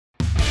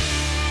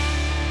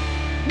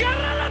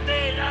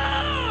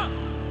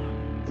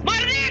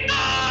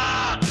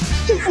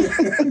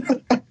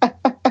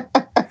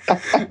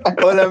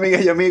Hola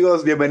amigas y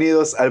amigos,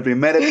 bienvenidos al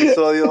primer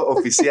episodio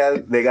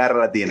oficial de Garra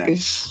Latina.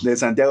 De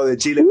Santiago de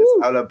Chile les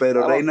habla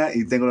Pedro Reina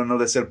y tengo el honor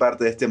de ser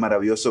parte de este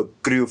maravilloso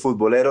crew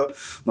futbolero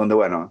donde,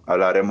 bueno,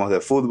 hablaremos de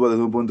fútbol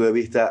desde un punto de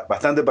vista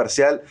bastante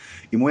parcial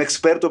y muy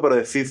experto, pero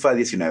de FIFA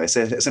 19.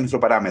 Ese es nuestro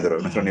parámetro,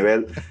 nuestro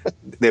nivel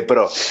de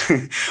pro.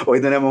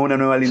 Hoy tenemos una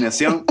nueva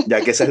alineación,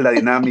 ya que esa es la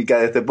dinámica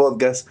de este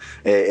podcast,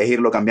 es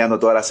irlo cambiando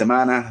todas las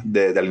semanas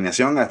de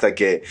alineación hasta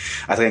que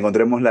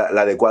encontremos la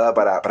adecuada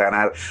para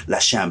ganar la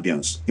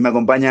Champions. Y me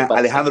acompaña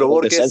Alejandro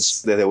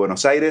Borges desde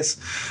Buenos Aires,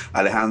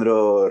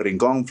 Alejandro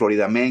Rincón,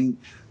 Florida Man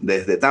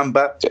desde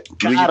Tampa,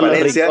 Luigi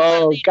Palencia.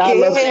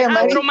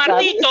 Alejandro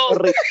Martito.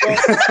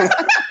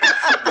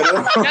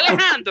 ¿Qué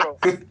Alejandro?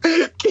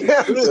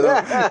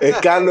 Es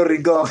Carlos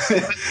Rincón.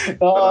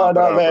 No,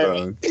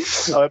 perdón.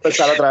 Vamos a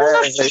empezar otra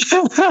vez.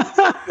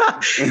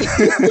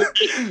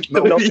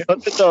 Lo peor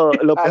de todo.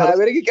 A la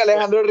verga que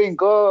Alejandro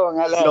Rincón.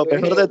 Lo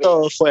peor de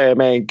todo fue,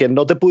 man, que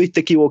no te pudiste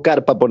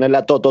equivocar para ponerle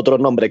a Toto otro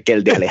nombre que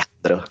el de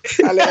Alejandro.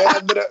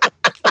 Alejandro.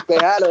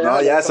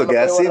 No, ya eso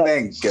quedó así,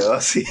 men. Quedó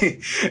así.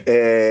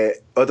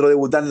 Otro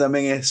debutante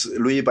también es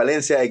Luigi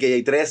Palencia,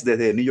 a.k.a. 3,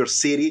 desde New York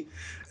City.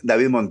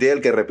 David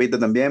Montiel, que repite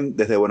también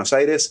desde Buenos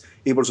Aires.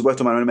 Y por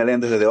supuesto Manuel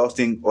Meléndez desde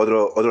Austin,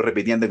 otro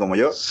repitiente como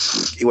yo.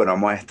 Y bueno,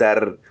 vamos a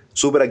estar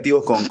súper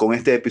activos con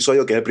este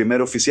episodio, que es el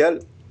primero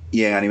oficial.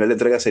 Y a nivel de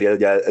entrega sería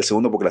ya el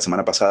segundo, porque la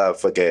semana pasada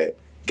fue que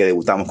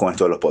debutamos con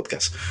esto de los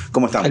podcasts.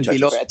 ¿Cómo están,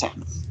 muchachos?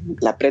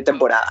 La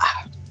pretemporada.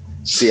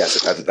 Sí,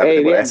 la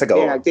temporada se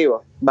acabó. Bien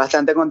activo.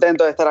 Bastante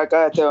contento de estar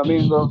acá este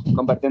domingo,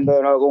 compartiendo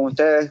de nuevo con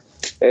ustedes.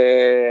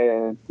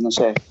 No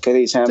sé, ¿qué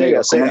dicen,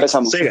 amigos? ¿Cómo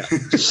empezamos? Siga.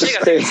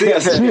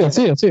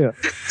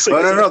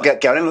 No,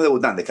 que hablen los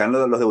debutantes,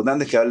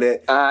 que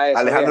hable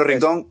Alejandro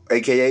Rincón,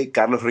 a.k.a.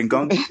 Carlos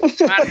Rincón.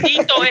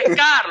 Martito, es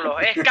Carlos.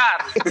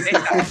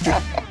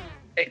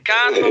 Es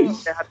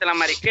Carlos, déjate la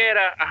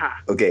mariquera.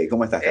 Ajá. Ok,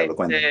 ¿cómo estás, Carlos?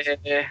 Cuéntanos.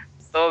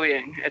 Todo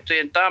bien, estoy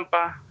en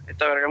Tampa.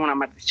 Esta verga es una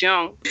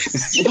maldición.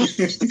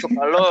 Mucho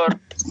calor.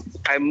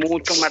 Hay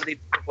muchos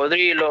malditos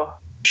cocodrilos.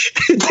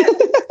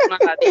 Una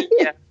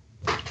ladilla.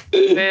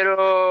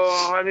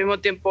 Pero al mismo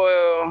tiempo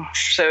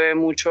se ve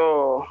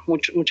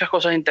muchas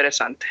cosas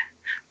interesantes.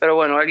 Pero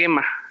bueno, ¿alguien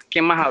más?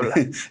 ¿Quién más habla?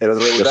 El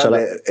otro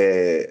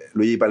debutante,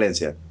 Luigi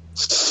Palencia.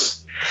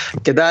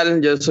 ¿Qué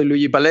tal? Yo soy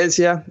Luigi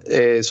Palencia,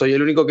 soy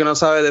el único que no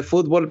sabe de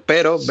fútbol,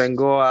 pero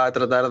vengo a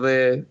tratar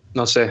de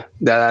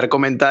dar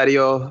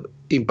comentarios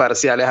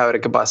imparciales a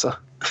ver qué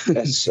pasa.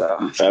 Eso.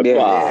 Bien,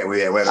 muy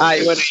bien, bueno.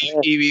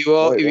 Y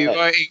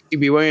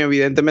vivo en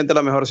evidentemente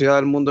la mejor ciudad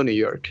del mundo, New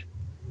York.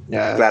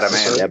 Ya,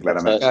 claramente.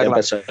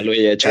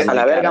 A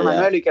la verga,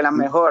 Manuel, y que la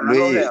mejor.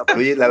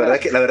 Luigi, la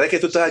verdad es que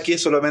tú estás aquí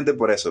solamente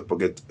por eso,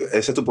 porque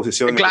esa es tu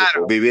posición,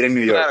 claro, vivir en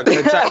New York.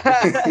 Claro,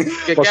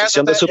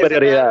 posición de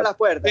superioridad.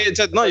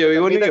 No, yo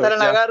vivo en New York. Estar en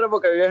la garra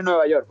porque vives en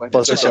Nueva York. Pues.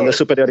 Posición de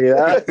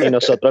superioridad, y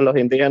nosotros los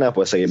indígenas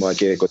pues seguimos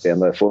aquí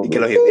discutiendo de fútbol. Y que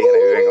los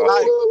indígenas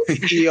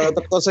viven y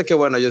otra cosa es que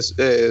bueno, yo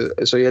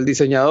soy el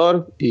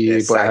diseñador y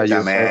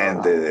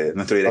exactamente,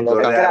 nuestro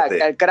director de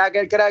arte. El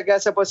crack que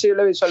hace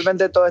posible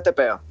visualmente todo este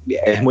peo.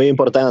 Bien. Es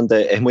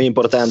muy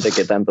importante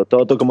que tanto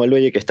Toto como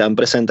Luigi, que están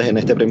presentes en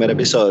este primer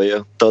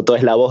episodio, Toto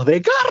es la voz de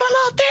Garra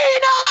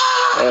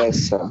Latina.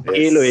 Eso.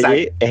 Y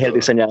Luigi es el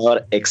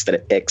diseñador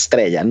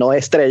estrella, no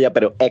estrella,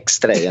 pero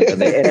estrella.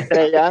 ¿Entendés? Era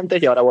estrella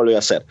antes y ahora volvió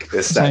a ser.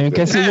 Exacto.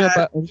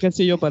 Un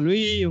quesillo para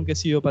Luigi, un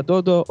quesillo para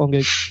Toto,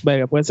 aunque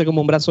puede ser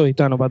como un brazo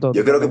gitano para Toto.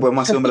 Yo creo que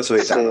podemos hacer un brazo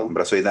gitano, un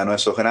brazo gitano de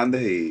esos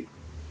grandes y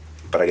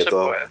para que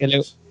todo.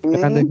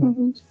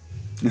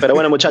 Pero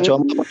bueno, muchachos,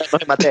 vamos a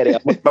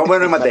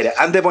ponernos en materia.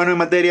 Antes de ponernos en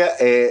materia,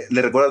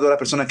 les recuerdo a todas las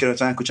personas que nos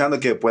están escuchando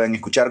que pueden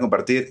escuchar,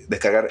 compartir,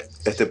 descargar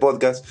este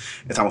podcast.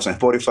 Estamos en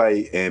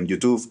Spotify, en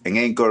YouTube, en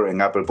Anchor, en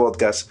Apple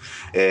Podcasts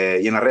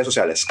y en las redes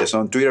sociales, que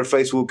son Twitter,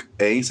 Facebook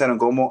e Instagram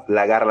como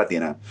La Garra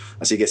Latina.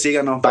 Así que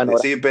síganos,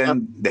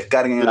 participen,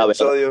 descarguen el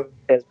episodio.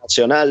 El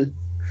nacional.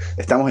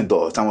 Estamos en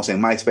todo, estamos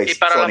en MySpace, y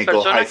para Sónico,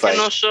 las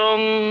personas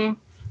Hi-Fi.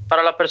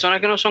 para las personas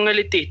que no son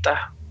elitistas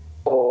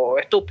o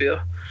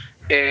estúpidos,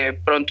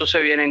 pronto se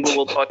viene en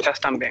Google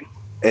Podcast también.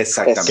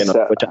 Exactamente.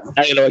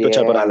 Nadie lo va a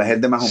escuchar para la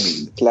gente más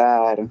humilde.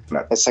 Claro.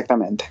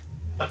 Exactamente.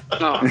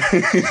 No.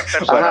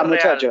 Bueno,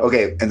 muchachos. Ok,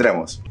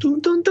 entremos.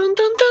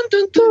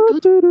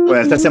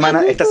 Bueno, esta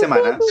semana la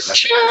semana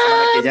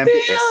que ya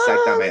empieza.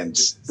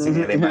 Exactamente.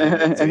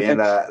 Se viene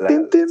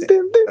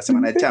la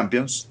semana de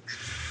Champions.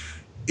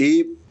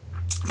 Y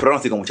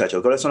pronóstico,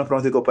 muchachos. ¿Cuáles son los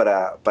pronósticos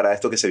para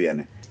esto que se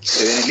viene?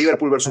 Se viene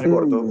Liverpool versus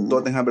Porto,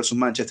 Tottenham versus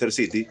Manchester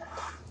City,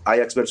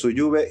 Ajax versus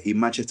Juve y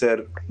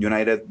Manchester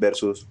United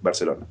versus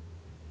Barcelona.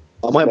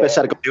 Vamos a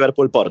empezar con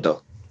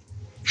Liverpool-Porto.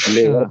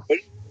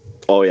 Liverpool,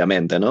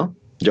 obviamente, ¿no?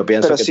 Yo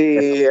pienso pero si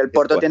el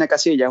Porto tiene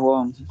Casillas,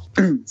 Juan.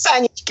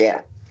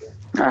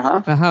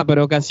 Ajá,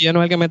 pero Casillas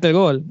no es el que mete el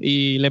gol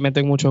y le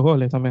meten muchos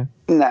goles también.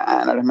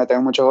 No les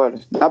meten muchos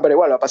goles. No, pero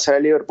igual va a pasar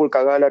el Liverpool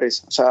cagado de la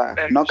risa. O sea,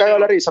 no cagado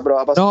de la risa, pero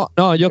va a pasar.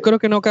 No, yo creo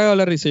que no cagado de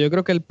la risa. Yo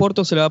creo que el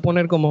Porto se le va a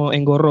poner como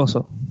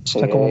engorroso. Sí.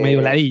 O sea, como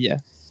medio ladilla.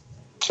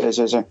 Sí.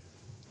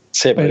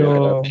 Sí, pero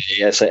yo creo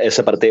que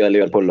ese partido de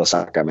Liverpool lo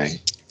saca, man.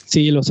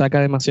 Sí, lo saca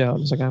demasiado,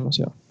 lo saca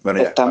demasiado.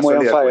 Bueno, ya, Está pasó muy on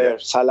Liverpool, fire.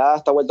 Salah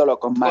está vuelto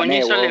loco.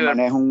 Mané, Coñizo Liverpool.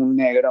 Mané es un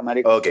negro,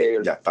 marico. Ok,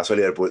 increíble. ya, pasó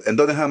Liverpool.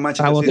 Entonces a ¿A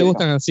Manchester vos te City.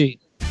 gustan así?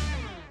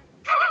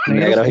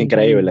 Negros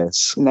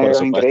increíbles. por Negros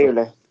supuesto.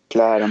 increíbles.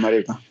 Claro,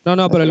 marico.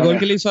 No, pero el Eso gol no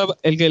que le hizo,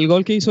 el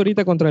gol que hizo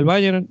ahorita contra el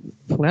Bayern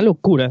fue una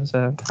locura, o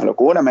sea, Una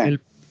locura,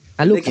 man.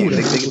 una ¿De quién?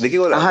 locura. ¿De qué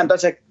gol? Ajá,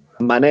 entonces,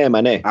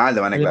 Mané. Ah, el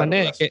de Mané, El claro. Mané,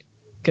 golazo.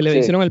 que le Sí.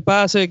 hicieron el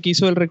pase, que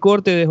hizo el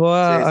recorte, dejó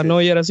Sí, a sí.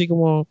 Neuer así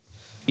como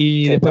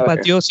y Sí, después claro.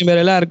 pateó sin ver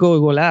el arco,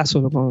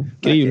 golazo, como,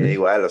 increíble.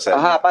 Igual, o sea,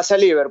 ajá, pasa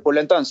Liverpool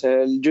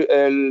entonces.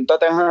 El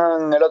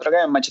Tottenham, el otro que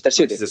es Manchester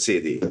City. Manchester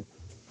City.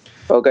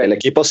 Ok. El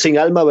equipo sin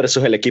alma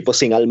versus el equipo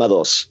sin alma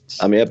 2.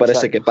 A mí me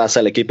parece Exacto. que pasa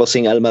el equipo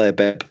sin alma de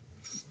Pep.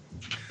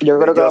 Yo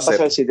creo De que va a Josep-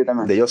 pasar el City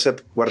también. De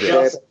Josep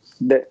Guardiola.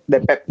 De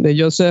Pep, De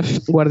Joseph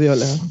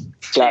Guardiola.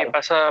 claro.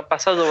 Sí,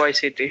 pasa Dubai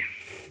City.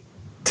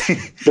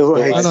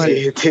 Dubai Ah, no,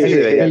 City. Sí,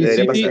 debería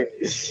el pasar.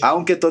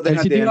 Aunque El Tottenham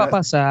City tiene, va a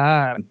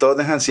pasar.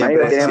 Tottenham siempre,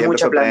 Marico, tiene siempre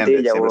mucha sorprende.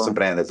 plantilla, Siempre bo.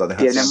 sorprende. Tottenham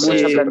Tiene siempre mucha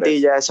sorprende.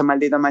 plantilla ese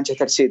maldito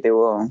Manchester City,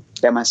 weón.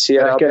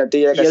 Demasiada Pero es que-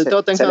 plantilla y que el se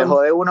Tottenham- le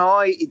jode uno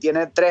hoy y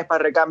tiene 3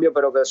 para recambio,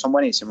 pero que son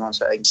buenísimos. O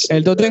sea, increíble.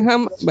 El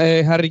Tottenham,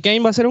 Harry Kane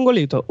va a hacer un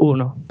golito,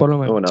 uno, por lo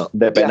menos. Uno,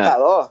 de Ya está, penal.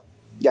 2.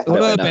 Ya está.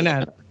 Uno de penal.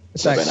 penal. De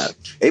Exacto. penal.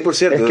 Ey, por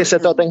cierto, Es que ese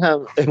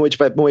Tottenham es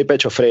muy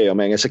pecho frío,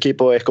 man. Ese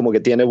equipo es como que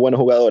tiene buenos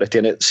jugadores.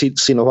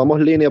 Si nos vamos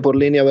línea por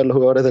línea a ver los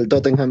jugadores del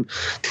Tottenham,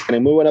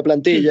 tienen muy buena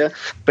plantilla,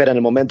 pero en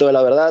el momento de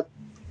la verdad,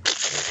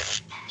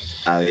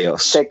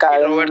 adiós. Se Y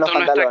caen en Roberto los no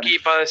está pantalones. aquí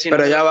para decirnos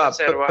Pero ya qué va,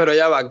 hacer, pero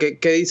ya va.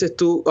 ¿Qué dices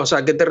tú? O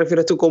sea, ¿qué te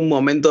refieres tú con un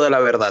momento de la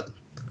verdad?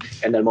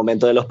 En el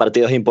momento de los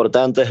partidos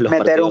importantes, los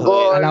Meter partidos un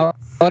gol. A la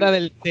hora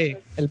del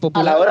té, el A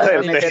popular. la hora de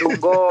Totalmente. meter un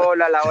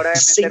gol, a la hora de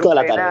meter Cinco un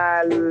de la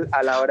tarde. penal,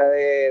 a la hora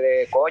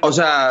de coño, O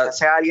sea,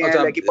 hace alguien o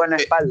sea, del equipo en la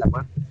espalda,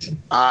 pues.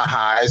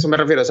 Ajá, a eso me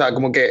refiero. O sea,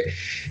 como que.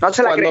 No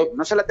se la Cuando- creen,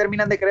 no se la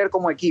terminan de creer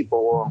como equipo,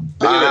 weón.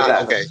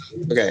 Ah,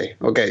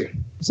 ok.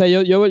 O sea,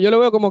 yo lo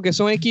veo como que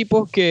son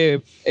equipos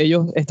que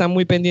ellos están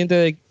muy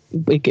pendientes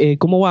de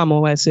cómo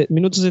vamos a ese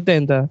minuto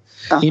 70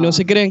 y Ajá. no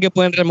se creen que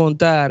pueden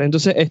remontar.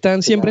 Entonces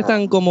siempre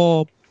están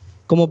como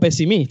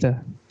pesimistas.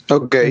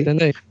 Ok.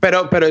 ¿Entendés?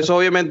 Pero eso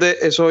obviamente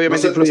no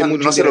se, influye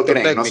mucho. no en se lo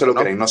director creen, no se lo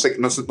técnico, creen,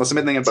 no se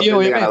meten en el Sí, papel de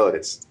obviamente.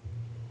 ganadores.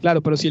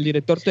 Claro, pero si el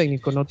director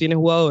técnico no tiene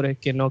jugadores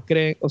que no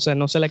creen, o sea,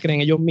 no se la creen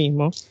ellos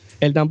mismos,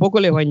 él tampoco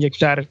les va a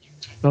inyectar,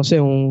 no sé,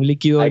 un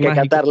líquido Hay que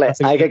mágico cantarle, para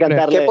hacer hay que creer.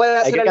 cantarle. ¿Qué puede hay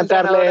hacer que el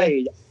entrenador cantarle.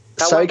 ahí?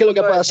 Está ¿Sabe buen qué es lo que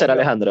punto puede de hacer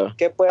decirlo. Alejandro?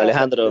 ¿Qué puede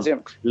Alejandro, hacer?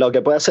 Decime. lo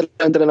que puede hacer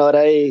el entrenador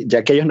ahí,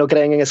 ya que ellos no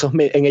creen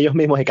en ellos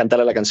mismos, es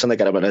cantarle la canción de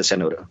Caramelo del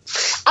Cianuro.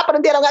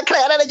 Aprendieron a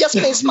creer en ellos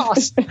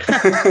mismos.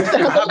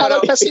 Dejando de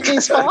lado el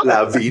pesimismo.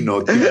 La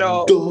vino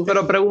Pero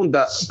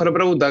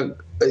pregunta,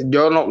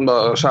 yo no,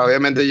 o sea,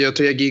 obviamente yo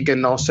estoy aquí que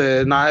no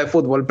sé nada de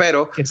fútbol,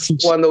 pero Que sí.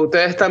 cuando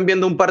ustedes están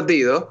viendo un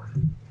partido,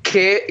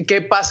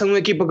 ¿qué pasa en un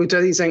equipo que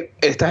ustedes dicen,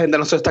 esta gente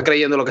no se está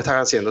creyendo lo que están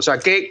haciendo? O sea,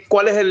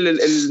 ¿cuál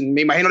es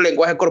me imagino, el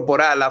lenguaje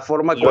corporal, la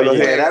forma Por lo Oye,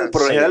 general, sí,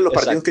 los partidos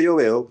exacto. que yo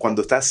veo,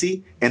 cuando está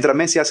así, entra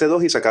Messi, hace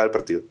 2 y se acaba el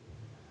partido.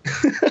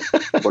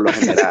 Por lo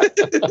general.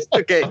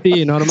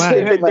 Sí, normal.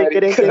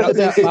 Pero, o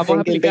sea, vamos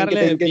a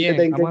aplicarle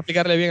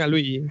No, bien a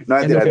Luigi. No,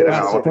 En mentira, este mentira,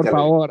 caso, vamos a por aplicarle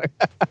favor.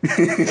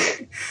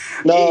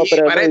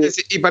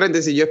 Y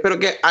paréntesis, yo espero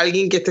que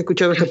alguien que esté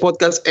escuchando este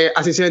podcast,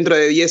 así sea dentro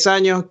de 10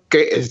 años,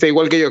 que esté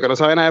igual que yo, que no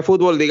sabe nada de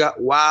fútbol, diga,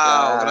 wow,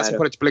 Claro. gracias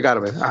por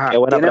explicarme. Ajá. Qué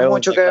buena Tiene pregunta,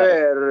 mucho que claro.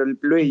 ver,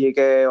 Luigi,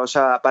 que, o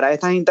sea, para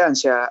estas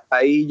instancias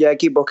hay ya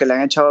equipos que le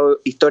han echado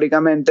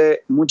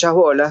históricamente muchas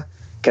bolas,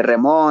 que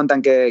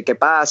remontan, que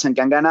pasan,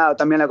 que han ganado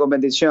también la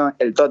competición.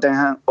 El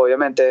Tottenham,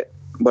 obviamente,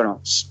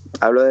 bueno,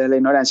 hablo desde la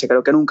ignorancia,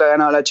 creo que nunca ha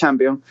ganado la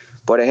Champions,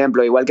 por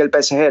ejemplo, igual que el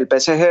PSG. El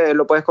PSG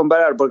lo puedes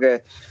comparar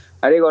porque,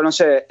 digo, no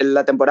sé, en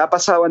la temporada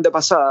pasada o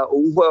antepasada, hubo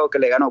un juego que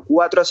le ganó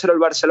 4-0 el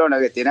Barcelona,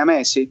 que tiene a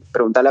Messi,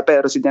 pregúntale a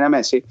Pedro si tiene a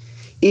Messi,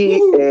 y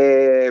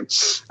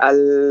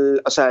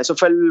o sea, eso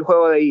fue el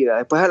juego de ida.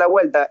 Después a la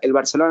vuelta, el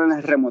Barcelona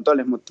les remontó,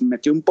 les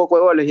metió un poco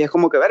de goles y es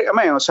como que, verga,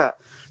 o sea,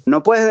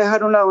 no puedes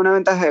dejar a un lado una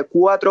ventaja de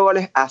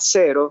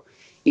 4-0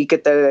 y que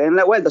te den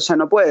la vuelta, o sea,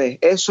 no puedes.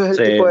 Eso es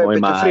el Sí, tipo de muy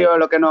pecho mal, frío a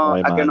lo que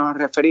muy a que mal. nos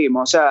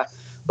referimos. O sea,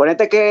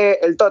 ponete que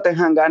el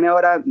Tottenham gane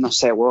ahora, no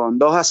sé, huevón,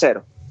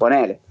 2-0,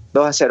 ponele,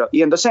 2-0.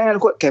 Y entonces en el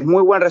juego, que es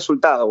muy buen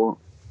resultado, huevón.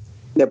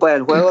 Después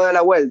del juego de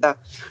la vuelta,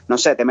 no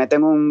sé, te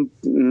meten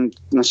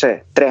no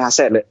sé,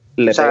 3-0.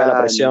 Le O sea, pega la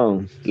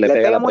presión. Le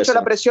pega mucho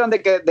la presión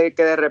de que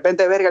de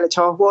repente, verga, le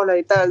echamos bola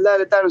y tal,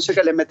 no sé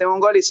qué, le metemos un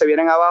gol y se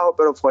vienen abajo,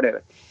 pero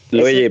forever. Ese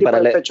es el Luigi, tipo para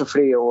de leer, pecho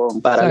frío,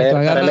 huevón. para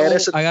Exacto, leer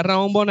eso. agarran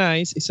un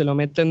Bonais y se lo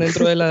meten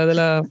dentro de la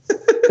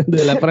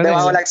franela.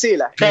 Debajo de la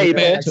axila. En el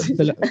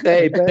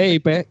Tape. pecho,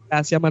 tape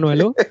hacia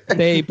Manuelo,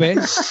 tape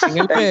en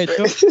el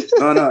pecho.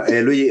 No,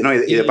 Luigi, no,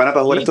 y de pana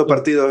para jugar Y- estos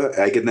partidos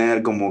hay que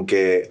tener como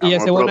que Y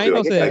ese amor Bonai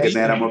propio. no se Hay que deja.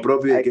 tener amor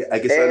propio, hay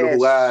que saberlo Eso.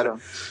 jugar.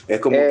 Es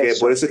como que Eso.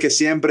 por eso es que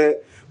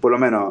siempre, por lo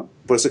menos,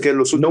 por eso es que en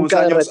los últimos Nunca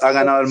de años repente- ha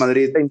ganado el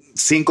Madrid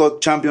 4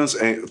 Champions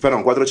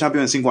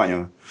en 5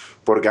 años.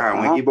 Porque un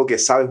Ajá. equipo que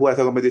sabe jugar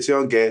esta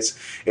competición, que es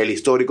el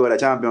histórico de la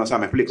Champions, o sea,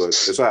 me explico. O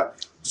sea,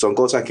 son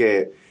cosas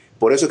que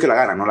por eso es que la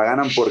ganan. No la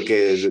ganan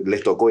porque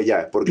les tocó y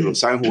ya, porque lo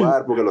saben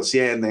jugar, porque lo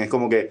sienten. Es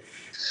como que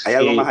hay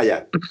algo más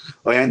allá.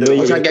 Obviamente,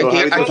 los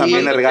árbitros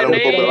también le regalan un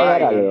poco de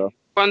vaina.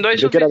 Cuando hay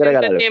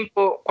suficiente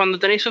tiempo, cuando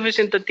tenéis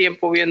suficiente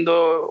tiempo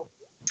viendo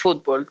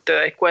fútbol, te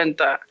dais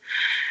cuenta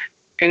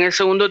en el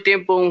segundo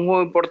tiempo un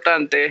juego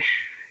importante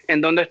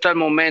en dónde está el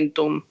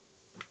momentum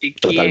y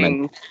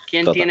quién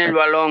tiene el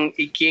balón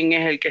y quién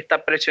es el que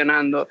está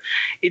presionando,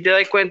 y te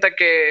das cuenta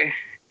que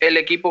el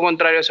equipo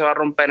contrario se va a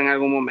romper en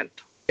algún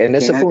momento. En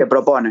ese punto que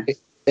propone.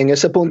 En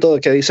ese punto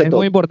que dice es todo,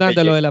 muy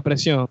importante lo de la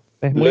presión.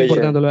 Es muy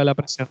importante lo de la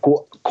presión.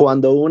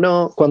 Cuando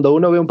uno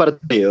ve un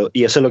partido,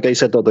 y eso es lo que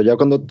dice Toto, ya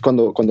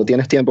cuando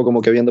tienes tiempo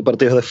como que viendo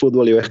partidos de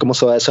fútbol y ves cómo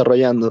se va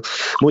desarrollando,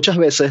 muchas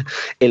veces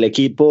el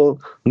equipo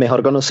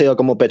mejor conocido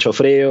como pecho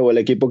frío o el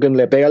equipo que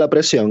le pega la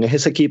presión es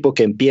ese equipo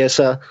que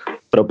empieza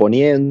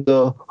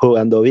proponiendo,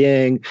 jugando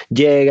bien,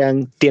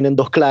 llegan, tienen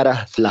dos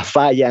claras, las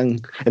fallan,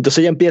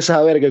 entonces ya empiezas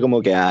a ver que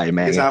como que, ay,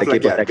 man, este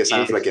equipo está aquí.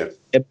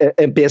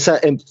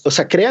 O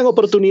sea, crean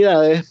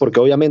oportunidades porque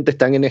obviamente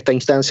están en esta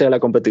instancia de la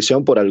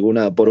competición por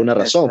una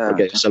razón,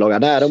 porque se lo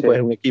ganaron, pues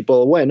es un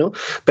equipo bueno,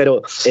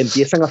 pero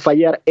empiezan a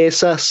fallar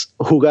esas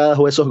jugadas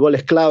o esos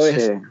goles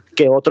claves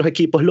que otros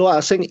equipos lo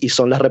hacen, y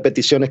son las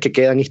repeticiones que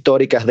quedan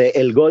históricas de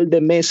el gol de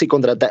Messi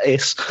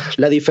es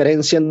la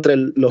diferencia entre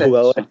los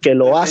jugadores que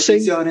lo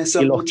hacen y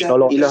los que no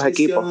lo hacen. Y los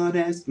equipos,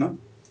 ¿no?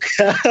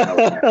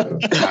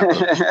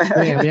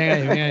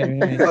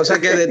 Bien. O sea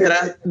que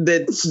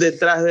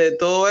detrás de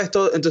todo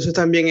esto, entonces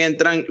también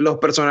entran los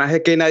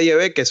personajes que nadie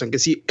ve, que son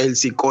el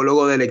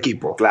psicólogo del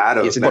equipo.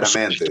 Claro,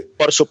 claramente.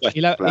 Por supuesto.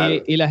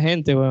 Y la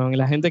gente, weón.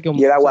 La gente que...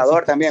 Y el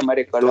aguador también,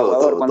 marico. El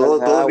aguador.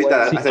 Todo es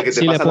vital.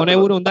 Si le pone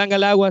burundanga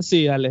al agua,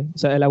 sí, dale. O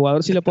sea, el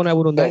aguador si le pone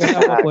burundanga al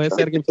agua puede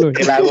ser que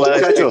influya.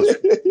 Muchachos,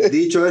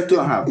 dicho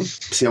esto,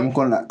 sigamos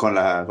con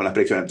las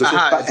predicciones.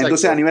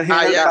 Entonces a nivel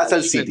general pasa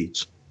el City.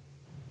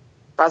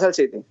 Pasa el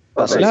City.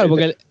 Claro,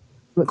 porque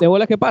de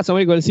bolas que pasa,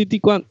 marico, el City,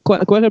 ¿cuál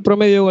es el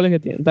promedio de goles que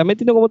tiene? Está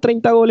metiendo como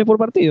 30 goles por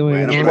partido.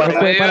 Bueno, y el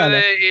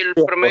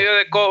promedio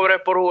de cobres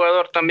por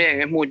jugador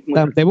también es muy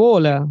de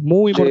bola,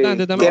 muy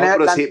importante también.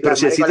 Pero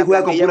si el City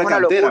juega con pura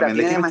cantera,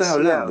 ¿de qué me estás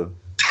hablando?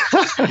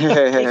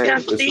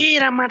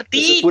 Mentira,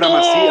 Martito. Es pura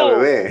masía,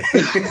 bebé.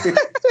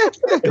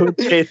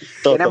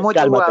 Tiene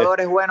muchos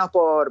jugadores buenos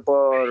por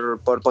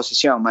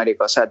posición,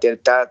 marico. O sea,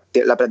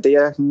 la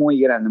plantilla es muy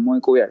grande, muy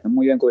cubierta,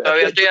 muy bien cubierta.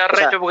 Todavía estoy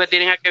arrecho porque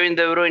tienen a Kevin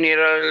De Bruyne y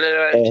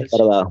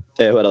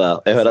es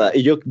verdad.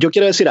 Y yo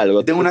quiero decir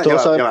algo. Tengo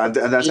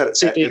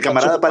 ¿El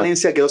camarada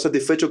Palencia quedó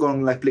satisfecho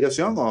con la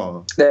explicación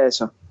o? De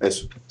eso.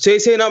 Sí,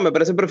 no, me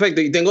parece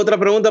perfecto. Y tengo otra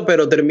pregunta,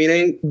 pero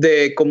terminen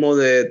de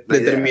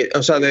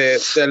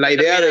la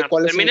idea de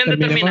cuáles terminen de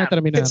terminar.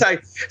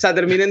 Exacto. O sea,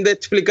 terminen de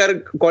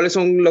explicar cuáles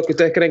son los que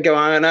ustedes creen que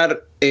van a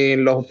ganar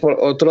en los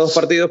otros dos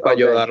partidos para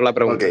yo dar la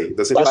pregunta. Ok,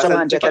 entonces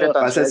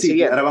pasa el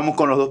City. Ahora vamos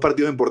con los dos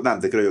partidos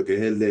importantes, creo yo, que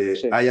es el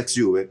de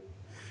Ajax-Juve.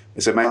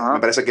 Ese me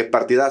parece que es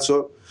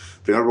partidazo.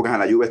 Primero porque en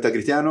la Juve está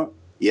Cristiano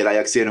y el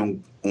Ajax tiene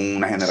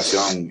una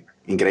generación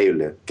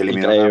increíble que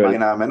eliminó nada más y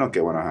nada menos que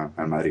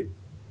al Madrid.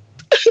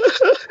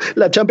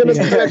 La Champions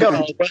no se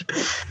acabado.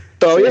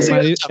 Todavía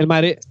el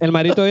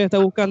Madrid todavía está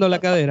buscando la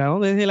cadera.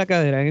 ¿Dónde es la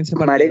cadera en ese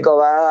partido? Marico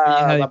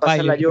va a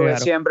pasar la Juve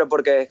siempre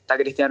porque está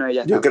Cristiano y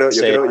ya está. Yo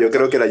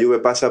creo que la Juve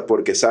pasa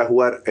porque sabe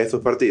jugar estos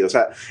partidos. O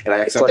sea, el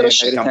Ajax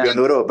es campeón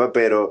de Europa,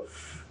 pero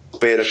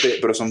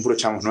son puros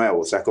chamos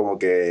nuevos. O sea, es como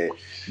que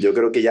yo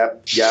creo que ya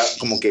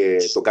como que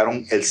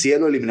tocaron el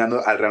cielo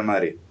eliminando al Real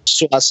Madrid.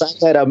 Su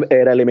hazaña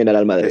era eliminar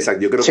al Madrid.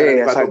 Exacto, yo creo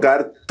que va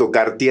a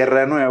tocar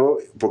tierra de nuevo,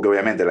 porque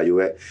obviamente la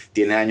Juve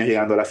tiene años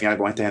llegando a la final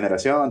con esta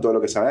generación, todo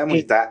lo que sabemos, y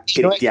está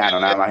Cristiano,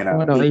 nada más y nada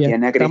menos.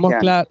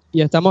 Bueno,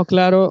 estamos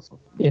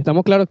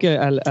claros que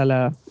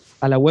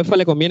a la UEFA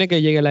le conviene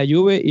que llegue la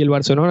Juve y el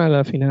Barcelona a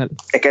la final.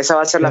 Es que esa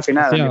va a ser la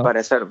final, a mi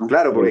parecer, ¿no?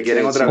 Claro, porque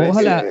quieren otra vez.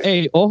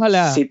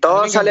 Ojalá. Si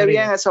todo sale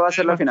bien, esa va a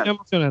ser la final.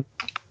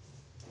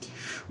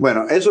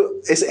 Bueno, esa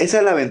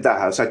es la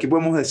ventaja. O sea, aquí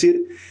podemos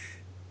decir,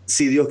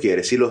 si Dios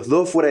quiere, si los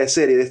dos fuera de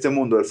serie de este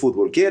mundo del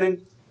fútbol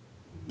quieren,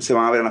 se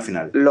van a ver en la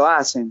final. Lo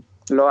hacen,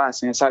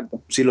 exacto.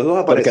 Si los dos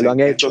aparecen en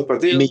estos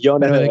partidos,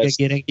 millones de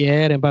que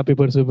quieren, papi,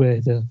 por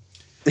supuesto.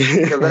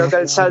 Yo creo que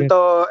el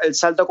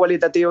salto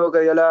cualitativo que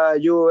dio la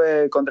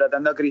Juve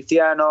contratando a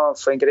Cristiano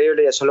fue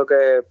increíble, y eso es lo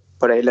que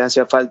por ahí les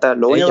hacía falta.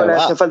 Lo único que les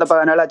hacía falta para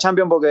ganar la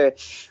Champions, porque,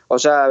 o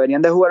sea,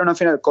 venían de jugar una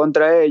final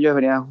contra ellos,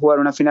 venían a jugar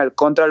una final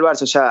contra el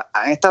Barça, o sea,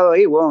 han estado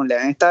ahí, le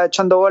han estado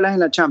echando bolas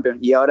en la Champions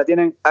y ahora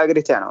tienen a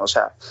Cristiano, o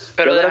sea.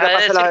 Pero deja de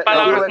decir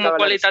palabras como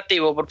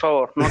cualitativo, por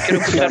favor. No quiero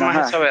escuchar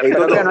más esa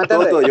verga.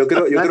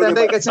 No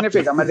entendéis qué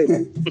significa,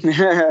 Martín.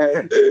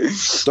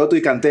 Toto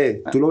y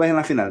Kanté, ¿tú lo ves en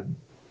la final?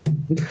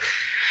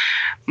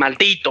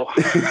 Maldito.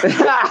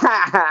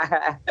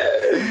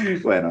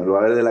 Bueno, lo va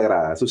a ver de la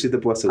grada, eso sí te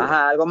puedo asegurar.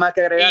 Ajá, algo más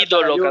que agregar.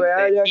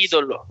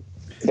 Ídolo.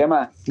 ¿Qué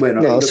más?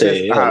 Bueno,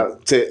 entonces,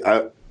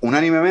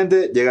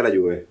 unánimemente llega la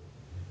Juve.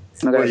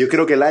 Bueno, yo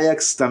creo que el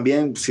Ajax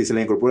también, si se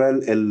le incorpora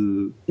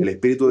el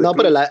espíritu de... No,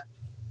 pero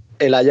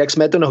el Ajax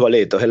mete unos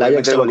golitos. El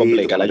Ajax se lo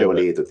complica. La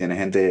Juve tiene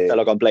gente. Se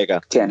lo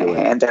complica. Tiene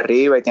gente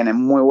arriba y tiene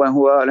muy buen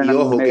jugador en Y la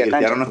ojo, que media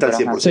Cristiano cancha, no está al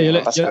pero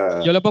 100%.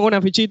 Sí, yo le pongo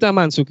una fichita a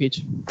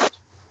Mandzukic.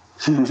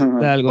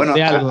 De algo, Bueno,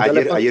 de algo.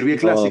 ayer vi el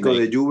clásico Oh,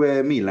 de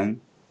Juve-Milan.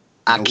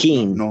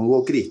 Aquí. No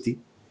jugó Cristi.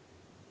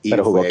 Y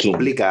Pero jugó fue King.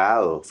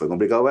 complicado. Fue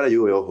complicado para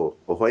Juve, ojo.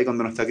 Ojo ahí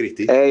cuando no está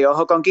Cristi.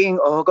 Ojo con King.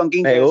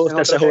 Me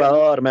gusta ese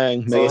jugador,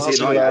 man. Me Sí, gusta sí,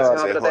 ese no, ya, jugador.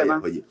 ese es otro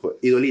tema.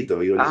 Idolito.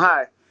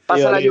 Ajá,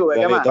 pasa la Juve,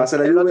 ¿qué más? Pasa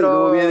la El Juve y otro-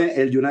 luego viene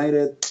el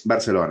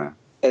United-Barcelona.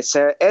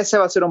 Ese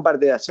va a ser un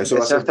partidazo. Eso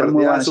va a ser estar muy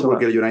bueno, partidazo ese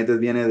porque juego. el United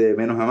viene de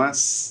menos a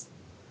más.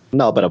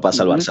 No, pero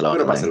pasa el Barcelona.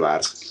 Pero pasa el man.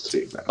 Barça.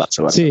 Sí, claro.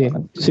 Pasa el Sí,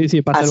 Barcelona.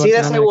 sí, pasa el Así de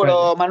Barcelona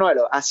seguro,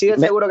 Manuelo. Así de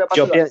seguro que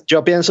pasa el Barça.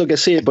 Yo pienso que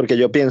sí, porque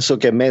yo pienso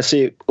que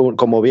Messi,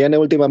 como viene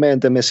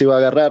últimamente, Messi va a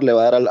agarrar, le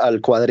va a dar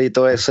al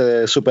cuadrito ese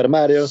de Super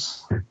Mario.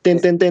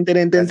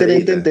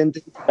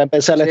 Va a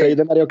empezar la Sí.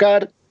 estrellita de Mario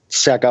Kart.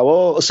 Se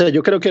acabó. O sea,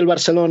 yo creo que el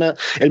Barcelona,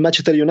 el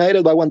Manchester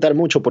United va a aguantar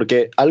mucho,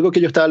 porque algo que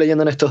yo estaba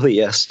leyendo en estos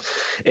días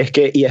es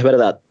que, y es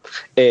verdad,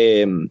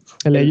 El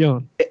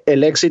Leyón.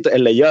 el éxito,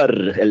 el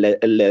lector,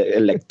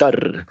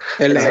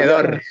 El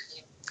leedor.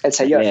 El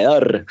señor.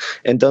 alrededor.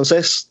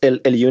 Entonces,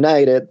 el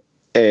United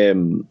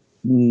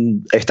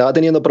estaba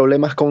teniendo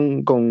problemas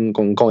con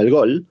el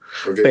gol,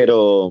 Ok.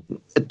 pero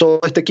todo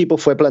este equipo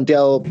fue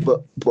planteado,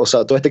 o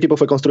sea, todo este equipo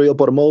fue construido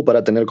por Mou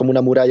para tener como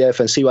una muralla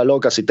defensiva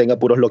loca si tenga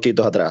puros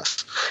loquitos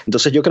atrás.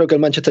 Entonces yo creo que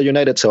el Manchester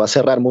United se va a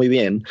cerrar muy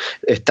bien.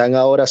 Están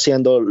ahora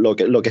haciendo lo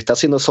que está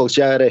haciendo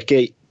Solskjaer es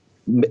que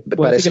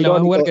Puede decir que le van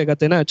a jugar irónico, que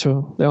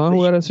Catenacho. Le van a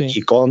jugar así.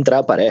 y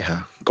contra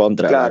pareja,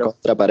 contra Claro.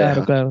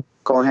 pareja. Claro.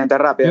 Con gente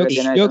rápida Yo- que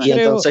tiene. yo Y creo-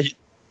 entonces,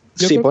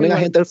 Yo si creo ponen que a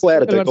el- gente el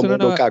fuerte como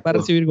Barcelona va a Lukaku,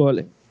 recibir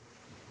goles.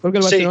 Creo que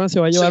el Sí, Barcelona se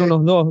va a llevar sí.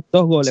 unos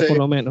dos goles, Sí. por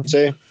lo menos. sí.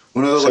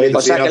 Uno de dos Sí.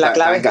 golitos. O sea Sí, que no, la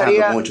clave están encajando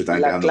estaría, mucho, están la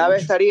encajando clave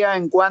mucho. estaría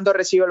en cuándo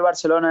recibe el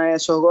Barcelona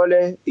esos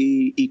goles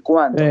y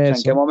cuándo, o sea, en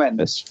Eso, qué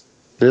momento. eso.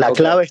 La Ok.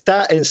 clave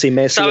está en si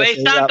Messi Sabéis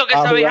va tanto que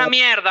a sabéis jugar a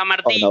mierda, o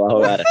Martín. no va a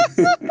jugar.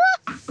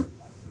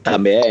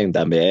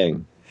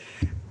 También.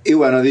 Y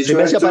bueno, Si dicho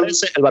Messi esto,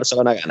 aparece, el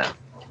Barcelona gana.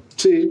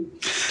 sí.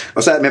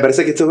 O sea, me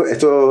parece que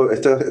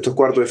estos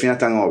cuartos de final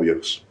están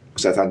obvios. O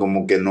sea, están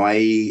como que no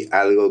hay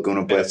algo que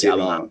uno pueda decir,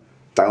 no,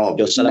 tan Yo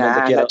obvio. solamente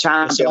Nah, quiero, la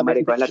Champions, yo solamente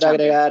marico, es la quiero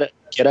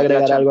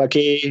agregar, Es la algo Champions.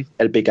 aquí,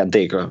 el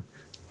picantico.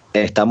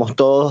 Estamos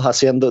todos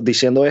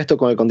diciendo esto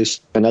con el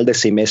condicional de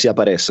si Messi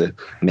aparece.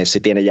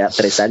 Messi tiene ya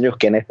 3 años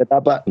que en esta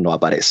etapa no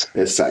aparece.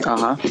 Exacto.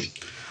 Ajá.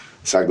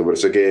 Exacto, por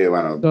eso es que,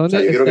 bueno, o ¿Dónde sea,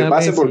 yo quiero que está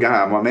pase Messi? porque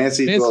amo a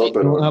Messi y Messi todo,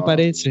 pero no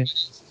aparece.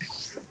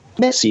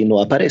 Messi no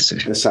aparece.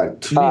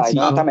 Exacto. Ay, Messi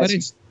no, no está Messi.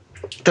 aparece.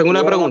 Tengo una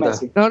Libera a pregunta.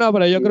 Messi. No,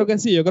 pero yo creo que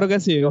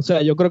sí. O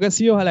sea, yo creo que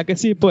sí, ojalá que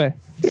sí, pues.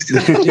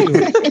 Digo.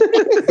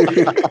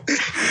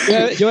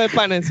 yo de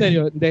pana, en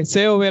serio,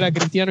 deseo ver a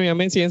Cristiano y a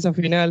Messi en esa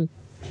final,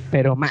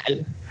 pero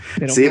mal.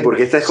 Sí,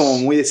 porque esta es como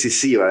muy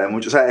decisiva de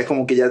mucho, o sea, es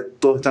como que ya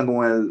todos están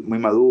como muy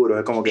maduros,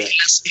 es como que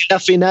Es la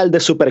final de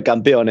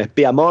supercampeones.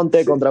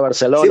 Piamonte contra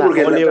Barcelona. Sí,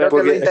 porque Oliver-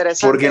 Creo que lo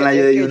interesante porque en la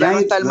es de que ya no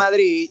United- está el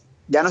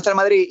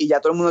Madrid, y ya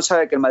todo el mundo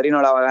sabe que el Madrid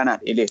no la va a ganar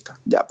y listo,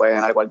 ya puede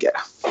ganar cualquiera.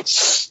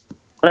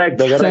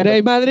 Correcto.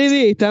 Seréis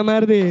madridista,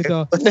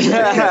 maldito.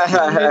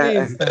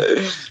 Madridista.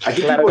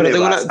 aquí Claro, tipo pero le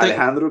tengo vas, una-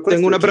 Alejandro, ¿cuál es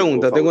tengo tu una equipo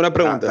pregunta, favorito? tengo una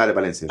pregunta. Dale,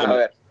 Palencia. A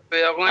ver,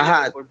 Cuidado con el Ajá.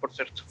 Liverpool, por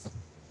cierto.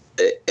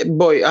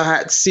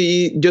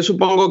 Sí, yo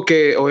supongo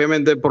que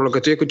obviamente por lo que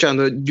estoy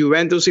escuchando,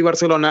 Juventus y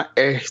Barcelona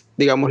es,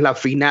 digamos, la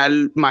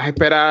final más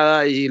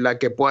esperada y la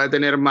que puede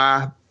tener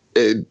más,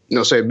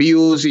 no sé,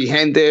 views y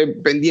gente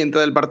pendiente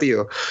del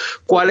partido.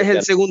 ¿Cuál es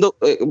el segundo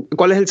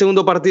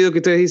partido que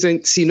ustedes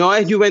dicen, si no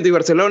es Juventus y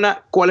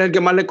Barcelona, cuál es el que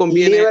más le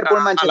conviene a la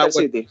Liverpool-Manchester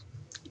web? City.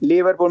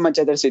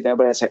 Liverpool-Manchester City, me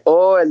parece.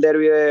 O el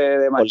derby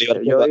de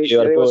Manchester. Yo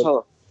digo Liverpool. esos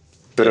dos.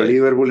 Pero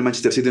Liverpool y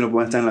Manchester City no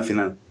pueden estar en la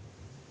final.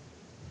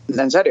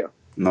 ¿En serio?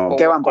 No,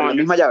 ¿Qué van? ¿Por la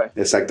misma llave?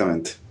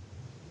 exactamente.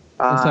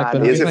 Exacto.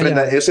 Ellos se, misma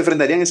llave. ellos se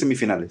enfrentarían en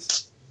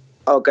semifinales.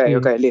 Ok,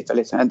 listo.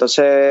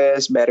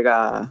 Entonces,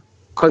 verga.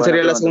 ¿Cuál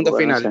sería Buena la segunda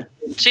pregunta, final?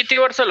 City y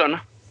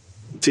Barcelona.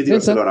 City y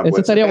Barcelona. Esa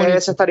puede estaría ser. bonito.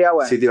 Ese estaría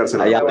bueno. City y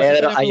Barcelona.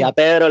 Allá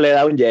Pedro le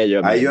da un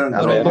yello. Ahí yo- man. no,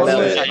 Por el no, morbo no,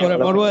 de- no, por el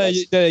no, morbo de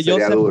Sería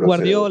Josep duro,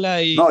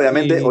 Guardiola y. No,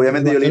 obviamente yo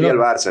le iría al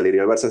Guardiola. Barça, le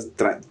iría al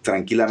Barça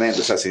tranquilamente,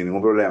 o sea, sin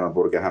ningún problema,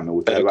 porque me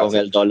gusta el Pero con Barça.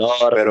 el dolor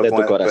Pero, de tu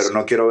pero corazón.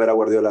 no quiero ver a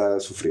Guardiola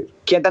sufrir.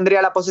 ¿Quién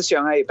tendría la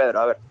posesión ahí, Pedro?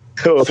 A ver.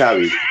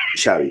 Xavi.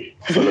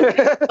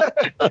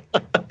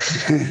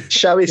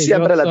 Xavi Que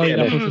siempre yo la soy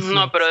tiene. posesión.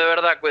 No, pero de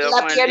verdad, cuidado La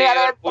con el tiene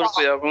Liverpool, adentro.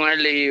 cuidado con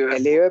el Liverpool.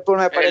 El Liverpool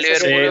me El parece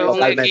Liverpool Sí, es un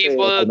totalmente,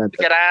 equipo totalmente.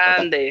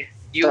 grande.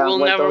 You Te han will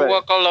vuelto never a ver.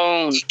 walk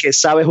alone. Que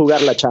sabe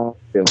jugar la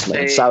Champions. Man.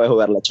 Sí. Sabe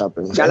jugar la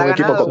Champions. Ya Es la un ha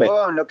equipo ganado, copé.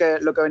 weón, lo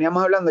que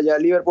veníamos hablando, ya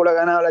Liverpool ha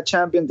ganado la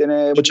Champions,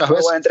 tiene Muchas muy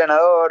veces. buen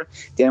entrenador,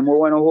 tiene muy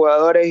buenos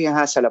jugadores y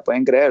ajá, se la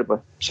pueden creer,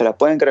 pues, se la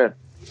pueden creer.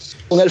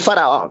 Con el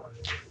faraón.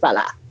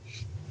 Salah.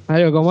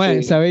 Mario, ¿cómo es?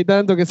 Sí. Sabéis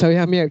tanto que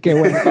sabías mierda. Qué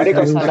bueno. Marico,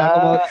 La voy a usar Salah-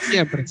 como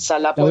siempre. Salah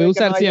La voy a puede que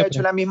usar no haya siempre.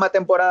 hecho la misma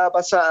temporada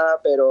pasada,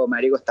 pero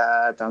Marico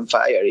está tan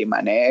fire y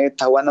Mané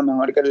está jugando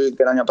mejor que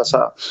el año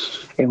pasado.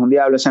 Es un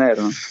diablo ese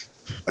negro, ¿no?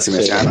 Así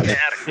me Sí. llaman.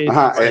 Sí.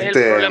 Ajá, ¿Cuál es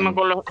el problema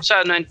con los...? O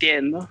sea, no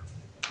entiendo.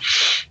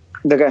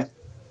 ¿De qué?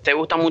 Te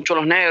gustan mucho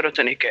los negros,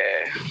 tenés que...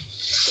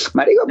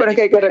 Marico, pero es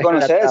que hay que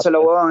reconocer eso,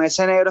 lo huevón.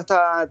 Ese negro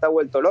está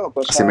vuelto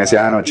loco. O sea, Así me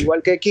decía anoche.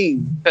 igual que King.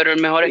 Pero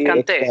el mejor es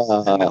Kanté.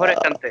 El mejor es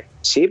Kanté.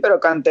 Sí, pero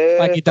Kanté.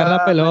 Para quitar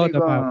la pelota,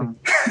 No,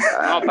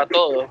 para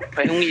todo.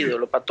 Es un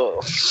ídolo, para todo.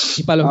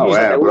 Y para los Ah, niños.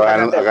 bueno,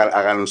 gusta pero Kanté?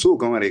 hagan un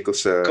suco, marico. O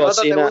sea,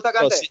 ¿Coto, te gusta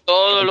Kanté?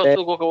 Todos los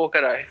trucos que vos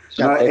queráis.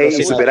 no, ¿te ey,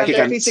 gusta supieras que,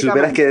 Kanté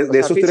supieras que de físicamente?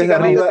 esos O sea, tres de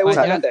arriba, físicamente te o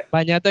gusta sea, Kanté.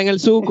 Bañate en el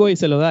suco y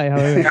se lo das, a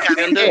ver.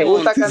 Campeón ¿Te del mundo.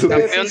 gusta Kanté Campeón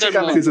del físicamente?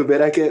 mundo. si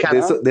supieras que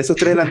Claro. de esos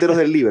tres delanteros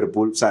del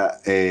Liverpool, o sea,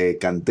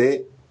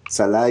 Kanté,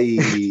 Salah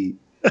y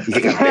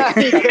que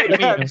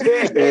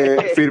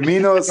Kanté.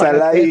 Firmino,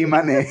 Salah y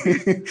Mané.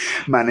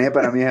 Mané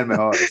para mí es el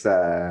mejor, o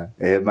sea,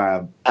 es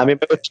más... A mí me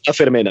gusta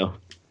Firmino.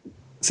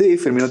 Sí,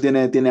 Firmino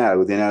tiene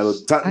algo, O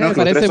sea, Ay, no, me que los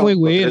parece tres son, muy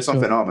los tres weird, son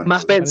so. fenómenos.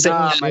 Más parece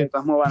benzeniano. Ah, marico,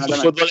 es muy bueno El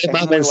también. fútbol es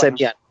más muy bueno.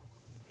 benzeniano.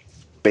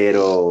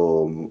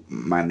 Pero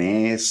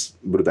Mané es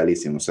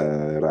brutalísimo, o sea,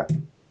 de verdad.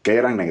 Qué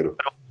gran negro.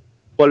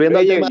 Volviendo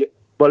al Luigi, tema. ya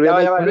Volviendo va,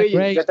 al ya va, Para Luigi,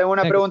 Craig. yo tengo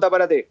una pregunta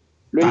para ti.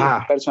 Luigi,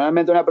 Ah.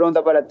 personalmente una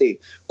pregunta para ti.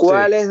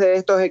 ¿Cuáles de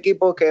estos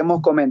equipos que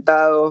hemos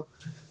comentado,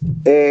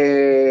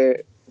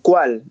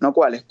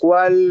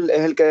 cuál es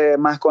el que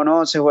más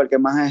conoces o el que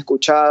más has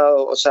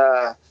escuchado? O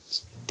sea,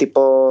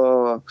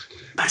 tipo,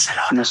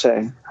 Barcelona. no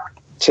sé.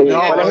 Sí,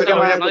 No, ¿cuál es el que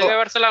más No digas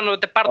Barcelona, no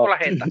te parto la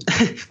jeta.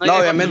 No,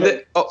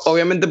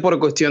 obviamente por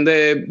cuestión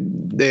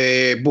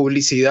de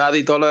publicidad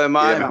y todo lo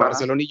demás, Y demás.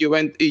 Barcelona y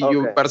Juventus,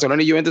 Ok.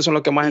 Barcelona y Juventus son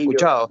los que más he Y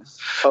escuchado.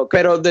 Ok.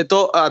 Pero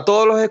a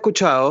todos los he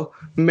escuchado,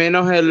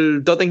 menos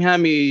el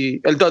Tottenham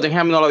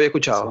no lo había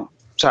escuchado.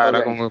 O sea, era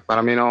Ok. como,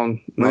 para mí no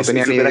No, tenía si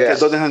ni supieras idea. que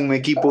Tottenham es un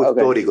equipo Ok.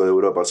 histórico de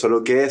Europa,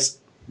 solo que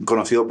es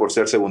conocido por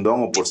ser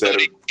segundón o por ser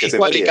que se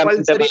enfría.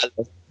 históricamente ¿Cuál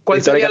malo.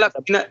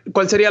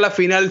 ¿Cuál sería la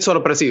final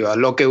sorpresiva?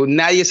 Lo que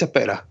nadie se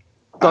espera.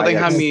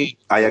 Tottenham y...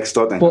 Ajax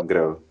Tottenham, Po-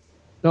 creo.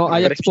 No,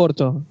 Ajax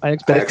Porto.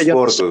 Ajax Pero es Ajax que yo no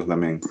Porto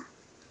también.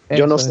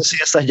 Yo no Eso sé es.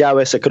 si esas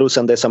llaves se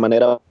cruzan de esa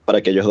manera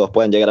para que ellos dos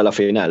puedan llegar a la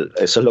final.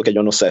 Eso es lo que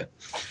yo no sé.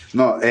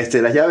 No,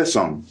 las llaves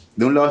son,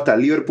 de un lado está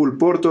Liverpool,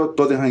 Porto,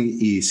 Tottenham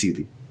y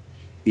City.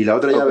 Y la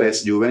otra llave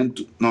es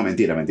Juventus, no,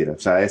 mentira. O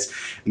sea, es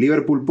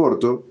Liverpool,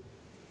 Porto,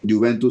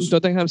 Juventus,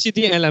 Tottenham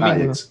City en la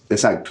misma. Ajax.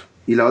 Exacto.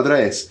 Y la otra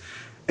es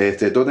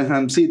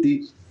Tottenham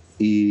City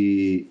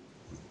y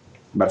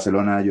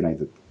Barcelona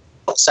United.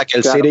 O sea que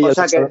el Claro, City y o el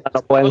sea que- Barcelona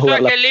no pueden O sea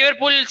jugar la que el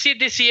Liverpool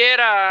City sí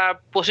era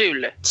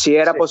posible. Si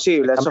era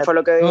posible, eso fue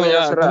lo que dije No, yo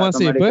ya, hace ¿cómo rato,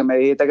 así, marico, pues? me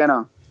dijiste que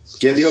no.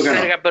 ¿Quién dijo que no?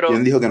 Verga, pero-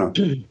 ¿Quién dijo que no?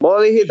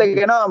 Vos dijiste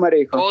que no,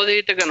 marico. Vos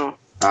dijiste que no.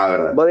 Ah,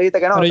 verdad. Vos dijiste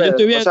que no, Pero yo Pedro.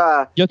 estoy viendo, O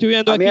sea, yo estoy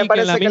viendo a mí aquí me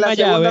que en la parece que la misma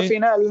segunda llave,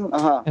 final,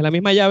 ajá. en la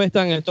misma llave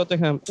están el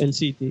Tottenham, el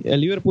City,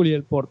 el Liverpool y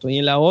el Porto. Y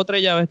en la otra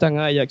llave están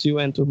Ajax,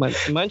 Juventus,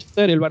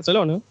 Manchester y el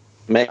Barcelona.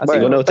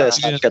 Ninguno de ustedes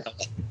está sabe qué tal.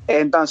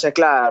 Entonces,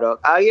 claro,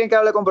 alguien que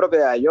hable con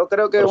propiedad. Yo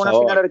creo que Por una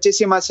favor. final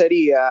archísima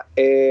sería,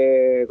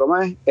 ¿cómo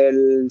es?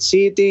 El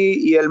City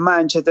y el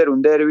Manchester,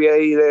 un derby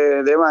ahí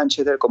de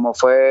Manchester, como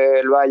fue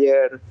el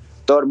Bayern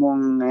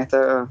Dortmund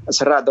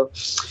hace rato.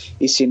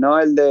 Y si no,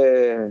 el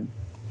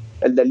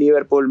de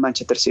Liverpool,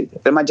 Manchester City.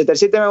 El Manchester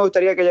City me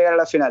gustaría que llegara a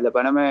la final,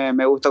 después no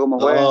me gusta cómo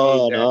juega.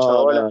 No, y te echa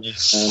bola.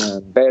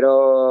 no.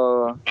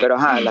 Pero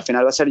ajá, la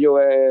final va a ser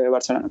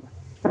Juve-Barcelona,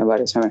 me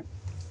parece a mí.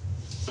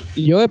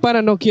 Y yo de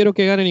para no quiero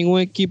que gane ningún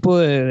equipo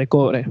de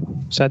cobre.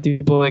 O sea,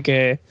 tipo de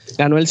que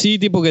ganó el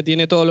City porque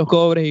tiene todos los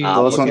cobres y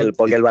Todos son-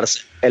 Porque el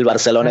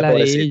Barcelona es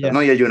Maravilla. pobrecito.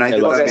 No, y el United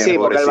Porque también, sí,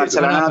 porque el pobrecito.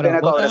 Barcelona no pero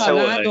tiene vos cobre, estás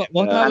seguro. hablando-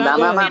 vos estás Anda,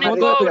 hablando mamá, del tiene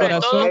fondo de tu cobre,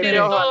 corazón, todos que tienen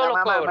eres- todos los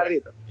Mamá, cobres.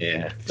 maldito.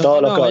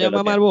 Todos los no, cobres vaya a lo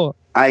mamar tienen. vos.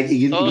 Ay,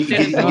 ¿y Todos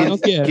tienen- no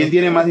quiero. quién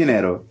tiene más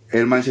dinero?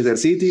 ¿El Manchester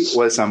City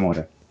o el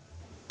Zamora?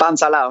 Pan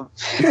salado.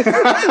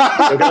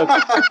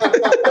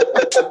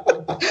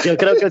 Yo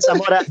creo que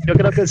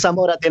el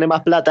Zamora tiene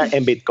más plata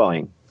en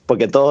Bitcoin.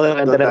 Porque todos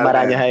deben tener Totalmente.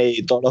 marañas ahí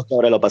y todos los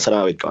cobres lo pasaron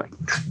a Bitcoin.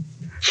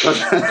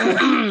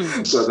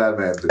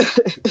 Totalmente.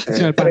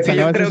 Sí, el Pero es que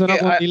yo Panzalao creo eso suena que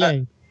con a-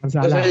 delay. O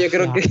sea,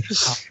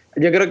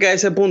 yo creo que a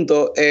ese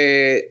punto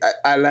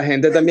a la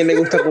gente también le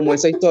gusta como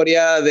esa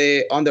historia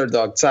de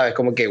underdog, ¿sabes?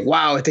 Como que,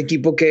 wow, este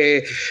equipo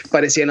que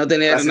parecía no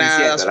tener La nada a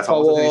Cenicienta, su la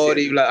famosa favor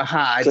y Cenicienta. bla,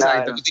 ajá, Claro.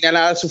 exacto, no tenía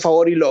nada a su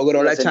favor y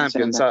logró La la Champions,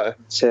 Cenicienta. ¿sabes?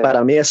 Sí.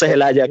 Para mí ese es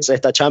el Ajax de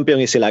esta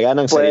Champions y si la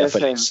ganan sería Puede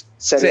ser. feliz.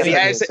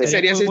 Sería esa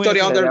Sería historia muy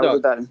Sería underdog.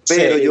 brutal.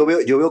 Pero Sí.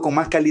 yo veo con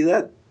más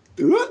calidad.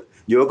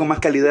 Yo veo con más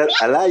calidad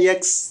al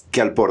Ajax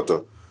que al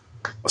Porto.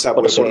 O sea,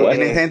 Por porque Porto supuesto.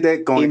 tiene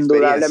gente con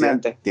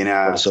Indudablemente. experiencia. Tiene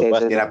a, Por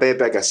supuesto. tiene a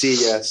Pepe, a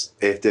Casillas.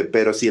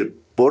 Pero si el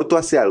Porto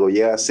hace algo,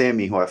 llega a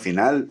semis o a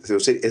final, esa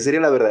sería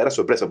la verdadera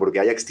sorpresa, porque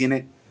Ajax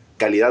tiene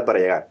calidad para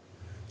llegar.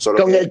 Solo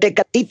Con que- el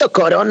Tecatito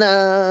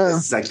Corona.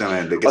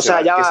 Exactamente. O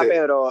sea, ya va,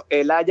 Pedro.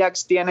 El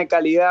Ajax tiene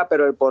calidad,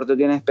 pero el Porto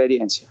tiene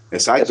experiencia.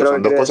 Exacto, Eso es lo son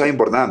que dos quería cosas decir.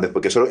 importantes,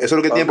 porque eso es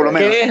lo que tiene por lo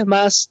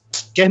menos.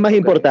 ¿Qué es más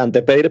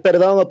importante? ¿Pedir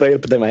perdón o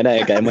pedir? ¿Te imaginas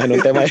que caemos en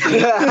un tema?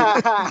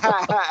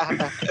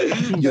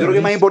 Yo creo que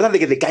es más importante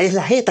que te caes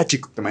la jeta,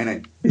 chico. ¿Te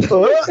imaginas?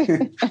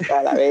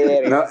 A la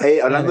verga. No,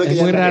 hablando de que Es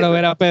ya muy la raro jeta-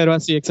 ver a Pedro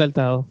así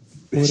exaltado.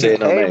 Muy Sí,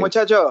 raro. no, Hey, men.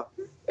 muchachos,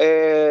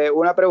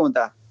 una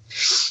pregunta.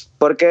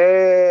 ¿Por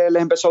qué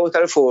les empezó a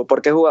gustar el fútbol?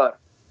 ¿Por qué jugador?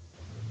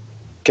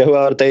 ¿Qué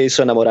jugador te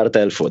hizo enamorarte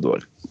del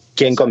fútbol?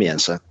 ¿Quién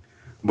comienza?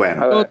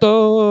 Bueno.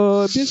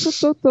 Toto, empieza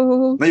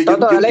Toto.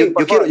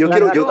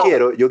 No,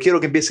 yo quiero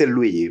que empiece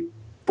Luigi,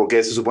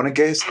 porque se supone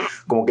que es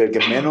como que el que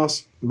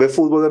menos ve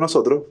fútbol de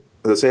nosotros.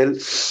 Entonces él,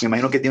 me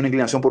imagino que tiene una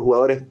inclinación por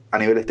jugadores a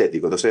nivel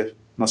estético. Entonces,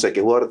 no sé,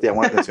 ¿qué jugador te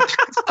llamó la atención?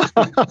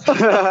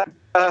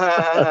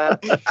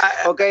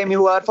 Ok, mi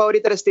jugador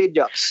favorito era Steve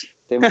Jobs.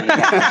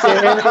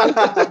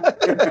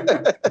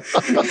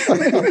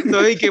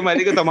 No, y que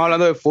marico, estamos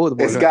hablando de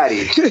fútbol. Es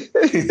Gary.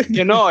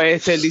 Que no,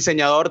 el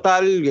diseñador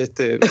tal,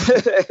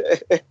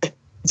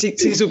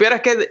 Si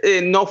supieras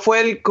que no fue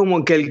el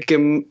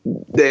que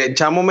de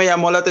chamo me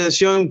llamó la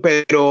atención,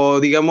 pero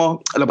digamos,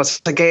 lo que pasa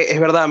es que es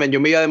verdad, yo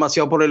me iba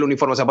demasiado por el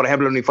uniforme. O sea, por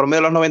ejemplo, el uniforme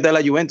de los 90 de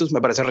la Juventus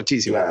me parece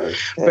rechísimo.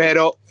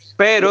 Claro.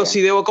 Pero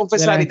sí debo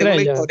confesar, y tengo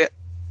una historia.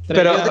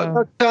 Pero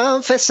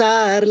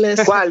confesarles.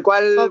 ¿Cuál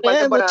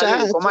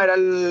temporada? ¿Cómo era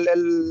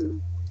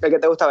el que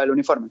te gustaba, el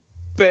uniforme?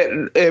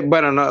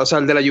 Bueno, no, o sea,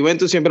 el de la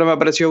Juventus siempre me ha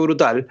parecido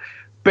brutal.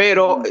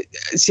 Pero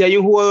si hay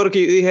un jugador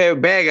que yo dije,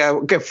 Vega,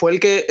 que fue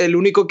el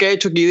único que he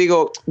hecho que yo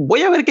digo,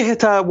 voy a ver qué es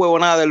esta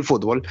huevonada del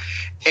fútbol,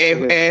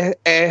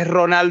 es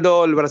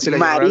Ronaldo, el brasileño.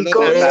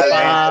 Marico,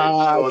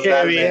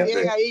 qué bien.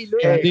 Ahí,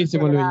 Luis.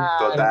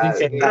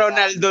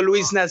 Ronaldo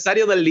Luis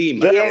Nazario de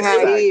Lima. Bien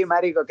ahí,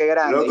 marico, qué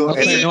grande. Loco,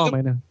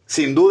 Fenómeno.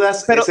 Sin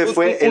dudas, pero ese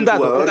fue el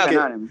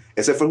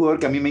jugador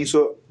que a mí me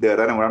hizo de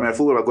verdad enamorarme del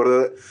fútbol. Me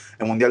acuerdo del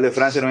Mundial de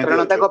Francia 98.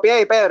 Pero no te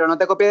copié, Pedro, no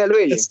te copié de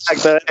Luis.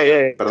 Exacto.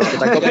 Perdón. Te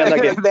están copiando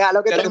aquí.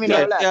 Déjalo que termine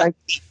de hablar.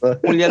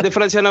 Mundial de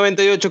Francia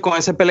 98 con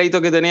ese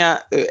peladito que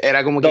tenía,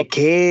 era como que,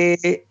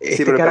 ¿qué?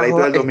 Sí, pero el peladito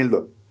del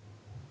 2002.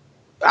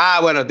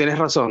 Bueno, tienes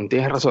razón.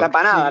 La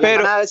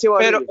empanada de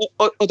Cibolí. Pero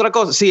otra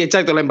cosa, sí,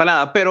 exacto, la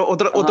empanada. Pero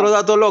otro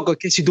dato loco es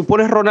que si tú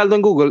pones Ronaldo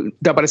en Google,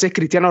 te aparece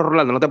Cristiano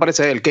Ronaldo, no te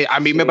aparece él. Que a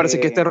mí me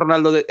parece que este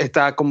Ronaldo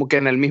está como que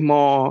en el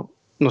mismo,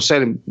 no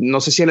sé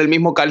si en el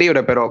mismo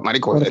calibre, pero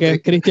marico. Porque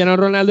Cristiano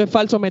Ronaldo es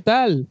falso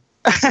metal.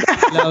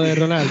 Lado de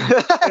Ronaldo.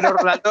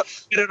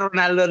 Pero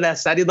Ronaldo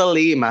Nazario de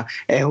Lima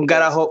es un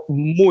carajo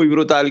muy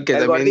brutal que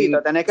el también,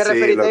 gordito, tenés que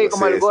referirte ahí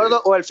como el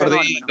gordo o el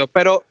fenómeno.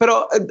 Pero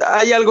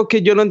hay algo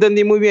que yo no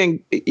entendí muy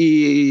bien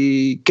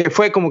y que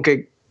fue como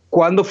que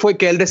 ¿cuándo fue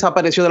que él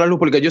desapareció de la luz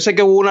pública? Yo sé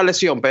que hubo una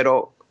lesión,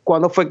 pero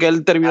 ¿cuándo fue que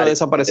él terminó de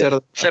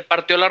desaparecer? Se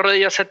partió la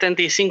rodilla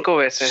 75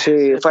 veces.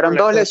 Sí, fueron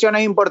dos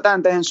lesiones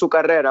importantes en su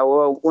carrera.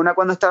 Hubo una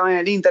cuando estaba en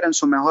el Inter en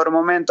su mejor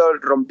momento,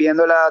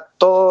 rompiéndola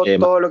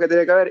todo lo que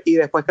tenía que ver, y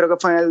después creo que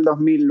fue en el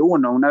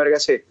 2001, una verga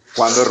así.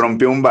 Cuando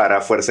rompió un bar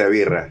a fuerza de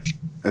birra.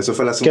 Eso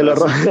fue la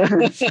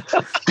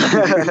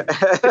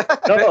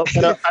No,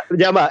 pero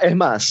ya va, es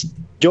más.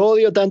 Yo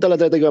odio tanto al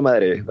Atlético de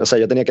Madrid. O sea,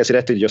 yo tenía que decir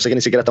esto y yo sé que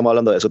ni siquiera estamos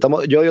hablando de eso.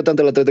 Yo odio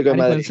tanto al Atlético de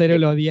Madrid. En serio,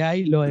 lo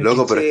odiáis.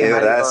 Loco, pero es que de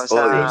verdad es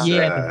odio.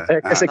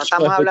 No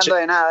estamos hablando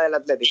de nada del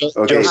Atlético.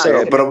 Okay,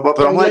 pero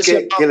vamos a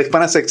ver que el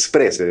hispana se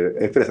exprese.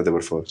 Exprésate,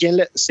 por favor.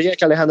 Sí, es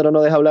que Alejandro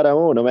no deja hablar a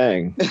uno,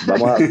 man.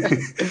 Vamos a...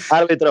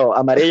 Árbitro,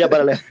 amarilla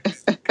para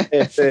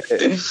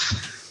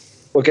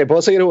Ok,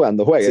 ¿puedo seguir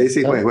jugando? Juegue.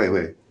 Sí,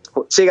 juegue.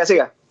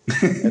 Siga.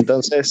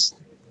 Entonces,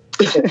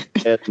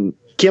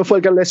 ¿quién fue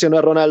el que lesionó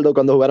a Ronaldo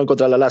cuando jugaron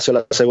contra la Lazio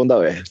la segunda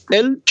vez?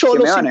 El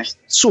Cholo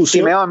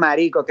sucio. Simeone,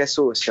 marico, qué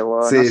sucio.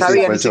 Sí, no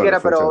sabía ni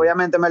siquiera, pero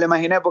obviamente me lo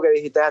imaginé porque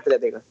dijiste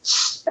Atlético.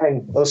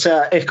 O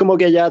sea, es como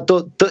que ya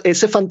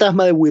ese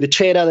fantasma de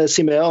Wirchera, de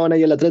Simeone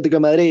y el Atlético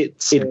de Madrid,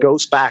 it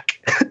goes back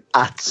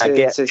hasta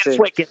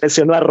fue que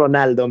lesionó a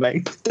Ronaldo,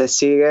 man. Te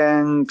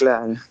siguen,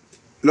 claro.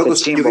 Loco,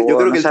 yo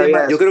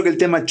creo que el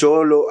tema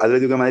Cholo,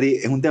 Atlético de Madrid,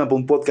 es un tema para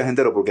un podcast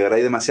entero, porque ahora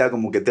hay demasiada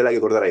como que tela que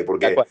cortar ahí.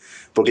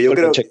 Porque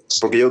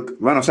yo,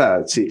 bueno, o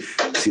sea, si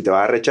te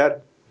vas a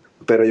rechar,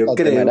 pero yo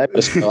creo. Me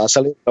va a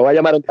salir, me va a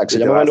llamar un taxi,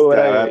 llámame al Uber.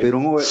 A pedir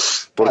un Uber,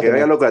 porque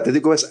vea, loco, el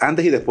Atlético es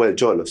antes y después del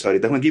Cholo. O sea,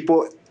 ahorita es un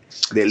equipo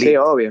de elite. Sí,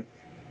 obvio.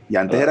 Y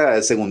antes era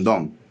el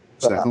segundón.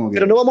 O sea,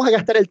 pero no vamos a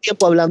gastar el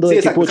tiempo hablando de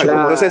exacto.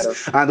 Entonces,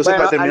 bueno,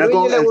 para terminar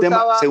con el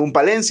tema, según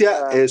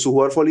Palencia, su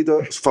jugador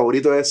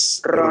favorito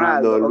es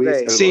Ronaldo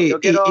Luis. Sí,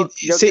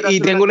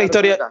 y tengo una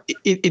historia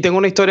tengo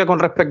una historia con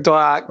respecto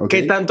a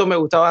qué tanto me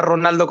gustaba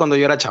Ronaldo cuando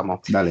yo era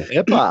chamo. Dale.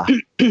 Epa.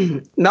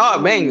 No,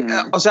 ven,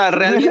 o sea,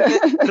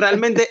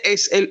 realmente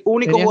es el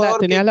único jugador.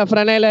 Tenías la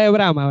franela de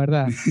Brahma,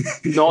 ¿verdad?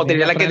 No,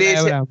 tenía la que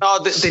decía,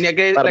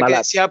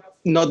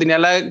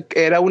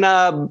 era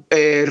una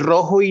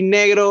rojo y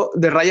negro,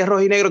 de rayas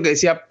rojo y negro, que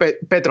decía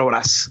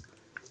Petrobras.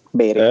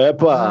 Del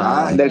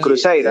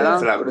Cruzeiro, ¿no?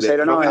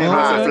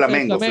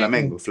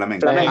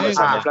 Flamengo.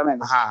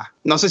 Ajá.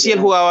 No sé si él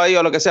jugaba ahí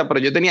o lo que sea, pero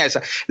yo tenía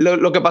esa.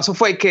 Lo que pasó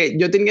fue que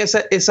yo tenía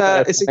ese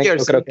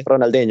jersey. Creo que es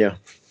Ronaldinho.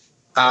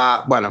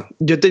 Bueno,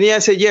 yo tenía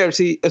ese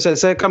jersey, o sea,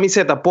 esa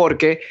camiseta,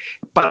 porque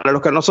para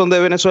los que no son de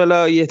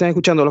Venezuela y están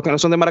escuchando, los que no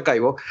son de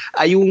Maracaibo,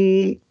 hay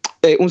un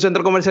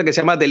centro comercial que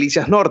se llama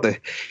Delicias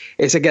Norte.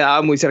 Ese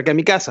quedaba muy cerca de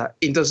mi casa.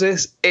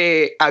 Entonces,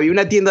 había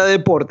una tienda de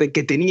deporte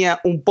que tenía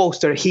un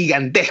póster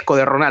gigantesco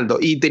de Ronaldo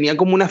y tenía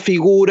como unas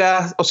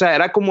figuras, o sea,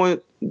 era como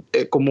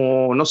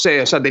no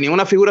sé, o sea, tenía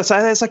una figura,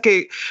 ¿sabes? De esas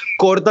que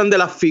cortan de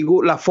la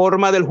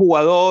forma del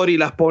jugador y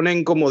las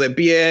ponen como de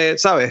pie,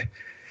 ¿sabes?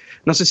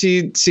 No sé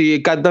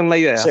si captan la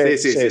idea.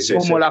 Sí.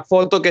 Como la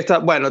foto que está,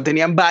 bueno,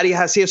 tenían varias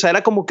así, o sea,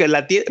 era como que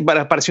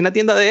parecía una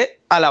tienda de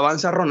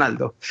alabanza a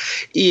Ronaldo.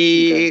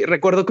 Y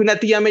recuerdo que una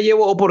tía me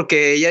llevó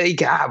porque ella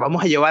dije,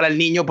 vamos a llevar al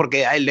niño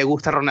porque a él le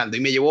gusta Ronaldo. Y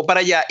me llevó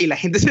para allá y la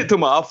gente se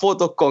tomaba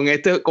fotos con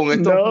estos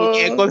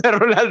muñecos de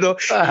Ronaldo.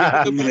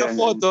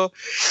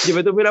 Yo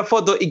me tomé una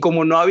foto y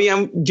como no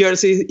habían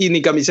jerseys y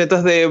ni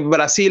camisetas de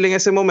Brasil en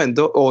ese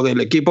momento, o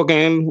del equipo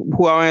que él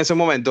jugaba en ese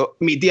momento,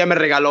 mi tía me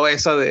regaló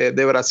esa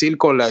de Brasil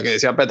con la que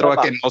decía Petrova,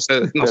 que no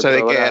sé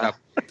de qué era.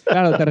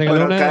 Claro, te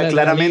regaló una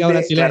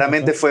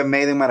claramente fue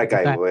made in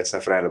Maracaibo esa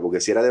frase, porque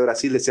si era de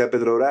Brasil decía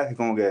Petrobras, es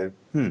como que...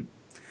 No,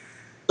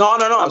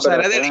 o sea,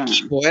 era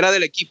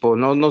del equipo,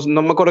 no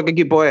me acuerdo qué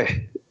equipo es.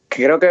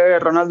 Creo que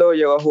Ronaldo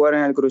llegó a jugar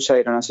en el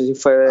Cruzeiro, no sé si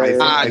fue de...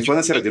 Ahí fue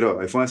donde se retiró.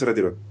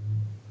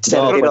 Se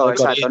retiró,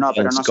 exacto,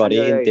 pero no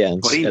salió de ahí.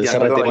 Corinthians.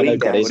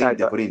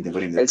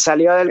 Él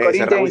salió del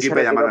Corinthians y se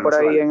retiró por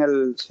ahí en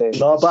el... Sí.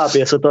 No, papi,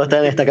 eso todo está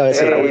en esta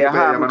cabeza.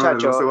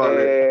 Muchachos,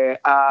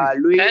 a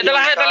Luis... Cállate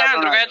la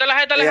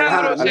jeta,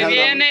 Alejandro. Se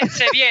viene.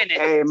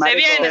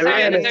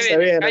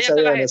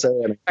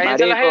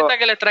 Cállate la jeta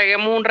que les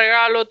traemos un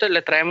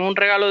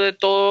regalo, de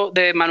todo,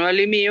 de Manuel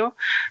y mío.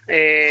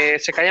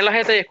 Se callen la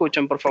jeta y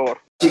escuchen, por favor.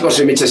 Chicos,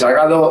 soy Michel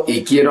Salgado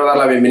y quiero dar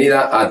la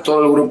bienvenida a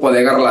todo el grupo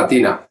de Garra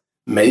Latina.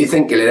 Me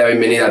dicen que le da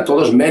bienvenida a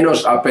todos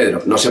menos a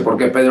Pedro. No sé por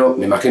qué, Pedro,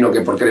 me imagino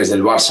que porque eres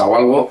del Barça o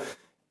algo,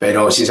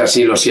 pero si es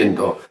así, lo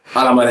siento.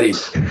 ¡A la Madrid!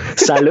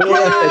 ¡Saludos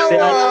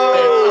especiales!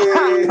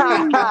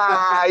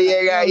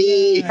 Llega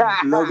ahí.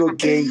 Loco,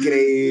 qué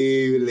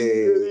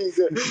increíble.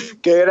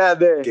 Qué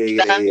grande. Qué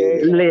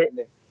increíble.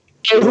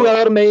 ¿Qué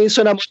jugador me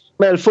hizo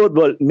enamorarme del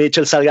fútbol?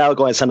 Michel Salgado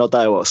con esa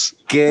nota de voz.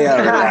 ¿Qué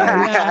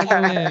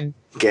habrá?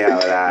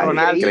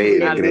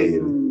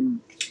 Increíble.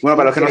 Bueno,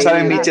 para los que no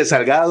saben, Michel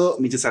Salgado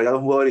es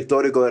un jugador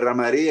histórico de Real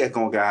Madrid, es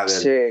como que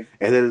es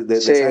de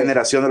esa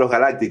generación de los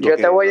galácticos. Yo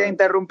te voy a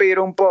interrumpir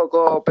un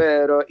poco,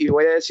 Pedro, y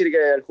voy a decir que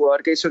el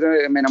jugador que hizo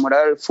que me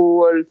enamorara del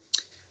fútbol,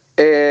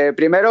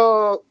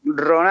 primero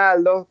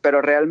Ronaldo,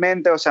 pero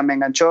realmente, o sea, me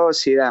enganchó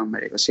Zidane,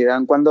 marico.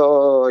 Zidane,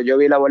 cuando yo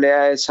vi la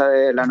volea esa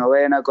de la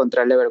 9ª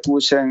contra el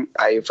Leverkusen,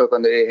 ahí fue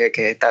cuando dije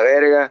que esta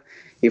verga.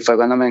 Y fue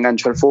cuando me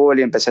enganchó el fútbol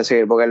y empecé a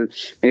seguir, porque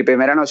mi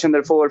primera noción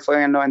del fútbol fue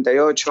en el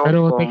 98.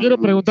 Pero te quiero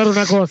preguntar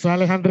una cosa,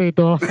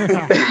 Alejandrito.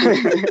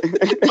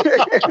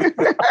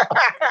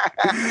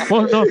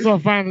 ¿Vos no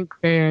sos fan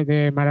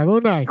de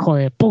Maradona, hijo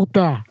de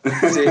puta?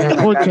 Sí,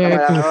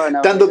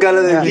 tanto que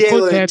habla del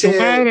Diego, de tu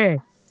madre.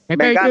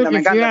 Me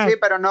encanta, sí,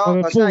 pero no,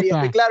 o sea, y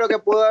estoy claro que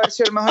pudo haber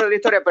sido el mejor de la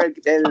historia, pero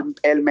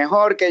el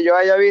mejor que yo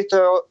haya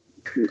visto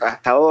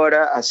hasta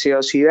ahora ha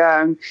sido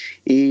Zidane.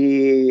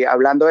 Y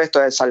hablando de esto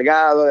de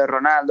Salgado, de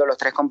Ronaldo, los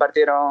tres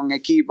compartieron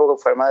equipo,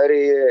 que fue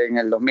Madrid en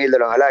el 2000 de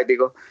los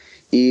Galácticos.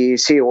 Y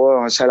sí,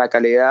 bueno, o sea, la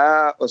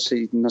calidad, o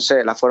si, no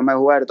sé, la forma de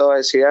jugar todo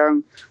de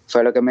Zidane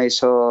fue lo que me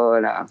hizo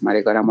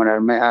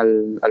enamorarme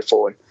al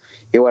fútbol.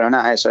 Y bueno,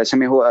 nada, ese es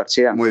mi jugador,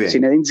 Zidane. Muy bien.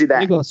 Zinedine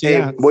Zidane.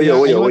 Voy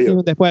yo.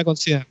 Después de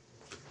Zidane.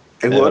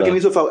 El jugador que me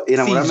hizo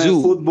enamorarme del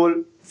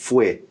fútbol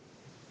fue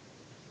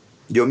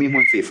yo mismo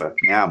en FIFA.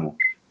 Me amo.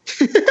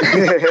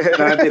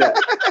 No, mentira.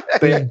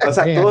 Pero, o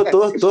sea,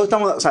 todos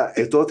estamos, o sea,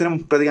 todos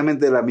tenemos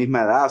prácticamente la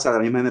misma edad, o sea, la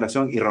misma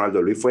generación, y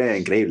Ronaldo Luis fue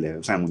increíble,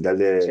 o sea, el Mundial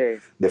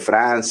de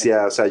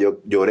Francia, o sea, yo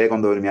lloré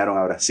cuando eliminaron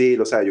a Brasil,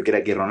 o sea, yo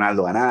quería que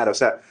Ronaldo ganara, o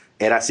sea,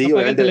 era así.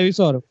 Apaga el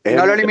televisor.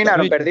 No lo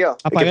eliminaron, perdió.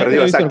 Apaga el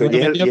televisor. Exacto.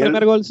 Y el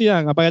primer gol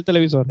Zidane, apaga el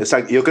televisor.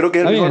 Exacto. Yo creo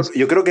que es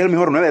el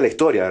mejor 9 de la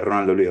historia,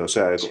 Ronaldo Luis. O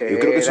sea, yo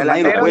creo que eso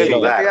nadie lo puede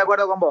dudar. Estoy de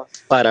acuerdo con vos.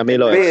 Para mí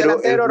lo es.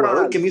 Pero el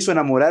jugador que me hizo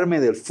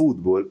enamorarme del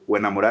fútbol, o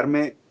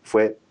enamorarme,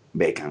 fue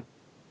Beckham.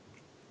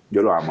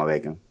 Yo lo amo a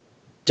Beckham.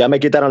 Ya me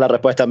quitaron la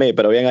respuesta a mí,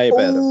 pero bien ahí,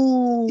 Pedro.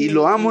 Y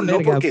lo amo no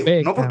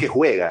porque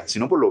juega,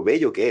 sino por lo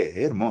bello que es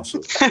hermoso.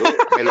 Yo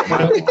me lo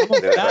mamo,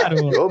 de verdad.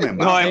 Yo me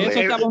mamo. Eso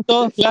estamos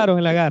todos claros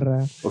en la garra.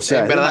 O sea,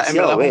 en verdad,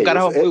 un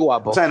carajo muy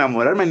guapo. O sea,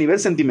 enamorarme a nivel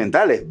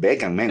sentimental es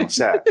Beckham, men. O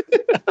sea,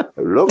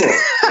 loco,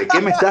 ¿de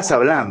qué me estás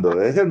hablando?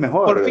 Es el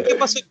mejor.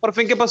 Por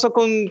fin, ¿qué pasó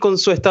con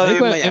su estadio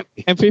en Miami?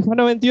 En FIFA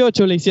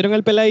 98 le hicieron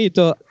el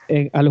peladito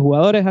a los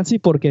jugadores así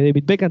porque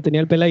David Beckham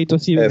tenía el peladito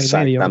así en el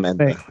medio.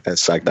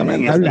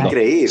 Exactamente.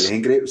 Es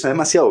increíble. O sea,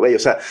 demasiado bello. O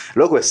sea,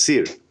 loco es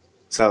Sir.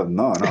 O sea,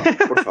 no,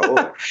 por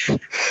favor.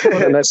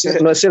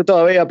 No es Sir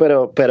todavía,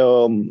 pero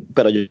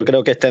yo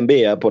creo que está en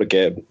vía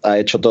porque ha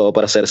hecho todo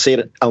para ser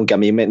Sir, aunque a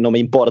mí no me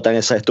importan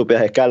esas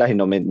estúpidas escalas y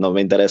no me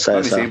interesa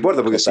eso. No, sí me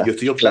importa porque yo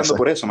estoy optando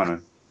por eso,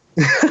 Manuel.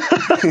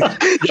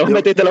 Yo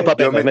metiste los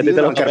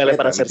papeles,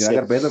 para ser Sir.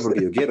 Carpeta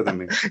porque yo quiero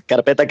también.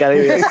 Carpeta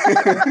Cadivi.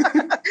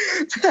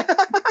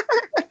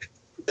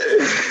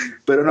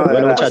 Pero no,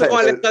 ¿Qué pasó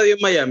con el estadio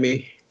en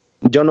Miami?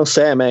 Yo no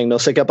sé, man, no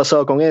sé qué ha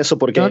pasado con eso.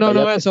 Porque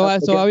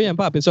eso va bien,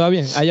 papi, eso va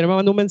bien. Ayer me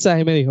mandó un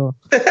mensaje y me dijo.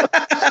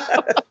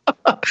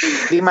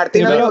 Y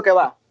Martín dijo que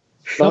va.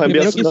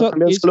 Primero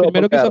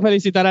quiso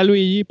felicitar a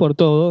Luigi por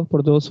todo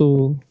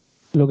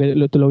lo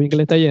bien que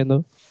le está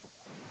yendo.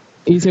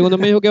 Y segundo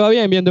me dijo que va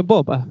bien, viendo en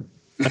popa.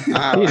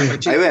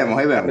 Ahí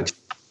vemos.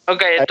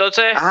 Ok,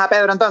 entonces Ajá,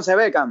 Pedro, entonces,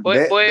 Beckham. voy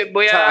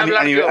O sea, a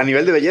hablar yo. a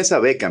nivel de belleza,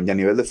 Beckham, y a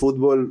nivel de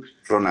fútbol,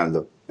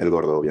 Ronaldo, el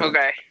gordo, obviamente.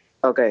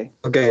 Ok,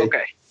 Ok.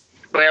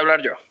 voy a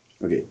hablar yo.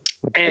 Ok.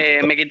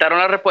 Me quitaron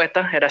la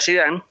respuesta, era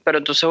Zidane, pero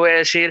entonces voy a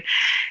decir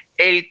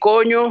el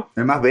coño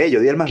El más bello,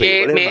 di el más bello.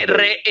 que ¿Cuál es el me más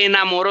bello?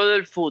 reenamoró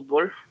del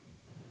fútbol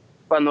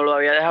cuando lo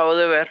había dejado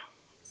de ver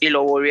y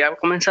lo volví a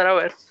comenzar a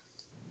ver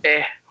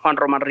es Juan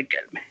Román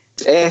Riquelme.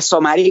 Eso,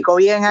 marico,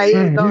 bien ahí.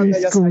 Marisco.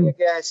 Yo sabía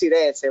que iba a decir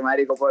ese,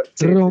 marico.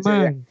 Sí,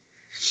 Román.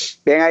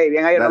 bien ahí,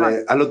 Dale, Román.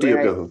 haz lo tuyo,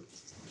 Bien ahí. Piojo.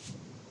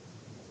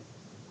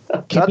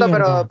 ¿Qué Toto,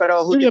 mierda? pero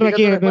 ¿Qué justifica mierda tu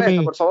quieres de respuesta,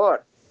 mí? por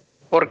favor.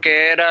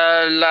 Porque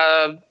era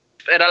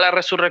la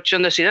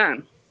resurrección de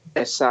Zidane.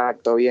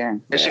 Exacto,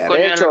 bien. Ese De coño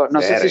De era- hecho,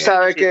 no sé si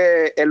sabe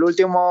que el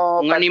último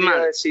Un partido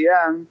animal. de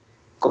Zidane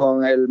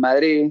con el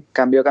Madrid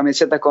cambió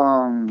camiseta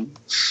con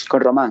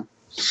Román.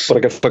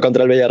 Porque fue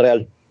contra el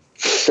Villarreal.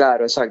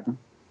 Claro, exacto.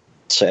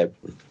 Sí,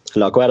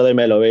 lo acuerdo y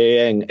me lo vi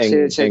en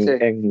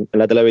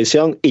la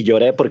televisión y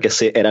lloré porque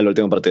sí, era el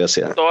último partido de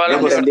Ciudad. Todas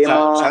las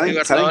Entendimos- ¿Saben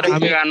Libertadores qué?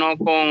 que ganó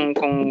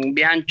con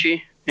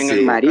Bianchi en Sí.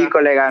 el Marico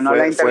le ganó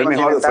la Fue el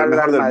mejor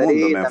Intercontinental del al mundo,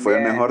 Madrid man. Fue el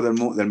también.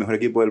 mejor del mejor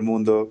equipo del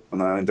mundo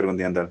cuando ganó la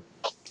Intercontinental.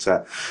 O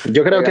sea,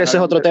 Yo creo Le que ese es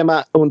ganó otro el-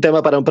 tema, un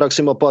tema para un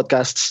próximo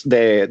podcast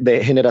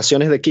de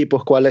generaciones de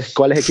equipos, cuáles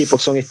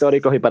equipos son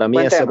históricos y para mí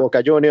Buen ese tema. Boca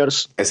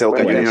Juniors. ese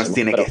Boca Buenísimo, Juniors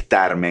tiene pero- que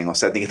estar, men. O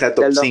sea, tiene que estar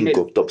top Del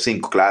 5. Top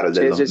 5, claro. El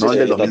del, Sí, sí, no sí, el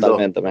del sí, 2002.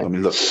 totalmente, man.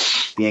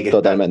 2002. Tiene que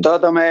Totalmente.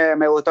 Toto,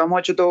 me gustó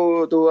mucho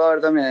tu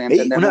jugador también. estar. Ey,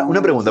 Entendemos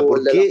una pregunta, un ¿por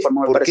fútbol de la qué, forma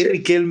muy ¿por qué parecida.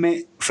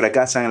 Riquelme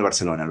fracasa en el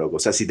Barcelona, loco? O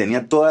sea, si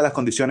tenía todas las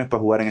condiciones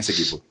para jugar en ese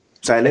equipo.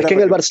 O sea, él Es era que en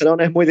el perfecto.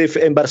 Barcelona es muy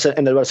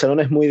en el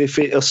Barcelona es muy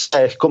difícil, o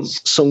sea,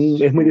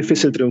 es muy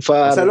difícil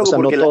triunfar, O sea, loco, no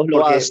porque, todos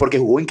lo hacen. porque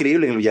jugó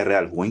increíble en el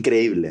Villarreal, jugó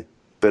increíble.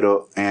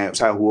 Pero, o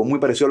sea, jugó muy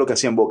parecido a lo que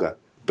hacía en Boca.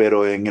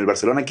 Pero en el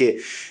Barcelona, que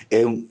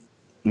es un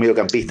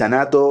mediocampista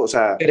nato, o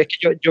sea, Pero es que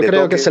yo de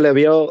creo toque. que se le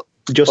vio,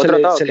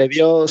 Otro toque. se le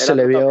vio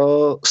Era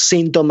otro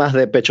síntomas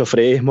de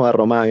pechofriismo a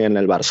Román en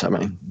el Barça,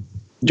 man.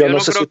 Yo no no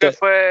sé creo si que usted-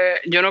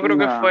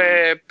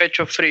 fue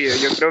pecho frío.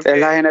 Yo creo que Es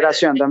la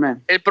generación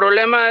también. el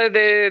problema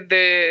de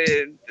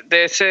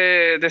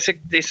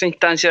esa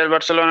instancia del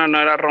Barcelona no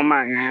era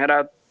Román,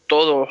 era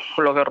todo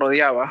lo que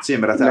rodeaba. sí,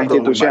 en verdad La estaba todo muy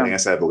institución. mal en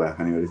esa época.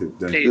 A nivel, Sí,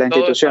 La todo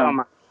institución. estaba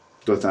mal.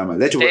 todo estaba mal.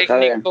 De hecho,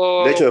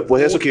 Técnico,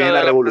 después de eso que mucha viene la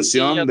de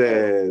revolución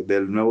plantilla,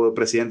 del nuevo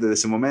presidente de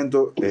ese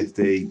momento,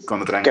 y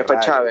cuando traen ¿Qué fue a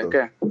Chávez? todo.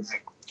 ¿Qué?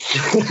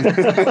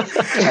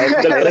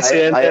 Del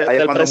presidente, Ahí es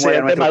del cuando muere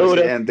presidente nuestro Maduro.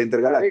 presidente Rico,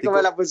 intergaláctico.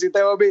 me la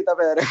pusiste bombita,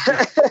 Pedro.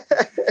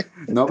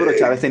 No, pero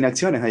Chávez tenía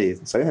acciones ahí,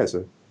 ¿sabes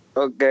eso?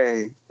 Ok.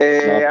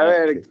 No, A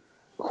ver,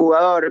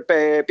 jugador,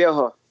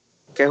 Piojo.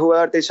 ¿Qué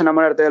jugador te hizo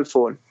enamorarte del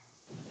fútbol?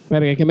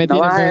 Verga, ¿qué me No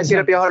tienes vas a con decir esa?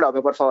 el Piojo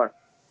López, por favor.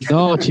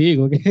 No,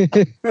 chico.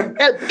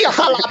 ¡El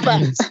Piojo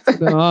López!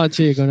 No,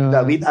 chico, no.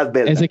 David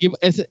Adbelda.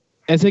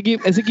 Ese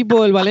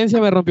equipo del Valencia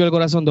me rompió el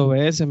corazón 2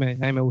 veces. A mí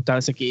me gustaba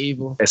ese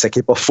equipo. Ese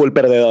equipo full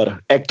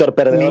perdedor. Héctor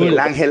Perdedor. Miguel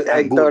Ángel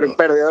Angulo. Héctor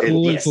Perdedor. El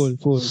Full, 10.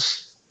 full.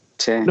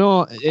 Sí.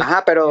 No,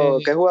 Ajá, pero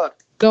 ¿qué jugador?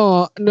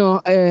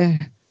 no.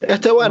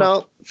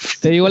 Bueno,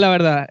 Te digo la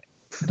verdad,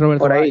 Roberto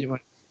Por ahí. Baggio,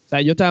 man. O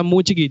sea, yo estaba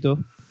muy chiquito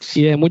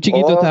y desde muy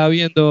chiquito Oh. estaba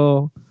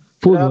viendo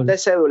Club fútbol. de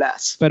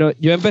cédulas. Pero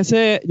yo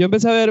empecé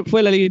a ver,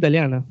 fue la liga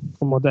italiana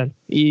como tal.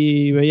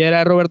 Y veía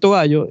a Roberto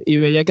Baggio y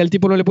veía que al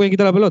tipo no le podían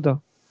quitar la pelota.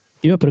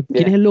 Y yo, pero ¿quién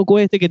Bien. es el loco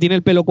este que tiene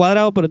el pelo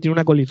cuadrado pero tiene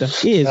una colita?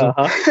 ¿Y eso?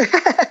 ajá.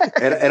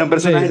 Era un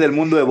personaje Sí. del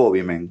mundo de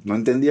Bobby, man. ¿No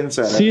entendías? O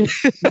sea, Sí,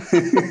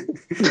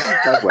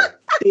 tal cual.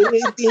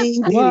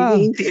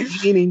 wow.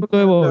 Punto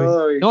de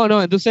Bobby.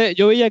 No, entonces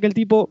yo veía que el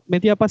tipo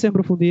metía pases en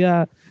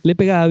profundidad, le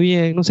pegaba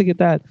bien, no sé qué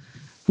tal.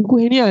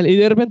 Fue genial. Y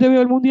de repente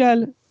veo el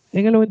mundial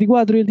en el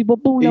 94 y el tipo,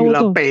 ¡pum!, Y la la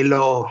botó.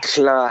 peló.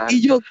 Claro.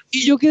 Y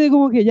yo quedé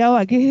como que, ya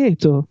va, ¿qué es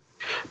esto?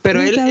 Pero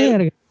 ¿Qué es esta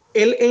verga?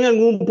 él en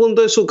algún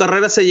punto de su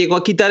carrera se llegó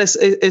a quitar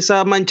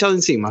esa mancha de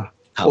encima.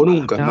 ¿O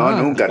nunca? No,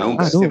 nunca.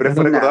 Siempre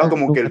fue recordado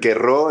como que el que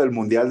erró el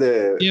mundial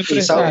de. Siempre.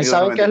 ¿Y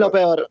saben qué es lo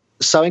peor?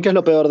 ¿Saben qué es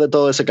lo peor de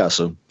todo ese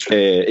caso?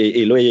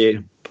 Y Luigi,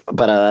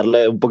 para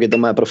darle un poquito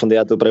más de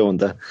profundidad a tu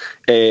pregunta,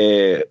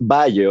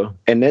 Baggio,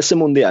 en ese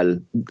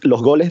mundial,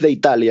 los goles de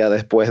Italia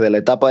después de la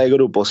etapa de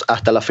grupos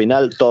hasta la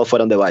final, todos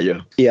fueron de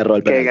Baggio. Y erró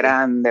el Qué penalti.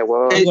 grande,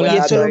 huevón. Y Buen eso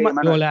dato es ahí, lo más-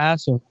 Manuel.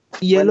 Golazo.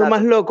 Y es Buen lo dato.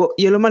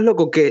 más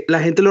loco que la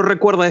gente lo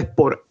recuerda es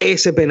por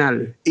ese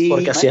penal.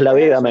 Porque así es la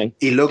vida, man.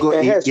 Y loco,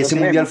 Es y eso, ese sí.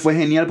 mundial fue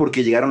genial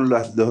porque llegaron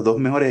los dos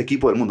mejores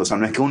equipos del mundo. O sea,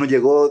 no es que uno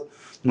llegó,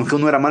 no es que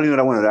uno era malo y uno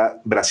era bueno.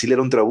 Brasil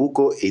era un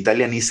trabuco, e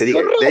Italia ni se diga.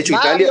 De hecho,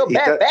 Italia.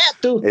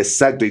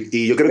 Exacto,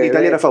 y yo creo que Bebé.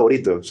 Italia era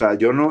favorito. O sea,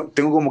 yo no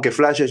tengo como que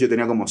flashes, yo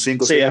tenía como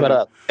 5 Sí, es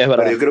verdad. Es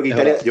verdad. Pero yo creo que es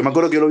Italia, verdad. yo me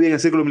acuerdo que yo lo vi en el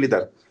círculo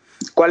militar.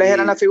 ¿Cuáles Y-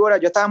 eran las figuras?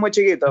 Yo estaba muy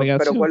chiquito, Oiga,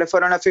 pero sí. ¿cuáles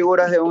fueron las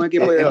figuras de un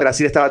equipo y de En otro?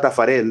 Brasil estaba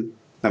Tafarel,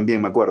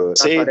 también me acuerdo.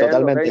 Sí, Tafarel,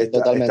 totalmente, ok.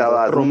 totalmente. Estaba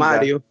Dunga,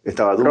 Romario.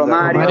 Estaba Dunga.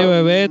 Romario. Mario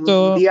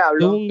Bebeto,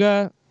 Diablo.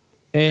 Dunga,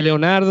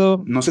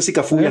 Leonardo. No sé si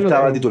Cafú ya Bueno,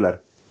 estaba ok.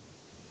 titular.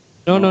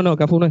 No,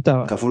 Cafú no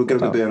estaba. Cafú creo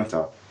que todavía no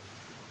estaba.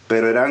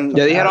 Pero eran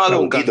Ya dijeron a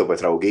Duncan. trabuquitos, pues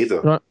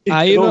trabuquitos.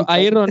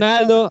 Ahí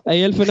Ronaldo,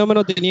 ahí el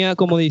fenómeno tenía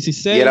como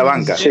 16. Y era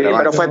banca. 17, era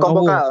banca. Pero fue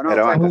convocado, ¿no?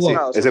 Era Fue banca, sí.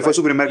 convocado, Ese fue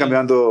su primer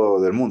campeonato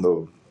del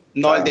mundo.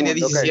 No, él tenía Ok.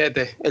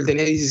 17. Él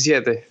tenía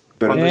 17.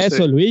 Pero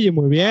Eso, Luigi,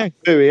 muy bien.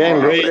 Muy bien,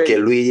 no, Luis. es que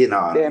Luigi,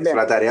 no, Bien, hizo bien.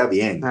 la tarea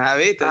bien. Ah,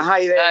 ¿viste? Ajá,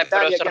 y de Pero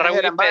Italia, cerrar ¿quiénes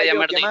eran? Wikipedia,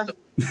 Baggio, ¿qué más?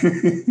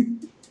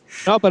 maldito.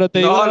 No, pero te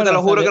digo. No, la te lo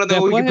verdad, juro que no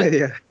tengo después-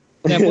 Wikipedia.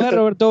 Después de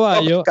Roberto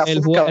Baggio, Cafú, el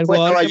Cafú,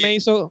 jugador Baggio. que me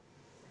hizo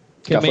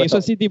Cafú.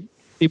 así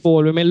tipo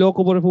volverme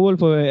loco por el fútbol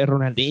fue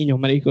Ronaldinho,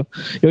 marico.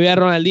 Yo vi a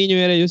Ronaldinho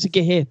y yo sé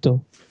qué es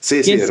esto. Sí,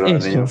 ¿Qué sí, es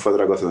Ronaldinho eso? fue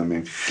otra cosa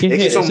también. ¿Qué Es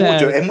que es? son O sea,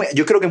 muchos.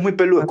 Yo creo que es muy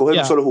peludo escoger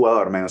ya. un solo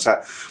jugador, man. O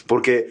sea,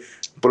 porque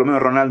por lo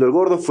menos Ronaldo el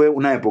Gordo fue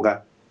una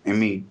época en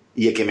mí.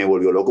 Y es que me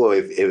volvió loco,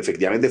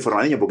 efectivamente, fue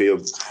Ronaldinho, porque yo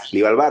le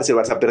iba al Barça, el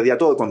Barça perdía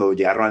todo. Cuando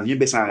llega Ronaldinho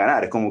empiezan a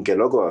ganar. Es como que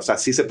loco, o sea,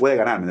 sí se puede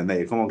ganar, ¿me entendés?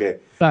 Es como que.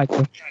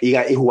 Exacto. Y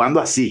jugando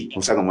así,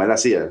 o sea, como él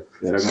hacía.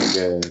 Era como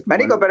que.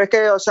 Marico, bueno, pero es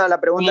que, o sea,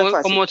 la pregunta es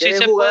fácil. Como si ¿Qué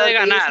se jugador puede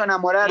te hizo ganar.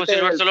 enamorarte Como si el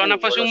del Barcelona fútbol?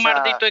 fuese un O sea,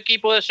 maldito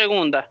equipo de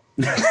segunda.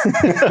 O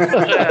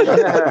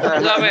sea,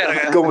 la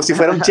verga. como si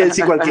fuera un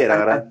Chelsea cualquiera,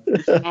 ¿verdad?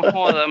 No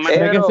jodas, man.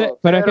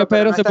 Pero es que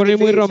Pedro no se es tan pone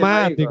muy difícil,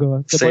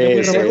 romántico. Se Sí, pone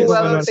muy sí. ¿Qué romántico con el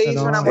jugador te hizo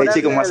Barcelona. enamorarte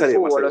chico, más del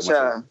serio, fútbol? O más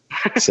serio, sea,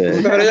 Sí.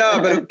 Pero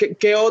ya, pero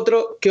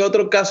 ¿qué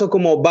otro caso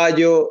como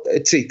Baggio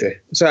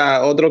existe? O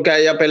sea, otro que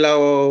haya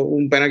pelado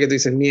un penal que tú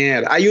dices,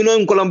 mierda. Hay uno de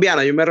un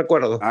colombiano, yo me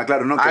recuerdo. Ah,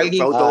 claro, no, que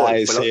Alguien- fue autogol,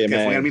 Ay, que sí, fue en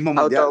man. el mismo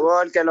mundial.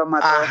 autogol que los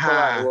mató.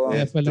 Ajá. Escobar,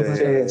 weón. Fue lo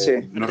Este, más- Sí.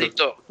 no,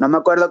 Maldito. No me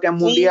acuerdo qué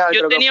mundial. Yo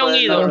creo que tenía fue un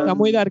el- ídolo. Pero está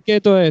muy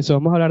darketo eso.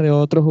 Vamos a hablar de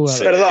otros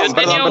jugadores. Perdón, Yo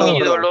tenía perdón. un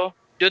ídolo.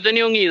 Yo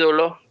tenía un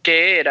ídolo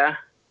que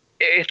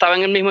estaba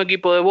en el mismo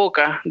equipo de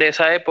Boca de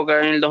esa época,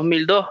 en el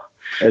 2002.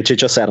 El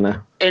Chicho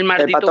Serna. El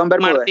maldito Patón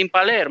Bermúdez. Martín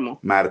Palermo.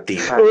 Martín.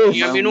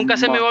 Y a mí nunca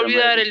se me va a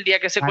olvidar el día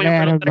que se coño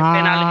fueron 3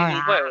 penales en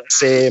un juego.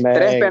 Sí, man.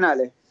 3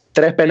 penales.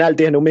 3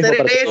 penaltis en un mismo Tres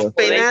partido.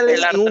 penales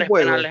Pelar en un 3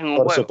 juego. penales en un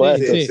Por juego.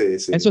 supuesto. Sí, Sí,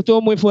 sí. Eso estuvo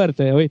muy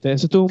fuerte, ¿oíste?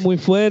 Eso estuvo muy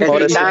fuerte. El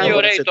Yo Titán,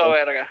 lloré y toda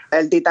verga.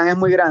 el Titán es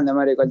muy grande,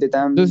 marico. El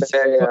Titán. Entonces,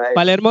 ahí,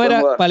 Palermo buen era,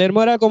 jugador.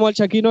 Palermo era como el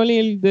Shaquille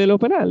O'Neal de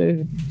los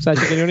penales. O sea,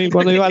 Shaquille O'Neal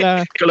cuando iba a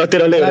la... Con los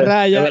tiros libres.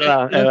 raya. Es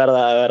verdad, es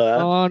verdad, es verdad.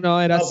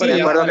 No, era No, así. pero Me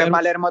ya, acuerdo que Palermo-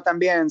 Palermo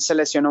también se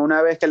lesionó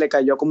una vez que le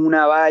cayó como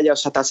una valla, o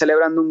sea, está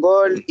celebrando un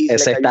gol y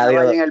Ese le cayó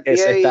una valla en el pie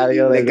ese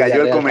estadio le del cayó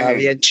el Villarreal Comején. estaba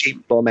bien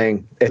chimpo,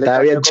 man. Estaba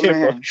cayó bien el chimpo.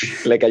 Comején.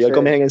 Le cayó el Sí.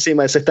 Comején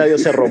encima. Ese estadio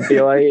se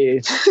rompió ahí.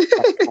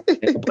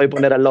 No puede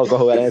poner al loco a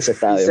jugar en ese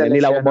estadio. Se Ni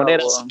la lesionó,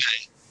 bombonera. weón.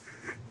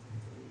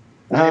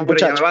 Ajá, Pero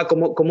ya muchacho. va,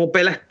 ¿cómo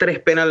pelas 3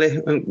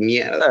 penales?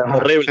 Mierda.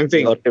 Horrible. En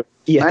fin. Horrible.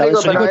 Y estaba en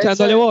Marico, su pero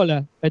echándole ese-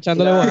 bola.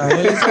 Echándole bola.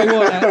 Él hizo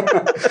bola.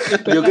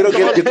 Yo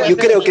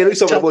creo que lo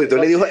hizo a propósito.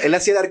 Le dijo, él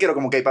hacía de arquero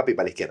como que hay papi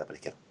para la izquierda, para la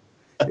izquierda.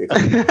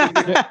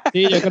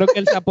 Sí, yo creo que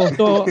él se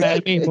apostó a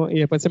él mismo y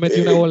después se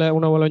metió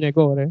una boloña de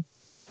cobre.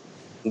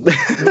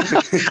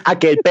 A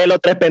que el pelo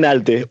 3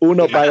 penaltis.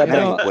 Uno paga 3.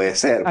 No, Puede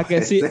ser. A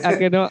que sí, a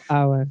que no.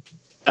 Ah, bueno.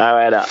 A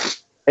ver.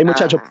 Hey,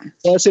 muchachos,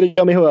 ¿puedo decir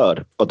yo a mi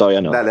jugador? ¿O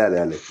todavía no?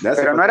 Dale.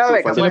 Pero no era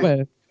Beckham, Sí, pues.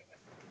 pues.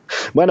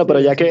 Bueno, pero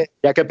ya que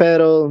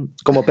Pedro,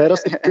 como Pedro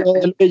se copió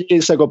de Luigi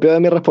y se copió de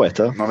mi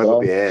respuesta. No me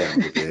copié.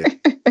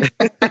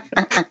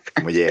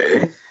 Muy bien.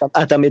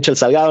 Hasta Michel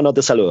Salgado no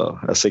te saludó.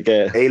 Así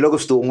que. Ey, loco,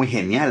 estuvo muy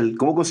genial.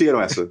 ¿Cómo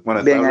consiguieron eso?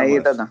 Bueno, Bien después ahí,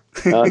 hablamos de eso.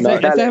 Tata. No, no,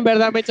 Ese es en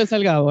verdad Michel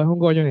Salgado, es un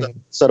goño.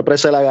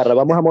 sorpresa de la garra.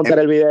 Vamos a montar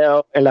el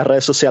video en las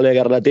redes sociales de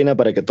Garra Latina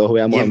para que todos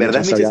veamos. Y en a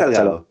verdad es Michel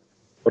Salgado.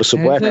 Por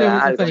supuesto. ¿En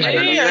serio? Algo, Sí,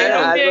 marico, Sí,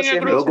 algo ahí en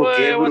siempre- el grupo Loco,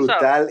 qué de WhatsApp.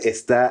 brutal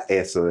está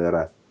eso, de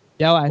verdad.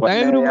 Ya va, está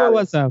en el grupo de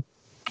WhatsApp.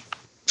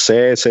 Sí.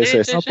 Sí.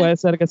 No puede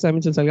ser que sea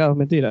Michel Salgado, es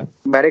mentira.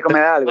 Marico, me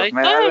da algo. Ahí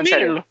Me da está, algo en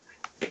serio. mírenlo.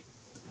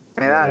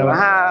 Me da algo.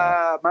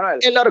 Ajá, Manuel.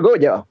 El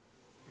orgullo.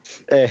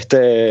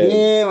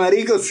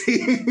 Marico,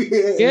 sí.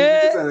 ¿Qué?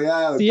 Michel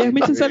Salgado. Si es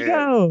Michel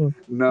Salgado.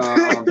 No.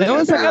 ¿De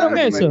dónde sacaron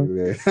eso?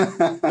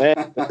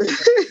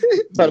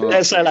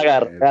 Sorpresa de la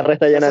garra. La garra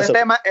está llena de Ese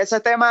sorpresas. ese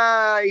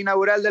tema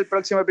inaugural del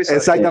próximo episodio.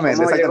 Exactamente,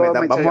 ¿Cómo llegó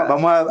exactamente. Michel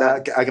Vamos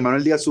Salgado? a que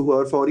Manuel diga su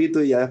jugador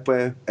favorito y ya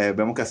después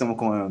vemos qué hacemos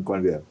con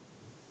el video.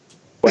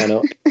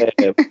 Bueno,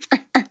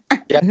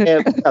 ya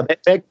que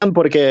Beckham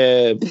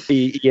porque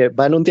y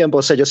va en un tiempo,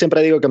 o sea, yo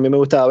siempre digo que a mí me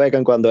gustaba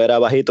Beckham cuando era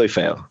bajito y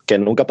feo, que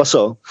nunca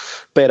pasó,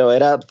 pero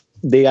era,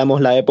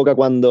 digamos, la época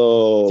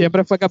cuando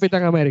Siempre fue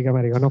Capitán América,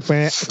 marico. No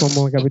fue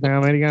como Capitán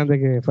América antes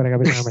que fuera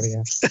Capitán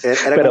América.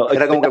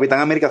 Era como Capitán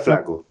América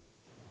flaco.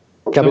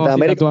 Capitán No,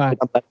 América, tatuaje.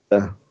 Capitán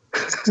Planeta.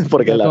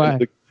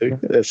 Porque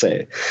sí.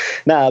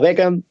 Nada,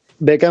 Beckham,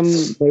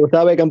 me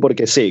gustaba Beckham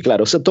porque sí,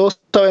 claro, o sea, todos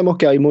sabemos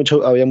que había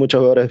muchos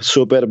jugadores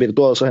súper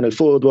virtuosos en el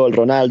fútbol,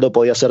 Ronaldo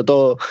podía hacer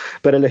todo,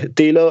 pero el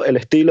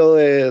estilo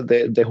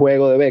de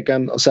juego de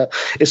Beckham, o sea,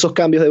 esos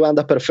cambios de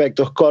bandas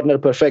perfectos, corner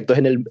perfectos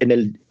en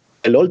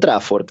el Old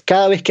Trafford,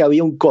 cada vez que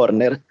había un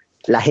corner,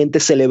 la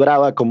gente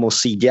celebraba como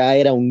si ya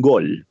era un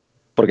gol,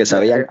 porque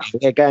sabían que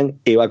Beckham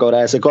iba a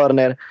cobrar ese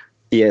corner.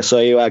 Y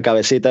eso iba a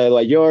cabecita de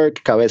Dwight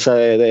York, cabeza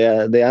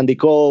de Andy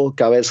Cole,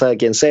 cabeza de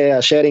quien sea,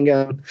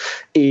 Sheringham.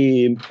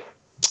 Y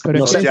Pero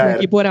no es sé, que ese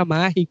equipo era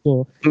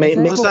mágico. Me-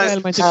 Esa me- época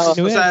del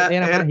Manchester United o sea,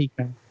 era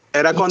mágica.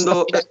 Era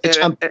cuando...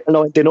 el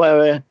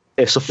 99,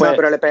 eso fue... No,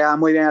 pero le pegaba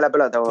muy bien a la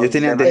pelota. Ellos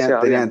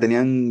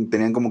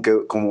tenían como que,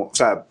 o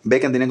sea,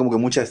 Beckham tenía como que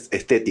mucha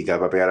estética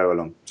para pegar al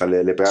balón. O sea,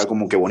 le pegaba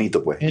como que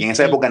bonito, pues. Y en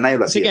esa época nadie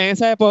lo hacía. Sí, que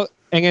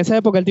en esa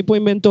época el tipo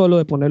inventó lo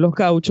de poner los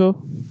cauchos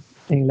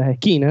en las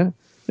esquinas,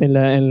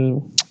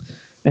 en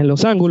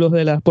los ángulos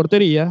de las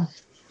porterías,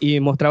 y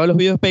mostraba los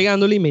videos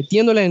pegándole y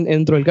metiéndole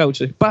dentro del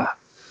caucho. ¡Pah!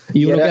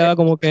 Y uno quedaba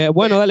como que,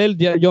 bueno, dale,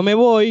 yo me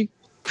voy,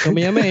 no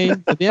me llaméis,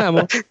 te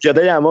llamo. Yo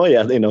te llamo y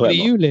nos vemos.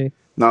 Increíble.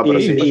 No, pero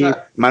sí. O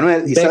sea,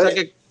 Manuel, ¿y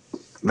sabes?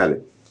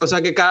 Dale. O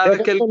sea que cada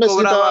vez que él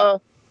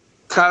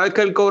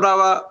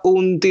cobraba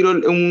un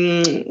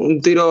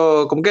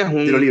tiro, ¿cómo que es?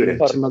 Un Tiro libre.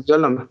 No, yo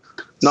el nombre.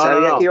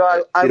 Sabía que iba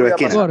Tiro algo de iba a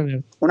esquina. pasar.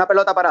 Una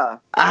pelota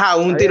parada. Ajá,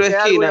 un Sabía tiro de que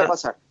algo iba esquina. a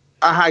pasar.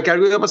 Ajá, que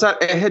algo iba a pasar.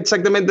 Es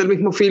exactamente el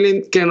mismo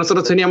feeling que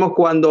nosotros teníamos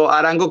cuando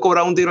Arango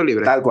cobraba un tiro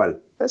libre. Tal cual.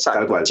 Exacto.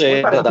 Tal cual. Sí,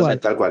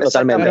 tal cual.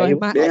 totalmente. Pero es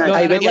más, Bien, lo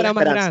ahí de venía Arango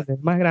la era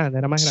esperanza. más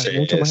grande,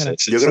 mucho más grande.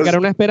 Yo creo Porque que era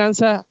una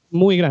esperanza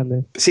muy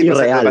grande. sí, y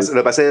pero real. lo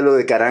que pasa es que lo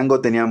de Carango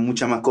tenía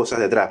muchas más cosas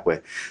detrás, pues.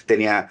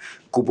 Tenía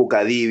Cupo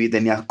Cadivi,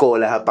 tenía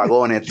colas,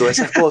 apagones, todas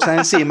esas cosas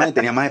encima y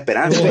tenía más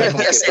esperanza. Como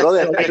que,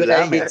 brother,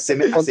 ayúdame,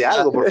 hace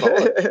algo, por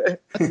favor.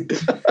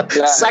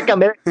 Claro.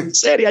 Sácame,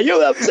 serio,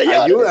 ayuda, señor.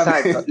 Ayúdame.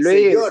 Exacto.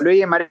 Señor.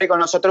 Luis, marico,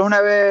 nosotros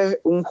una vez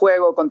un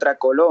juego contra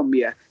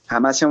Colombia,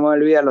 jamás se me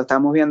olvida, lo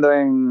estábamos viendo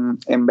en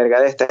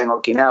Vergadesta, en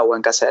Okinawa,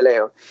 en Casa de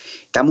Leo.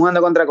 Estamos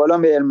jugando contra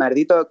Colombia y el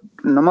maldito,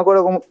 no me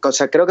acuerdo cómo, o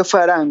sea, creo que fue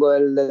Arango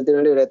del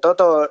tiro libre.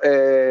 Toto,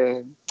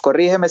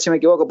 corrígeme si me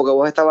equivoco porque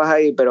vos estabas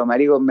ahí, pero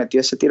marico metió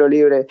ese tiro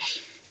libre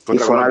y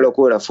Contra fue una Colombia.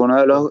 locura. Fue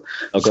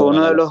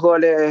uno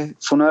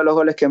de los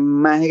goles que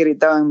más he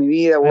gritado en mi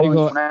vida.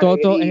 Marico, Una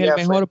Toto es alegría,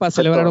 el mejor para fue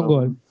celebrar todo. un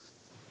gol.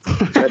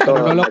 Fue todo,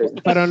 Pero marico.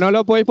 pero no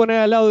lo podéis poner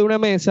al lado de una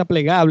mesa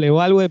plegable o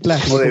algo de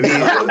plástico. O de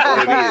vidrio,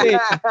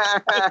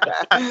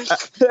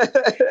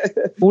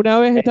 Una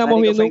vez estamos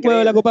Marico, viendo fue un juego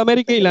de la increíble. Copa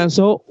América y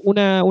lanzó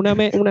una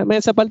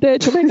mesa para el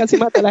techo, venga, casi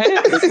mata a la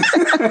gente.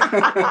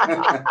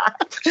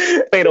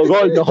 Pero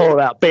gol, no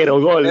joda, pero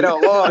gol. Pero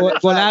gol,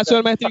 Golazo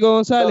del Maestrico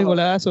González, Todo.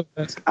 golazo.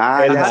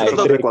 Ah, El ya, maestro.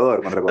 contra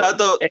Ecuador, contra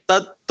Ecuador.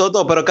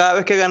 Toto, pero cada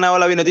vez que ganaba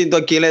la Vinotinto,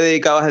 ¿a quién le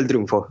dedicabas el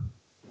triunfo?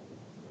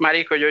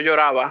 Marico, yo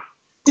lloraba.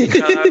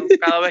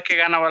 Cada vez que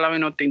ganaba la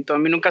Vinotinto. A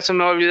mí nunca se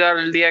me va a olvidar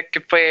el día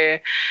que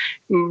fue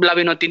la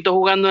Vinotinto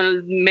jugando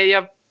en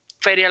media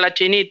feria La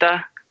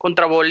Chinita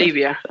contra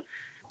Bolivia,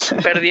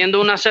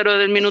 perdiendo 1-0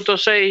 desde el minuto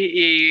 6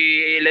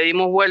 y le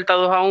dimos vuelta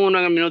 2-1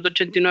 en el minuto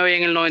 89 y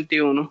en el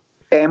 91.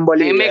 En A mí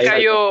Bolivia. me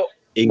cayó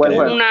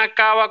Increíble. una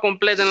cava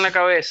completa en la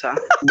cabeza.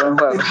 Buen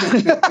juego.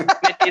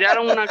 Me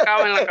tiraron una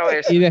cava en la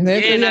cabeza. Y desde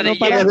ese llena día de no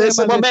para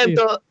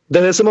hielo.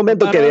 Desde ese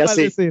momento Paró quedé de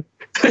así. maldecir.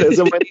 Desde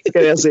ese momento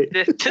quedé así.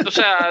 O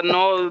sea,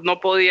 no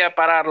podía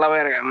parar la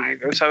verga,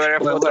 marico. Esa verga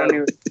fue otro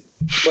nivel.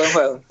 Buen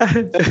juego.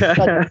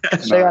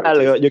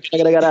 Yo quiero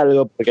agregar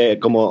algo, porque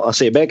como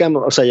así, Beckham,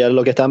 o sea, ya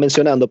lo que estaba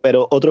mencionando,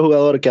 pero otro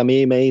jugador que a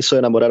mí me hizo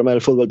enamorarme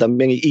del fútbol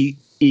también,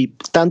 y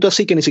tanto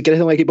así que ni siquiera es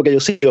de un equipo que yo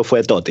sigo,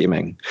 fue Totti,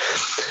 man.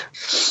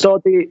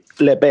 Totti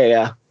le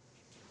pega,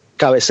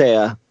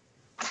 cabecea,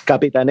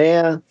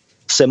 capitanea,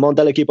 se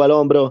monta el equipo al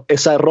hombro.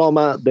 Esa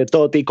Roma de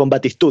Totti con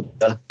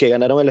Batistuta, que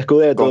ganaron el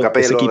Scudetto, Con ese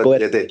Capello, equipo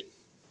DT.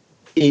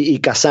 y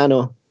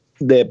Casano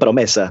de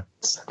promesa.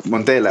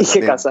 Montela. Y qué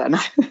también. casa, ¿no?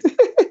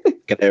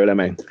 Increíble,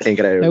 man.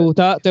 Increíble.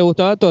 ¿Te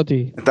gustaba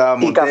Totti?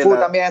 Estaba Y Cafú Montela,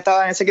 también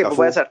estaba en ese equipo, Cafú.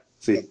 puede ser.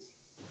 Sí.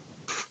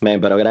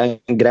 Men, pero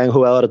gran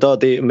jugador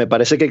Totti. Me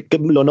parece que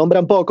lo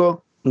nombran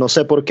poco, no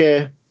sé por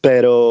qué,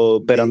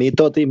 pero a mí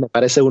Totti me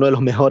parece uno de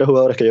los mejores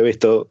jugadores que yo he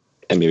visto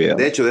en mi vida.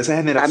 De hecho, de esa A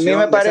mí generación,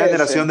 me de, parece. esa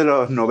generación de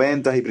los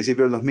 90 y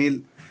principios del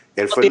 2000,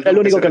 él fue Totti era el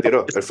último que se que-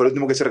 retiró. Él fue el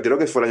último que se retiró,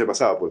 que fue el año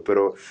pasado, pues.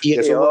 Pero Y de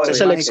esos esa jugadores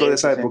selección, mágicos de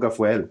esa sí. época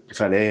fue él. O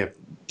sea, Hay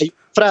Sí,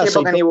 frase,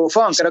 porque ni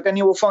Buffon, creo que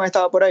ni Buffon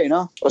estaba por ahí,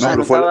 ¿no? O sea, no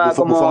Buffon, estaba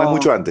Buffon, como. Buffon es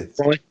mucho antes.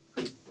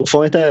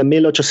 Buffon está de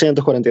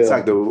 1842.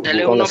 Exacto. Él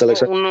es Con la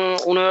selección.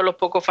 uno de los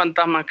pocos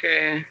fantasmas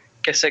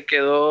que se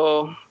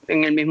quedó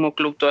en el mismo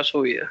club toda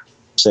su vida.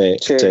 Sí,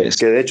 Sí. sí. Es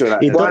que de hecho,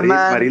 Y el One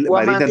Madrid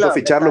Man intentó Club,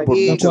 ficharlo por está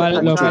aquí. Lo mucho cual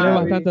es mucho dinero.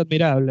 bastante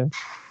admirable.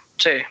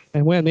 Sí.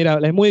 Es muy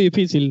admirable. Es muy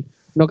difícil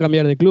no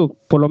cambiar de club,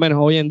 por lo menos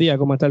hoy en día,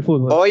 como está el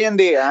fútbol. Hoy en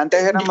día,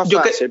 antes era más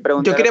fácil.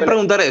 Yo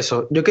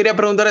quería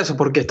preguntar eso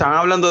porque estaban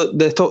hablando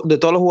de esto, de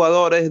todos los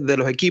jugadores, de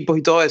los equipos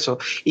y todo eso.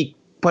 Y,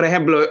 por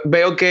ejemplo,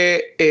 veo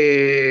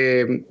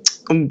que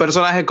un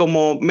personaje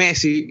como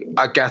Messi,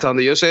 que hasta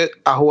donde yo sé,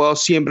 ha jugado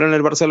siempre en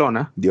el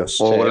Barcelona, Dios.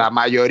 o Sí. la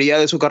mayoría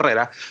de su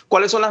carrera.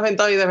 ¿Cuáles son las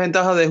ventajas y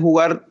desventajas de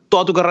jugar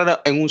toda tu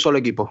carrera en un solo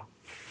equipo?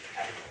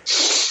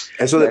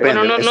 Eso depende.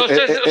 Bueno, no sé, o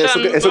sea,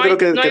 eso no creo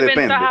que hay depende.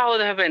 ventajas o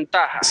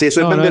desventajas. Sí,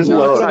 eso No, depende no, del eso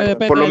jugador,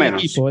 depende por lo del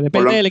menos. equipo, Por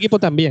depende lo- del equipo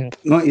también.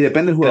 No, y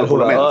depende del jugador, por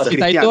lo menos. Si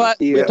está ahí Cristiano. toda-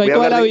 Y si está ahí Voy a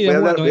toda hablar la de- vida, voy a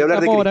bueno, hablar de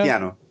estamos ahora,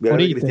 Cristiano. Voy a hablar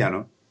de ahorita.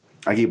 Cristiano.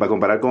 Aquí, para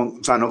comparar con...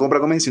 O sea, no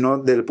comparar con Messi, sino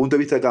desde el punto de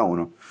vista de cada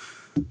uno.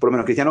 Por lo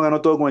menos, Cristiano ganó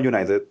todo con el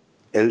United.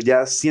 Él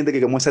ya siente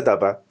que como esa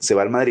etapa, se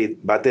va al Madrid,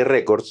 bate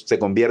récords, se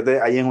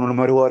convierte ahí en uno de los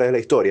mejores jugadores de la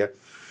historia.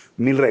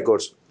 1000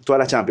 récords, todas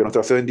las Champions, los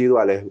trofeos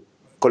individuales,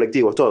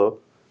 colectivos,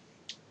 todo.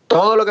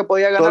 Todo lo que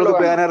podía ganar, todo lo que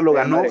podía ganar lo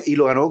ganó, y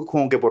lo ganó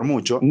como que por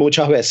mucho.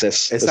 Muchas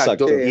veces.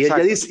 Exacto. Sí, y ella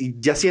dice, y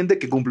ya siente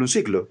que cumple un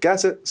ciclo. ¿Qué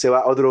hace? Se va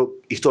a otro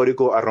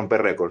histórico a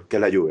romper récord, que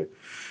es la Juve.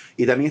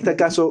 Y también está el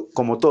caso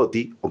como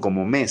Totti o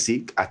como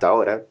Messi, hasta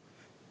ahora,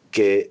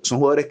 que son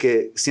jugadores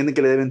que sienten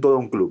que le deben todo a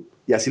un club.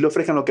 Y así le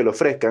ofrezcan lo que le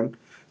ofrezcan,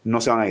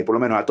 no se van a ir. Por lo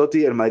menos a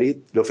Totti el Madrid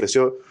le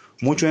ofreció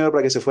mucho dinero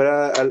para que se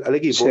fuera al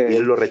equipo y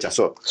él lo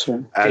rechazó. Sí.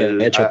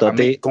 De hecho,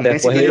 Totti, con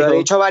Messi, lo he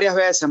dicho varias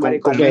veces,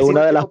 marico. Con que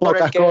una de las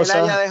pocas cosas... cosas...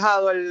 él haya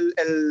dejado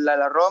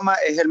la Roma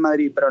es el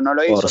Madrid, pero no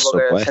lo hizo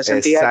porque se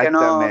sentía que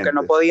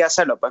no podía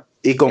hacerlo. Pues.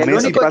 Y con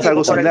Messi pasa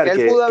algo similar. Por el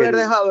que él pudo haber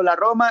dejado la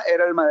Roma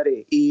era el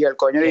Madrid. Y el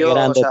coño dijo,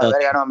 o sea,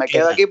 verga, no, me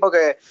quedo aquí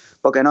porque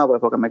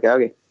me quedo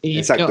aquí.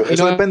 Exacto,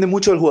 eso depende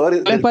mucho del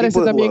jugador. ¿Les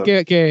parece también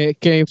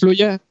que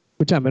influya?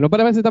 Escúchame, ¿no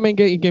parece también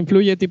que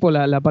influye tipo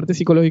la parte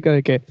psicológica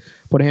de que,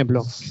 por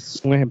ejemplo,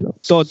 un ejemplo,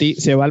 Totti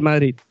se va al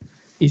Madrid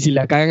y si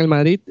la caga en el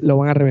Madrid lo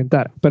van a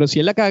reventar, pero si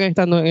él la caga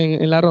estando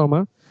en la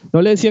Roma,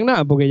 no le decían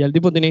nada porque ya el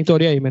tipo tenía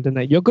historia y ¿me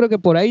entendés? Yo creo que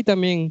por ahí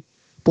también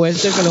puede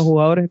ser que los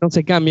jugadores no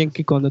se cambien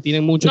que cuando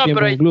tienen mucho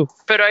tiempo en el club.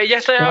 Pero ahí ya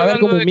estoy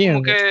hablando de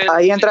como que...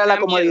 Ahí entra la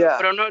comodidad.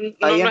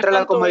 Ahí entra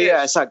la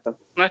comodidad, exacto.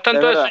 No es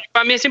tanto eso.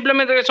 Para mí es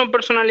simplemente que son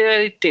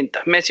personalidades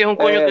distintas. Messi es un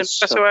coño que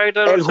nunca se va a ir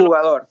del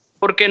jugador.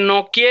 Porque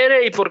no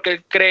quiere y porque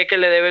él cree que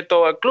le debe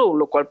todo al club,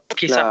 lo cual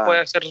quizás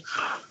puede ser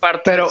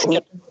parte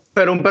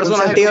pero un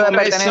personaje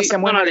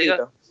como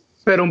Messi,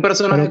 pero un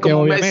personaje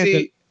como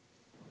Messi,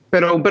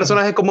 pero un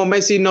personaje como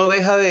Messi no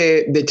deja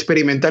de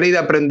experimentar y de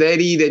aprender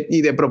y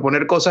de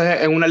proponer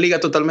cosas en una liga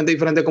totalmente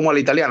diferente como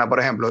la italiana, por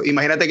ejemplo.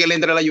 Imagínate que él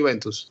entre a la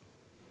Juventus.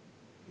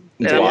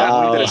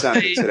 Sería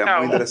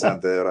muy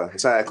interesante, de verdad. O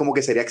sea, es como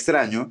que sería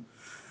extraño.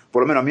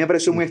 Por lo menos a mí me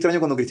pareció muy extraño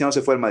cuando Cristiano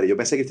se fue al Madrid. Yo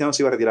pensé que Cristiano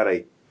se iba a retirar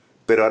ahí.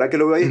 Pero ahora que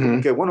lo veo ahí, es como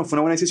que, bueno, fue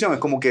una buena decisión. Es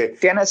como que...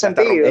 Tiene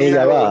sentido.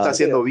 Lo está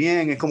haciendo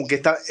bien. Es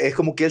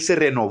como que él se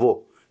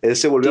renovó. Él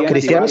se volvió a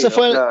Cristiano se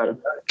fue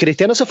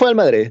al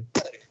Madrid.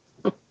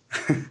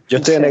 Yo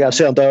estoy en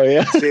negación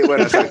todavía. Sí,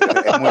 bueno,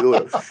 es muy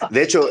duro.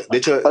 De hecho,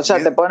 o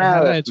sea, te pones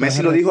a ver.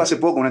 Messi lo dijo hace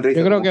poco en una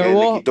entrevista. Yo creo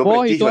que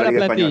vos y toda la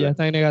plantilla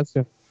están en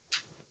negación.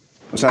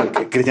 O sea,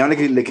 Cristiano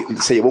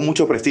se llevó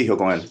mucho prestigio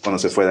con él cuando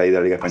se fue de ahí de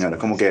la Liga Española.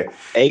 Es como que...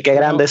 ¡Ey, qué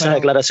grandes esas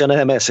declaraciones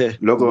de Messi!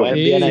 Loco,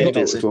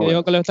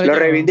 lo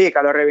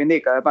reivindica,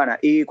 de pana.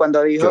 Y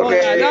cuando dijo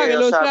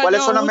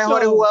 ¿cuáles son los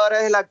mejores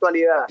jugadores de la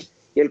actualidad?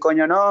 Y el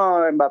coño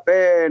no,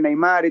 Mbappé,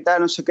 Neymar y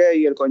tal, no sé qué.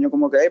 Y el coño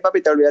como que, hey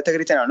papi, te olvidaste de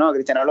Cristiano. No,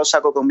 Cristiano lo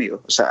saco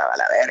conmigo. O sea, a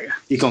la verga.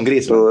 Y con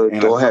Griezmann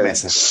en la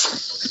mesa.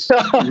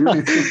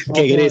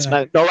 Que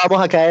Griezmann. No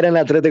vamos a caer en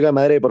el Atlético de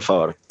Madrid, por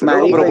favor.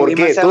 Pero ¿por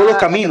qué? Todos los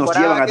caminos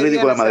llevan a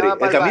Atlético de Madrid.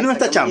 El camino de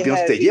esta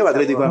Champions te lleva a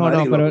Atlético de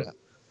Madrid.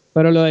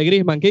 Pero lo de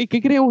Griezmann, ¿qué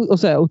creen? O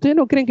sea, ¿ustedes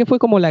no creen que fue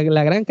como la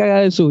gran cagada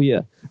de su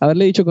vida?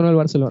 Haberle dicho que no al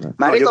Barcelona.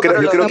 Marico,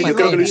 yo creo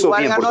que lo hizo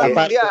bien. Ganó el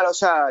mundial, o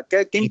sea,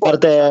 ¿qué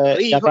importa?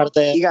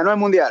 Y ganó el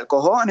mundial.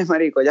 Cojones,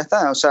 marico, ya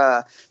está. O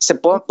sea,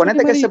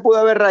 ponete que se pudo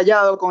haber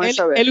rayado con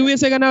esa vez. Él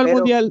hubiese ganado el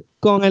mundial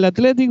con el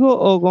Atlético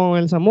o con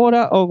el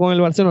Zamora o con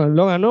el Barcelona.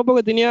 Lo ganó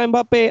porque tenía a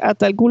Mbappé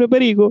hasta el culo de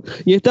perico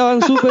y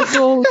estaban súper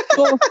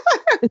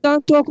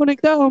estaban todos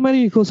conectados,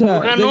 marico. O sea,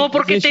 ganó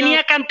porque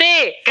tenía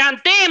Kanté,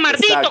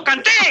 maldito,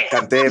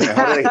 Kanté,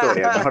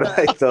 mejor de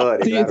la historia.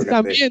 Sí, claro,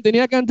 también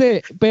tenía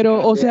Kanté,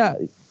 pero, o sea,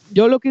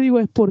 yo lo que digo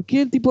es, ¿por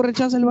qué el tipo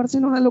rechaza el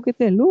Barcelona? Lo que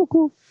esté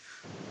loco.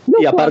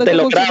 Y aparte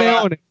lo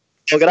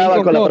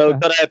graba con la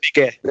productora de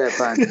Piqué.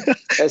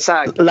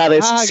 Exacto. La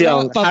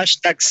decisión.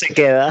 Hashtag se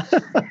queda.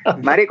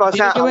 Marico, o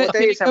sea,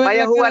 ustedes dicen,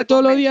 vaya a jugar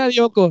todos los días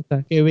Diego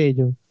Costa. Qué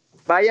bello.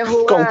 Vaya a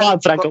jugar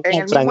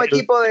en el mismo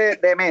equipo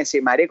de Messi,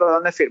 marico,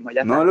 ¿dónde firmo?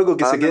 Ya no, loco,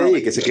 que se quede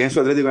ahí, que se quede en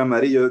su Atlético de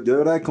Madrid. Yo de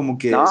verdad es como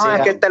que... No,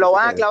 es que te lo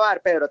van a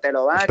clavar, Pedro, te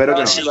lo van a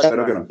clavar.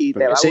 Espero que no. Y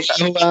te va a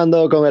gustar.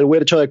 Jugando con el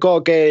Wircho de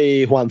Coque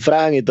y Juan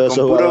Fran y todos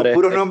esos jugadores.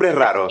 Puros nombres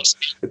raros.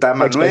 Está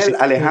Manuel,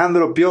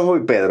 Alejandro, Piojo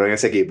y Pedro en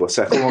ese equipo. O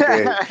sea, es como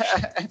que...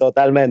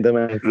 Totalmente,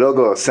 man.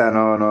 Loco, o sea,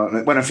 no.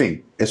 Bueno, en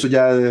fin, eso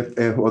ya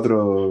es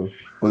otro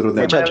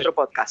tema. Otro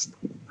podcast.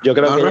 Yo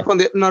creo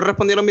que no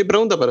respondieron mi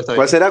pregunta, pero está bien.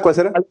 ¿Cuál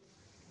será?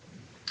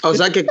 O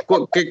sea,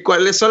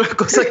 ¿cuáles son las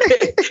cosas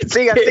que...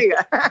 Siga.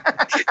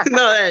 No,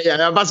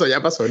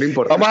 ya pasó, no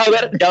importa. Vamos a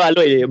ver, ya va,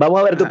 Luigi,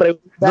 vamos a ver tu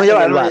pregunta. No,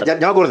 ya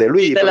me acordé,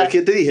 Luigi, pero es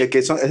que te dije que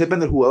es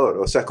depende del jugador.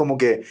 O sea, es como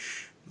que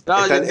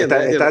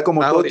está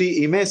como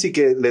Totti y Messi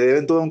que le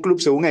deben todo a un club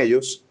según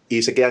ellos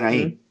y se quedan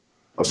ahí.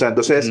 O sea,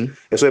 entonces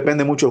eso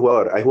depende mucho del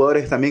jugador. Hay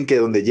jugadores también que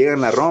donde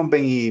llegan la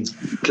rompen y...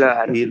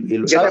 Claro.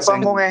 Yo te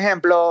pongo un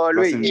ejemplo,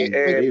 Luigi.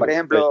 Por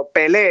ejemplo,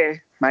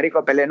 Pelé.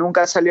 Marico, Pelé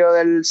nunca salió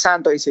del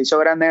Santos y se hizo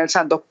grande en el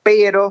Santos,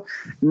 pero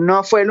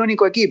no fue el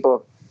único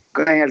equipo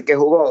en el que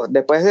jugó.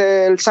 Después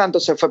del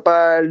Santos se fue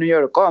para el New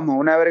York Cosmos,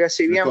 una verga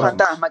así bien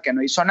fantasma, que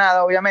no hizo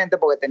nada, obviamente,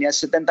 porque tenía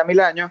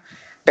 70.000 años,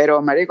 pero,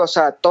 marico, o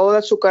sea,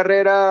 toda su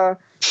carrera,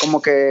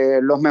 como que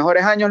los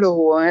mejores años los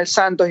jugó en el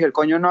Santos y el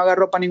coño no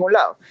agarró para ningún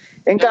lado.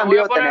 En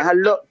cambio, tenés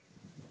al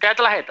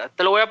Quédate la jeta.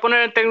 Te lo voy a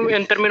poner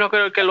en términos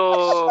que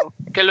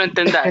lo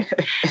entendáis.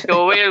 Que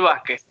vos veis el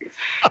básquet.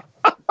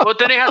 Vos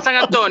tenés a San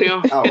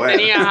Antonio,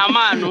 tenías a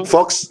Manu,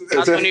 Fox,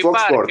 a Tony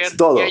Fox Parker, Sports,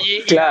 todo.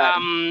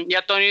 y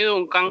a Tony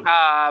Duncan,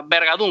 a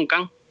Verga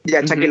Duncan. Y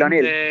a Shaquille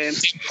O'Neal.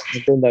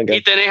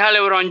 Y tenés a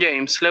LeBron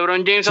James.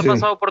 LeBron James ha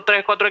pasado por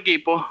 3-4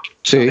 equipos.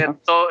 Sí.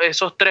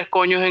 Esos tres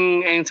coños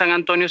en San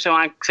Antonio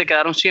se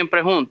quedaron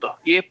siempre juntos.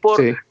 Y es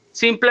por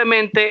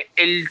simplemente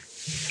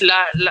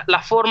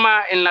la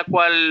forma en la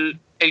cual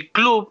el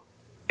club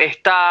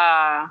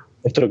está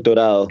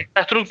estructurado,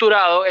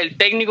 el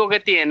técnico que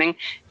tienen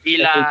y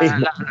la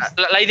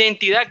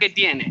identidad que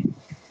tiene.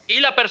 Y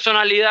la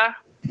personalidad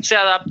se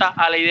adapta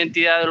a la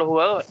identidad de los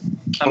jugadores.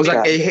 También. O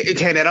sea, que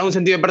genera un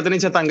sentido de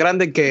pertenencia tan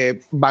grande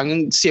que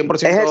van 100%.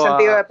 Es el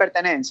sentido de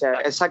pertenencia,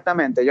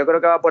 exactamente. Yo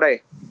creo que va por ahí.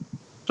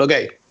 Ok,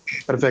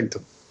 perfecto.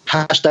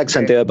 Hashtag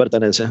sentido de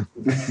pertenencia.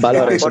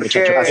 Valores,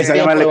 muchachos. Así se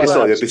llama el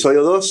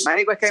episodio 2.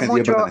 Marico, es que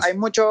hay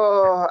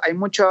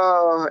muchos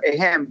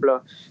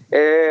ejemplos.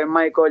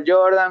 Michael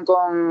Jordan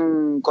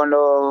con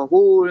los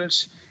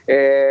Bulls.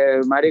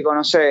 Marico,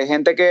 no sé,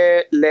 gente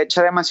que le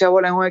echa demasiadas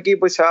bolas en un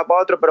equipo y se va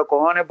para otro, pero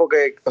cojones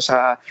porque, o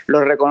sea,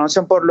 los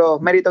reconocen por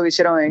los méritos que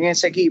hicieron en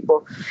ese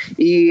equipo.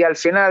 Y al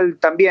final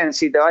también,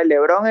 si te va,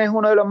 LeBron es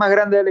uno de los más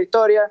grandes de la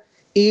historia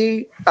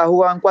y ha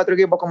jugado en 4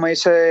 equipos, como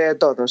dice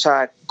Toto. O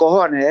sea,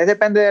 cojones,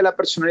 depende de la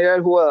personalidad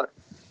del jugador.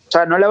 O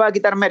sea, no le va a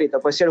quitar mérito,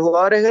 pues si el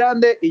jugador es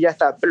grande y ya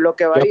está. Lo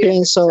que va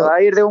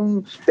a ir de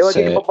un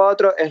equipo para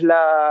otro es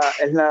la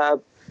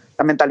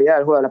mentalidad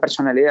del juego, la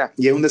personalidad.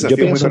 Y es un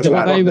desafío muy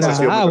personal.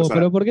 Bravo,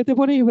 pero ¿por qué te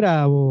ponéis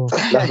bravo?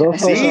 Las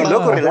dos sí,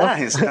 loco,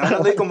 relájense. Están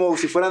hablando ahí como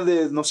si fueran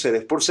de, no sé, de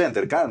Sport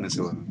Center.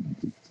 Cálmense.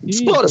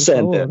 Sport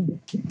Center.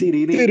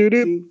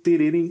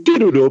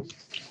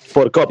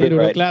 Por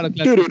copyright. Claro.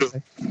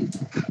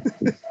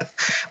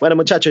 Bueno,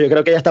 muchachos, yo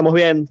creo que ya estamos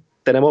bien.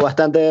 Tenemos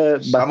bastante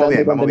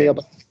contenido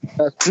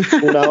para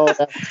una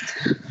hora.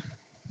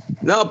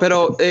 No,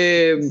 pero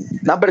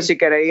si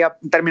queréis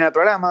terminar el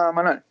programa,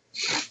 Manuel.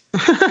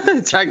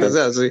 Exacto, o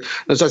sea,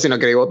 no sé si no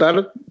queréis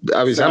votar,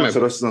 avísame.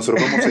 Nosotros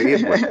podemos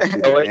seguir.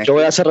 Yo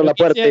voy a cerrar la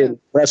puerta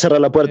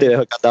y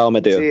dejo el candado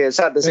metido. Sí,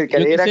 exacto. Si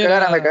queréis ir a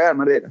cagar, anda a cagar,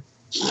 maldito.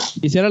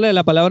 Quisiera darle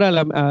la palabra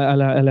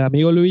al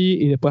amigo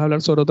Luis y después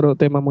hablar sobre otro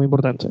tema muy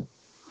importante.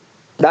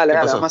 Dale,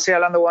 vamos a seguir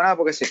hablando guaná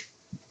porque sí.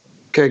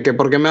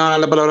 ¿Por qué me van a dar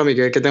la palabra a mí?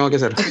 ¿Qué tengo que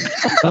hacer?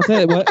 No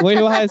sé, vos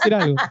vas a decir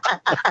algo.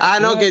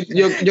 No, que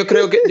yo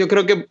creo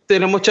que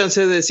tenemos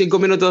chance de 5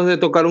 minutos de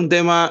tocar un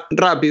tema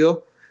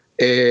rápido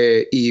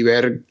y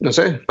ver, no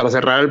sé, para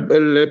cerrar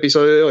el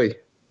episodio de hoy.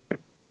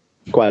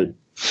 ¿Cuál?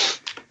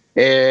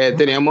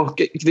 Queríamos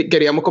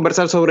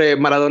conversar sobre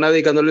Maradona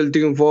dedicándole el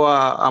triunfo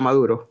a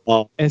Maduro.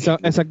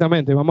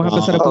 Exactamente, vamos a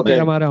empezar a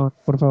putear a Maradona,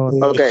 por favor.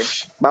 Ok,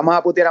 vamos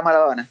a putear a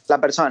Maradona,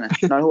 la persona,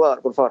 no el jugador,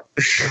 por favor.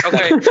 Ok.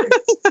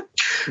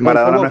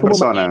 Maradona no es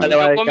persona.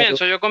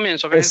 Yo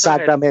comienzo.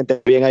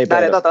 Exactamente, bien ahí.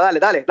 Dale, Toto,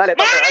 dale, Toto.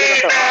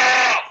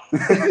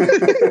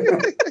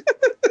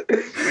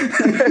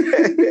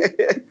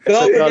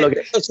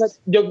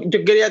 Yo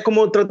quería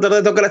como tratar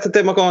de tocar este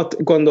tema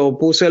cuando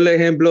puse el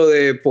ejemplo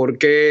de por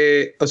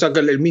qué, o sea, que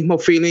el mismo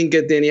feeling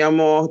que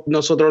teníamos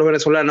nosotros los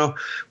venezolanos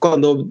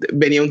cuando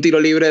venía un tiro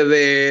libre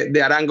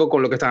de Arango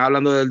con lo que están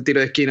hablando del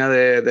tiro de esquina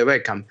de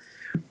Beckham.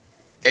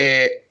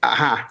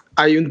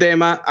 Hay un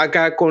tema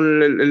acá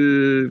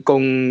con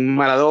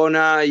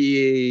Maradona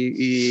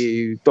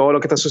y todo lo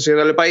que está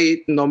sucediendo en el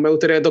país. No me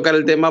gustaría tocar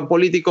el tema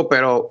político,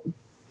 pero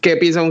 ¿qué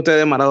piensan ustedes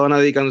de Maradona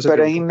dedicándose?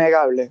 Pero es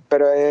innegable,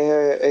 pero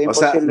es imposible. O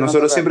sea,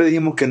 nosotros siempre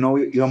dijimos que no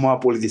íbamos a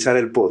politizar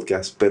el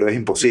podcast, pero es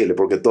imposible,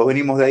 porque todos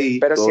venimos de ahí.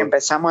 Pero si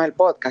empezamos el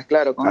podcast,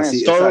 claro, con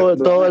así, eso.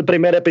 Todo el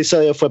primer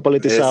episodio fue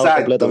politizado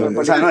completamente.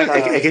 O sea, no, es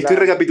que estoy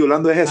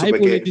recapitulando eso. Ay,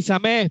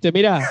 politízame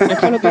mira, ¿qué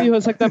fue lo que dijo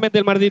exactamente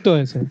el mardito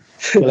ese?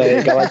 Le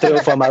dedicaba el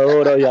triunfo a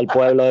Maduro y al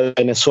pueblo de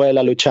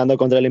Venezuela luchando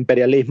contra el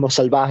imperialismo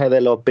salvaje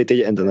de los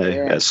pitillos,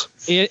 ¿entendés? Eso.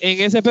 Y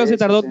en ese feo se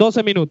tardó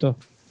 12 minutos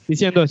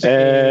diciendo eso.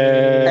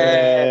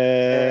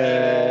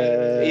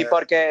 Y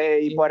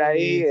por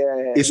ahí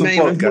hizo un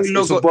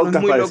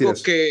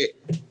podcast.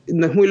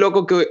 No es muy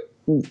loco que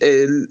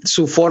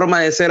su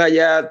forma de ser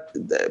haya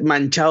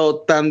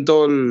manchado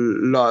tanto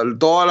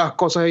todas las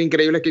cosas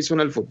increíbles que hizo en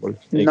el fútbol.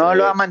 No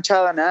lo ha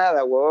manchado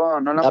nada,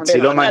 huevón. No lo ha manchado.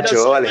 Sí lo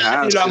manchó,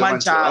 Alejandro. Sí lo ha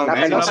manchado.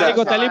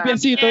 Está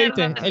limpiecito,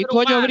 ¿viste? El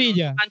coño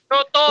brilla.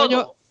 Manchó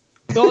todo.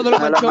 Todo lo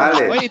manchó,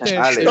 ¿oíste?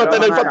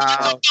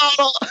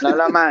 No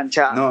lo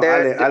mancha. No,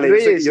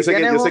 Ale, yo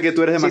sé que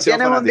tú eres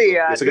demasiado fanático.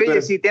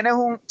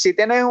 Si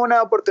tienes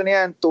una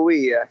oportunidad en tu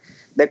vida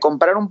de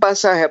comprar un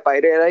pasaje para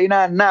ir de ahí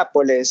a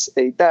Nápoles,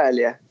 de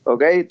Italia,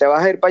 ¿ok? Te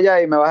vas a ir para allá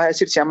y me vas a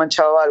decir si ha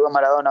manchado algo a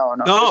Maradona o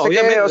no. No,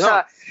 obviamente no.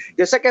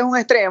 Yo sé que es un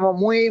extremo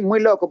muy, muy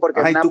loco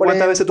porque ¿tú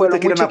cuántas veces tú te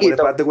quieres Nápoles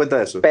para darte cuenta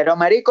de eso? Pero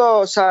marico,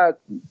 o sea,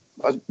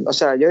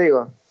 yo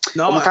digo...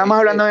 Como estábamos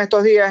hablando en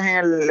estos días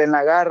en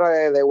la garra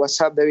de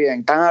WhatsApp de Bien,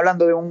 están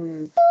hablando de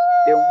un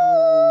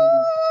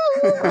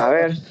a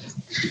ver,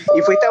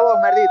 y fuiste vos,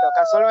 merdito,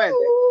 casualmente,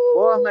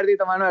 vos,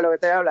 merdito Manuel, lo que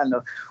estás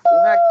hablando,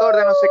 un actor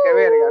de no sé qué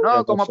verga, ¿no?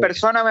 Sí, Como perfecto.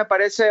 persona me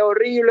parece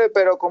horrible,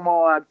 pero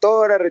como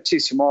actor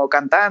arrechísimo, o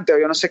cantante, o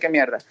yo no sé qué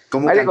mierda.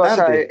 Como Marico, o sea,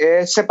 cantante.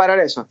 es separar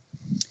eso.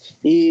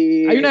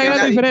 Y Hay una gran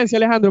nada, diferencia,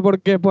 Alejandro,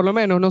 porque por lo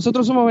menos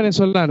nosotros somos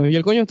venezolanos y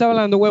el coño está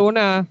hablando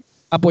huevonada,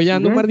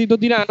 apoyando un Ujú. maldito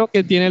tirano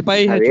que tiene el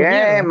país está hecho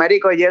mierda. bien,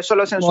 marico, y eso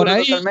lo censuro Por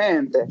ahí,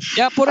 totalmente.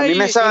 Ya por A ahí. mí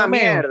me sabe yo lo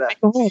meo, mierda. ¿qué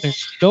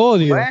cojones? Lo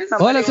odio. Bueno,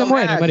 Ojalá marico, se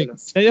muera, méatelo. marico.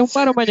 Le dé un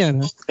paro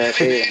mañana.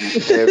 Sí.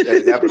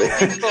 Ya, pero-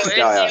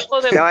 ya, ya. El hijo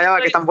de Ya va,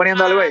 puta que están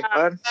poniendo algo ahí.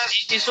 A ver.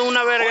 hizo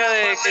una verga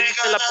de que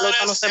dice la pelota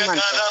no se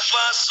mancha.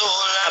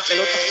 La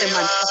pelota se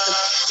mancha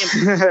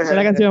siempre. Es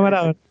la canción de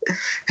Maradona.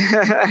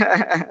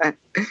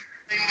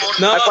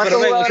 No, ¿A cuántos pero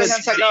ven, o jugadores sea,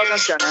 han sacado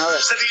canciones? A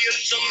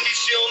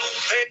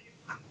ver.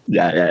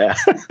 Ya.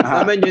 Ajá.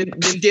 dame, yo entiendo,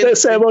 De yo entiendo,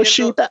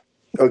 cebollita.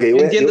 Ok, yo voy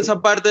a- entiendo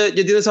esa parte,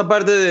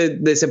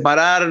 de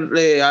separar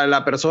a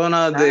la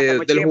persona Ah,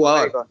 estamos del chimbo, jugador.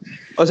 marico.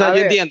 O sea, A yo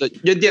ver, entiendo.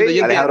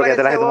 Luis, Alejandro, ¿qué te que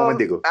te parece un vos?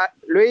 momentico.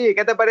 Luis,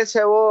 ¿qué te parece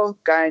a vos,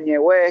 Kanye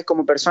West,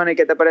 como persona, y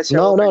qué te parece a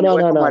No, vos, no, Kanye no,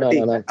 West, no, como no, no,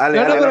 artista? no. Ale,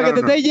 No, ale, pero que te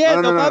estés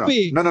yendo, no,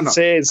 papi. No.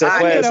 Sí, se Ah,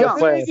 fue, el se John.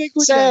 fue. Estoy Se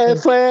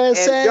escuchando. fue, El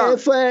se John.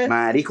 fue.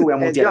 Marico, voy a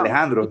El mutear a John.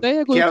 Alejandro.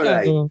 ¿Estás ¿Qué habla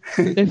ahí?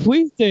 escuchando? Te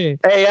fuiste.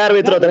 Ey,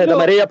 árbitro, tarjeta Alejandro.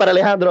 amarilla para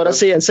Alejandro. Ahora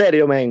sí, en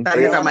serio, men.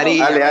 Tarjeta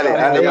amarilla, Ale,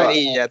 tarjeta ya va.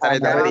 amarilla,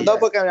 tarjeta Me amarilla. mandó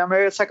porque ya me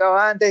había sacado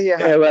antes y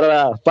ajá. Es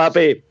verdad,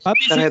 papi. Papi,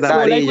 sí, Tarjeta hola, y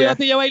amarilla.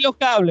 cuídate y lleva ahí los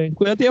cables.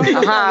 Cuídate y lleva ahí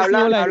los Ajá, cables.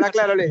 sí, hola. habla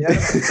claro,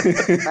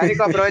 Luis.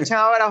 Marico, aprovechen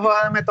ahora,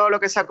 jódanme todo lo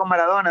que sea con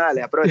Maradona,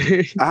 dale,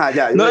 aprovechen. Ajá,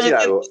 ya, yo No, voy a decir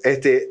yo algo.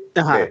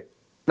 Ajá. ¿Qué?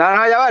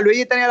 No, ya va,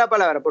 Luigi tenía la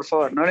palabra, por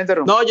favor, no lo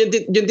interrumpa. No, yo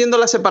entiendo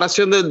la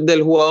separación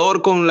del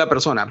jugador con la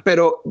persona,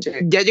 pero Sí.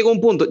 ya llegó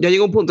un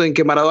punto en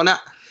que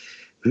Maradona,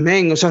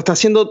 men, o sea, está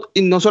haciendo,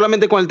 y no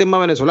solamente con el tema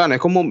venezolano, es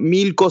como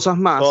 1000 cosas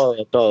más,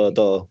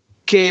 Todo.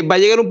 que va a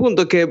llegar un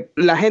punto que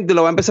la gente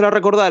lo va a empezar a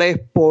recordar es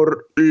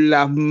por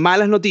las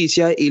malas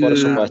noticias y, Por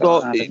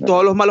supuesto. y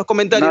todos los malos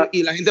comentarios, No.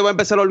 y la gente va a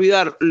empezar a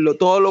olvidar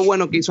todo lo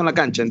bueno que hizo en la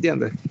cancha,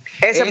 ¿entiendes?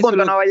 Ese Eso punto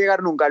lo- no va a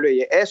llegar nunca,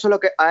 Luigi. A eso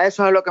es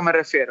a lo que me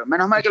refiero.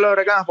 Menos mal que lo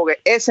reclamas porque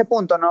ese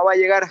punto no va a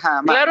llegar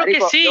jamás. Claro que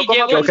Marico, sí, yo como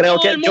llegó Yo en creo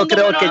todo que- el yo mundo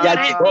creo menos que ya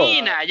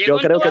Argentina. llegó. Llegó Yo en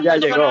creo todo que el ya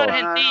mundo llegó. menos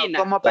Argentina.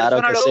 Como Claro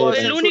persona que lo sí, puedo man.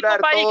 El único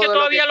censurar país que todo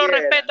todavía lo quiera.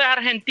 respeta es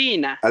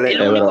Argentina. Ale,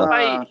 El es único verdad.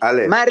 país.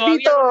 Ale,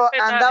 Mardito, Todavía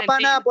no anda respeta para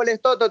Argentina.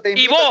 Nápoles, Toto, te Y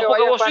invito vos, a que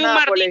porque vayas vos para sois un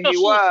Nápoles maldito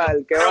igual.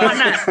 sucio, Que pero vayas.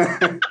 más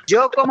nada.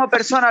 Yo como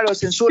persona lo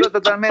censuro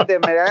totalmente,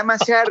 me da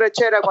demasiada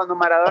rechera cuando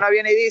Maradona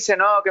viene y dice,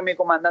 no, que mi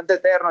comandante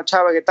eterno,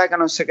 Chávez, que tal, que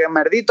no sé qué,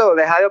 Mardito,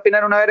 deja de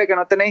opinar una vez que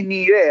no tenéis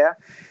ni idea.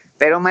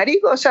 Pero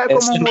marico, o sea, como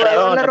Ese un jugador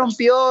Maradona. le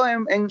rompió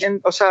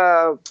o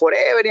sea,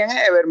 forever y en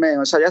ever, man.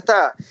 O sea, ya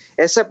está,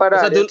 es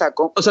separado, ya está.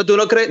 O sea, tú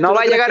no crees, No tú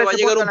va a crees llegar que va a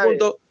ese llegar punto un en la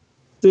punto,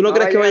 tú no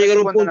crees que va a llegar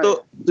un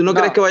punto, tú no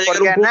crees que va a llegar un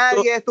porque punto.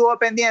 nadie estuvo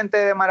pendiente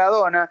de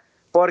Maradona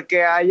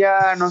porque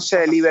haya, no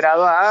sé,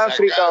 liberado a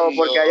África o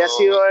porque haya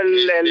sido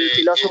el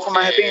filósofo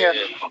más de pinga.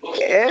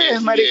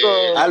 Es, marico.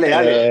 Ale,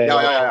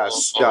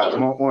 ya, un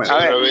momento. A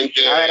ver,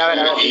 Realmente a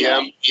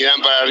ver.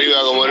 irán para arriba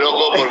como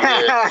locos porque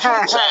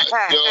o sea,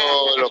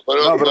 yo los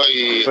conozco No,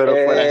 pero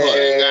fuera de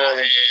joda.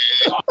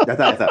 Ya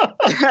está.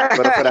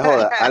 Pero fuera de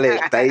joda. Ale,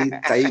 está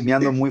ahí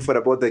meando muy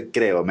fuera de pote,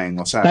 creo, men.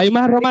 O sea, Está ahí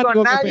más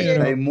romántico que nadie- Pedro.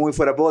 está ahí muy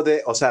fuera de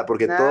pote. O sea,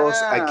 porque todos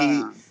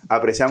aquí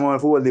apreciamos el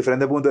fútbol de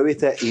diferentes puntos de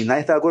vista y nadie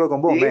está de acuerdo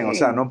con vos, Sí. men. O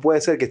sea, no puede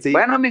ser que esté.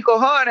 Bueno, mis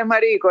cojones,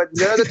 marico.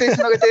 Yo no te estoy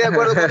diciendo que estoy de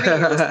acuerdo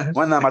conmigo.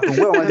 Manda, mata un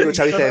huevo, maldito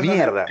chavista de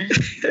mierda.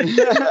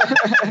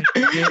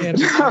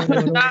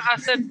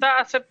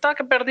 Acepta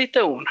que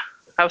perdiste una.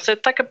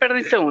 Acepta que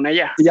perdiste una,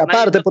 ya. Y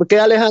aparte, ¿por qué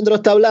Alejandro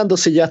está hablando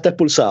si ya está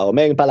expulsado?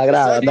 Men, para la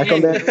grada. Anda a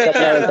esconder Ya,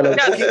 atrás del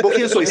televisor. ¿Vos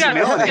quién sois? Ya,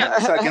 Simeone. ya.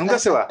 O sea, que nunca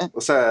se va.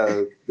 O sea,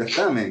 ya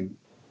está, men.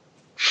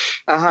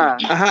 Ajá.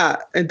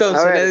 Ajá,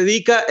 entonces A ver. le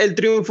dedica el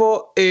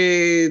triunfo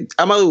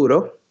a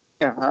Maduro.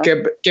 Ajá.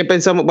 ¿Qué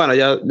pensamos? Bueno,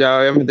 ya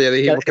obviamente ya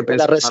dijimos que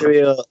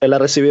Él ha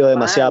recibido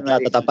demasiada plata,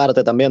 marico.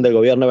 aparte también del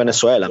gobierno de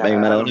Venezuela. men,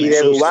 Maradona Y de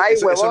es sucio. Dubái,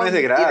 Eso no huevón. es de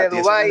Y de gratis. Eso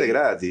no Dubái. es de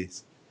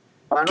gratis.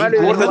 Manuel, ¿Qué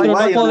y de importa Alejandro,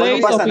 Dubái. no Dubái?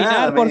 podéis No pasa opinar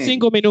nada, por men.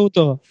 5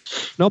 minutos.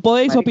 No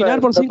podéis Marico,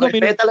 opinar por 5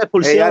 minutos. Respeta la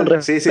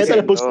expulsión. Sí, Respeta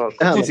la expulsión.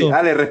 Ajá. Sí,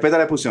 Ale, respeta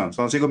la expulsión.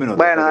 Son 5 minutos.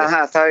 Bueno,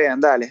 ajá, está bien,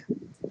 dale.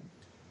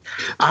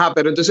 Ajá,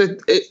 pero entonces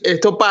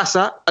esto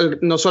pasa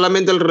no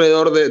solamente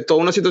alrededor de toda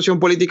una situación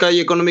política y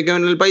económica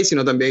en el país,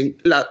 sino también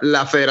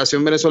la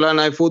Federación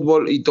Venezolana de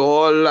Fútbol y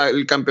todo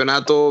el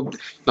campeonato,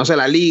 no sé,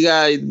 la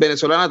liga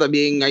venezolana,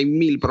 también hay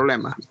 1000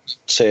 problemas.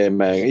 Sí,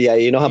 man. Y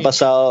ahí nos han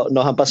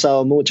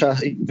pasado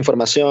muchas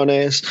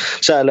informaciones.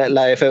 O sea,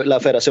 la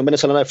Federación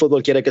Venezolana de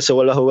Fútbol quiere que se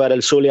vuelva a jugar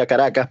el Zulia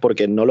Caracas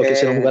porque no lo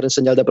quisieron jugar en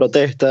señal de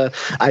protesta.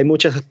 Hay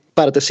muchas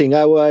partes sin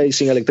agua y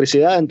sin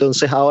electricidad,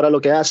 entonces ahora lo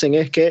que hacen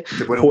es que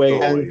Te ponen un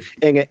juegan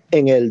tobo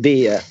en el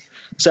día.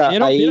 O sea,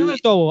 ¿Vieron ahí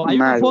el tobo? Hay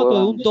una Mal, foto de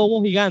huevón. un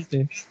tobo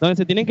gigante donde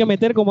se tienen que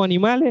meter como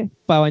animales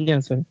para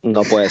bañarse.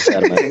 no puede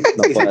ser, man.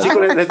 No Sí, puede ser.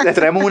 chicos, les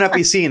traemos una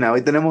piscina.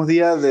 Hoy tenemos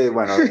días de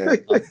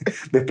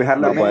despejar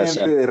la No puede mente,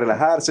 ser. de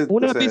relajarse.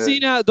 Una Entonces,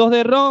 piscina, 2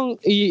 de ron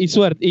y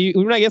suerte. Y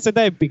una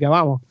gaceta épica,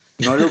 vamos.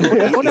 No, loco.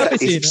 Una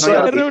piscina.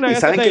 Y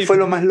 ¿saben qué fue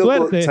lo más loco?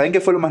 Suerte. ¿Saben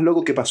qué fue lo más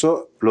loco que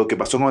pasó? Lo que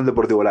pasó con el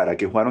Deportivo Lara,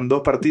 que jugaron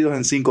 2 partidos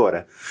en 5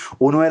 horas.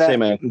 Uno era Sí,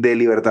 man. de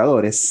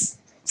Libertadores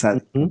sea,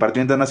 un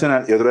partido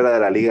internacional y otro era de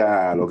la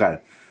liga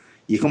local.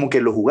 Y es como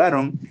que lo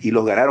jugaron y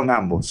los ganaron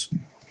ambos.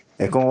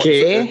 Es como,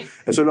 ¿Qué?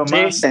 Eso es lo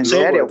más ¿en loco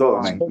serio, de todo,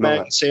 man?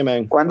 man. Sí,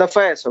 man. ¿Cuándo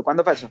fue eso?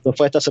 Esto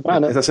fue esta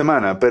semana. Esta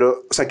semana,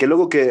 pero, o sea, qué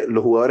loco que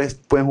los jugadores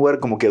pueden jugar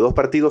como que 2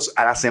 partidos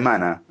a la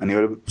semana a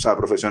nivel, o sea,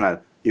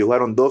 profesional. Y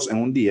jugaron 2 en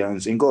un día, en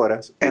 5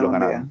 horas, y En los un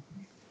ganaron. día.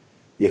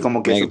 Y es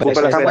como que Bien, su Copa pero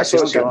de la está muy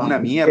Federación, que sucio, es una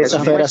 ¿no? mierda. Esa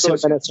Eso Federación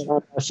sucio.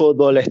 Venezolana de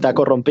Fútbol está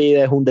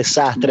corrompida, es un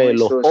desastre, Muy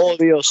los sucio.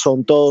 odios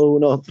son todos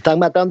unos, están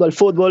matando al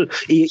fútbol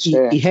y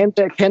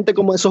gente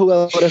como esos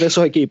jugadores de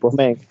esos equipos,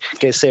 men,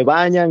 que se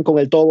bañan con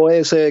el tobo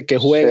ese, que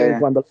juegan Sí.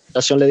 cuando la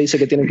federación le dice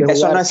que tienen que jugar.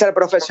 Eso no es ser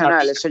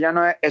profesional, eso ya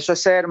no es, eso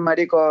es ser,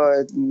 marico,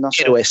 no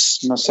sé. Héroes.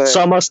 No sé,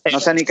 Somos no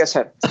sé ni qué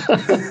ser.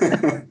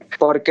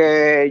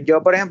 Porque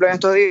yo, por ejemplo, en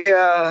estos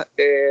días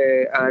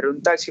agarré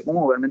un taxi, un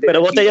Uber, mentira,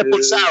 Pero vos te y hayas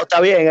pulsado,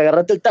 está bien,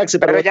 agarraste el taxi.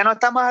 Pero ya no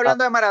estamos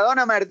hablando de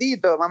Maradona,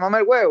 maldito, mamame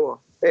el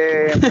huevo.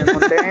 Me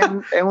monté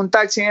en un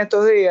taxi en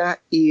estos días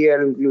y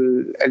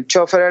el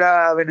chofer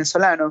era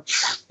venezolano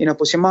y nos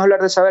pusimos a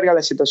hablar de esa verga,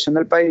 la situación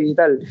del país y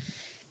tal.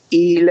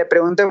 Y le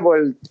pregunté,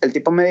 pues, el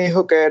tipo me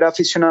dijo que era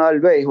aficionado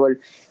al béisbol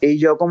y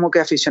yo como que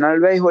aficionado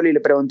al béisbol y le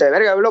pregunté,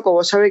 verga, loco,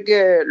 vos sabés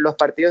que los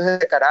partidos de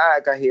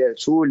Caracas y del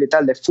sur y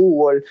tal, de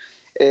fútbol,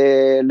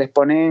 les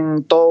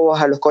ponen tobos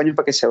a los coños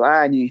para que se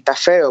bañen y está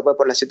feo pues,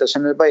 por la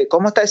situación del país.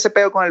 ¿Cómo está ese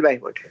pedo con el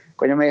béisbol? El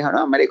coño me dijo,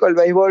 no, marico, el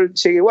béisbol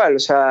sigue igual, o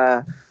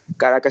sea,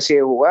 Caracas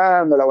sigue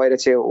jugando, La Guaira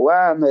sigue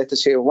jugando, este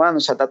sigue jugando,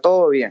 o sea, está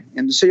todo bien. Y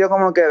entonces yo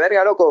como que,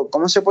 verga, loco,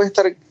 ¿cómo se puede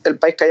estar el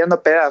país cayendo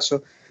a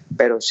pedazos?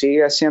 Pero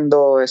sigue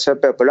haciendo ese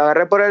pedo. Pues lo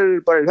agarré por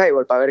el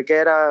béisbol para ver qué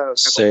era, o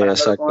sea, Sí, comparándolo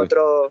exacto. con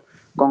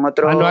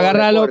otro Para no deporte.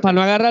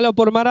 agarrarlo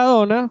por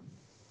Maradona,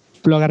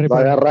 lo agarré Lo por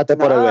él. agarraste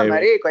por el No, béisbol.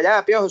 marico,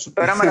 ya, piojo,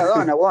 supera a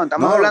Maradona, weón.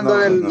 Estamos No, hablando no,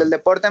 del, no. del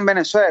deporte en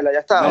Venezuela, ya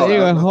está. No,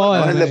 digo, es joda,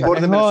 no es el man, deporte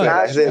es en Venezuela,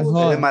 joda, es de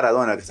joda.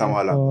 Maradona que estamos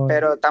hablando.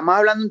 Pero estamos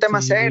hablando de un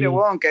tema Sí. serio,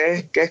 weón,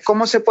 que es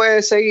cómo se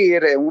puede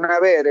seguir en una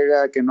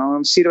verga que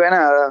no sirve de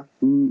nada.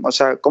 O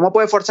sea, ¿cómo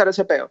puede forzar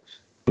ese peo?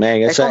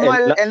 Men, Es esa- como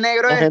la- el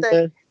negro la este,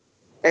 gente-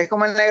 es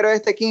como el negro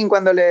este King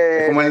cuando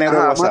le... Es como el negro de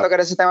vamos a WhatsApp. tocar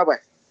ese tema, pues.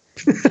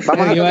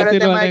 ¿Vamos a Iba a tocar el decirlo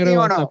tema del de negro King de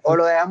o no? WhatsApp. ¿O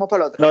lo dejamos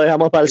para el otro? Lo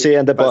dejamos para el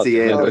siguiente Para el podcast.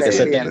 siguiente, Ok, para el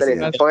siguiente,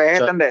 siguiente. porque es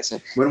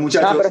extenderse. Bueno,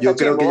 muchachos, No, pero yo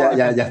está creo que chimbo,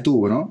 ya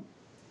estuvo, ¿no?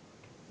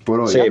 Por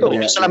hoy. Sí, pero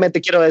yo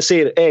solamente quiero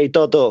decir, hey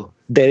Toto,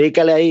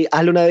 dedícale ahí,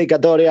 hazle una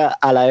dedicatoria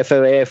a la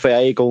FBF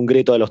ahí con un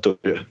grito de los tuyos.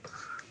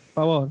 Por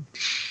favor.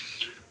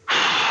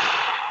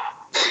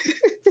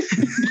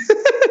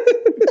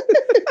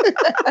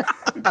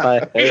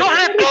 ¡Hijo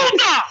de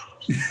puta!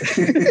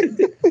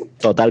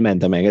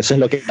 Totalmente, men. Eso es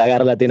lo que la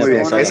Garra Latina Muy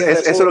bien, piensa.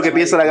 eso es lo que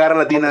piensa la garra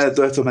latina de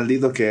todos estos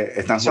malditos que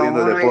están Son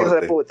jodiendo el unos hijos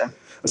de deporte. puta.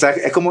 O sea,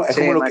 es como,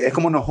 Sí, marico. es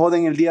como nos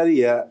joden el día a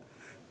día,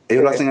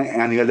 ellos lo Sí. hacen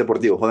a nivel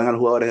deportivo, joden a los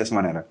jugadores de esa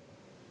manera.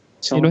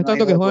 Son Y no es unos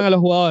tanto que hijos de jueguen a los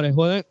jugadores,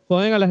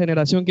 joden a la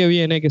generación que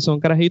viene, que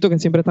son carajitos que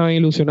siempre estaban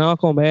ilusionados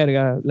con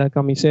verga, la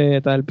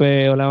camiseta, el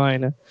peo, la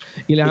vaina.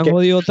 Y les Y han que-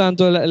 jodido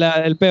tanto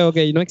el peo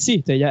que no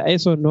existe, ya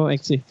eso no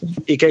existe.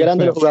 Y qué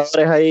grandes los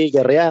jugadores ahí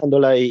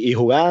guerreándola y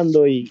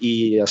jugando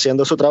y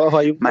haciendo su trabajo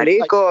ahí.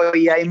 Marico,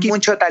 y hay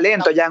mucho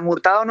talento. Jan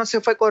Hurtado no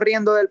se fue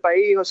corriendo del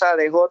país, o sea,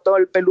 dejó todo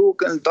el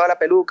peluca, toda la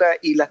peluca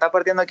y la está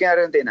partiendo aquí en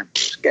Argentina.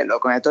 Qué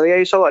loco, en estos días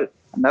hizo gol.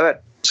 Anda a ver.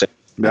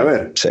 Ve a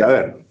ver, Sí. ve a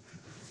ver.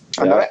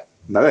 Anda a ver.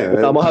 Anda a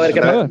ver. Vamos a ver qué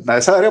anda pasa. Anda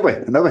a saber, pues,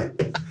 anda a ver.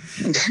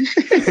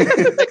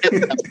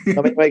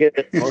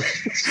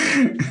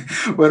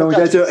 Bueno,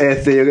 muchachos,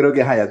 yo creo que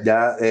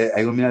ya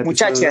hay un final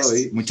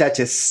Muchaches.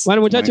 Muchaches.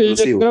 Bueno, muchachos, yo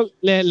inclusivo. creo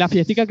que la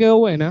fiestica quedó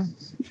buena.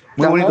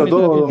 Muy bonito bonita la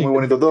todo, fiestica. muy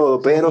bonito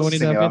todo, pero Muy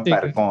bonita se me la van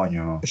fiestica. para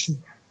coño.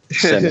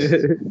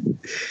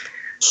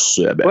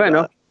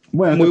 Bueno,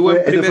 Bueno, Muy buen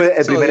este fue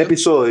el primer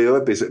episodio. episodio,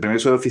 el primer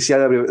episodio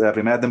oficial de la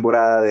primera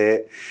temporada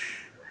de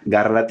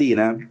Garra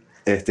Latina.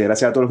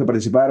 Gracias a todos los que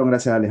participaron,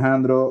 gracias a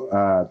Alejandro,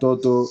 a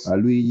Toto, a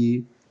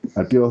Luigi,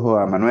 al Piojo,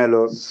 a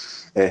Manuelo.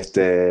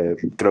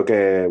 Creo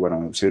que,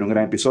 bueno, se viene un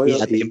gran episodio.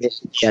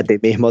 Y a ti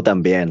mismo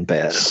también,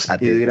 Pedro. A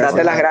ti. Y de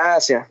Date las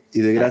gracias. Y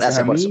de gracias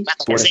Gracias, a por mí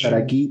supuesto por que sí. estar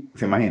aquí,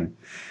 se imaginan.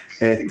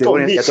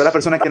 Bueno, y a todas las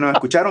personas que nos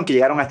escucharon, que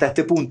llegaron hasta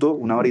este punto,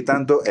 1 hora y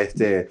tanto,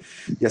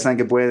 ya saben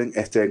que pueden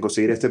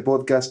conseguir este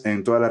podcast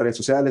en todas las redes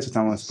sociales.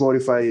 Estamos en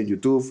Spotify, en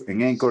YouTube,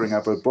 en Anchor, en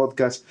Apple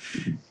Podcast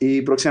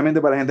y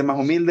próximamente para la gente más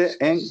humilde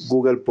en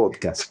Google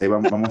Podcast. Ahí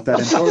vamos a estar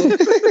en todo.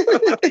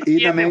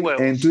 Y también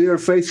en Twitter,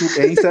 Facebook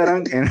e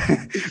Instagram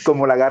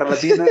como La Garra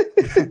Latina,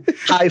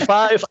 High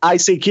Five,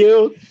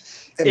 ICQ.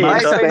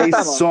 MySpace,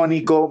 estamos.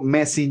 Sónico,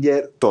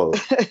 Messenger, todo.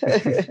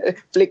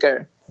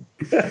 Flickr.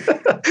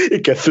 Y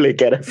que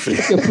Flickr.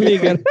 Qué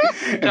flicker.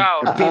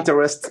 Chao. En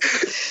Pinterest,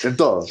 en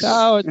todo.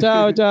 Chao,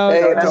 chao, chao.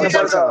 Gracias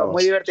chao, por chao. todo.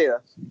 Muy divertido.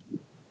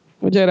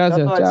 Muchas gracias.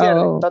 Toto al cierre.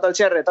 Chao. Toto al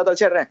cierre. Toto al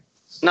cierre.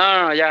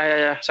 No,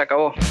 ya, se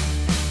acabó.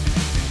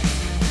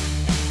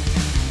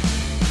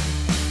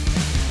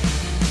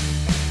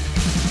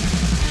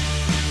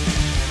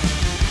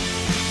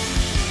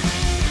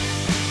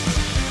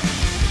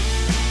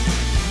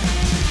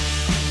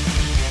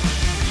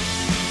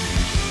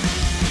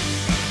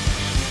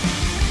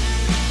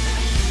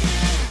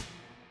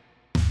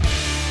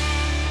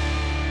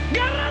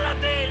 ¡Garra!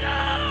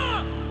 Latina.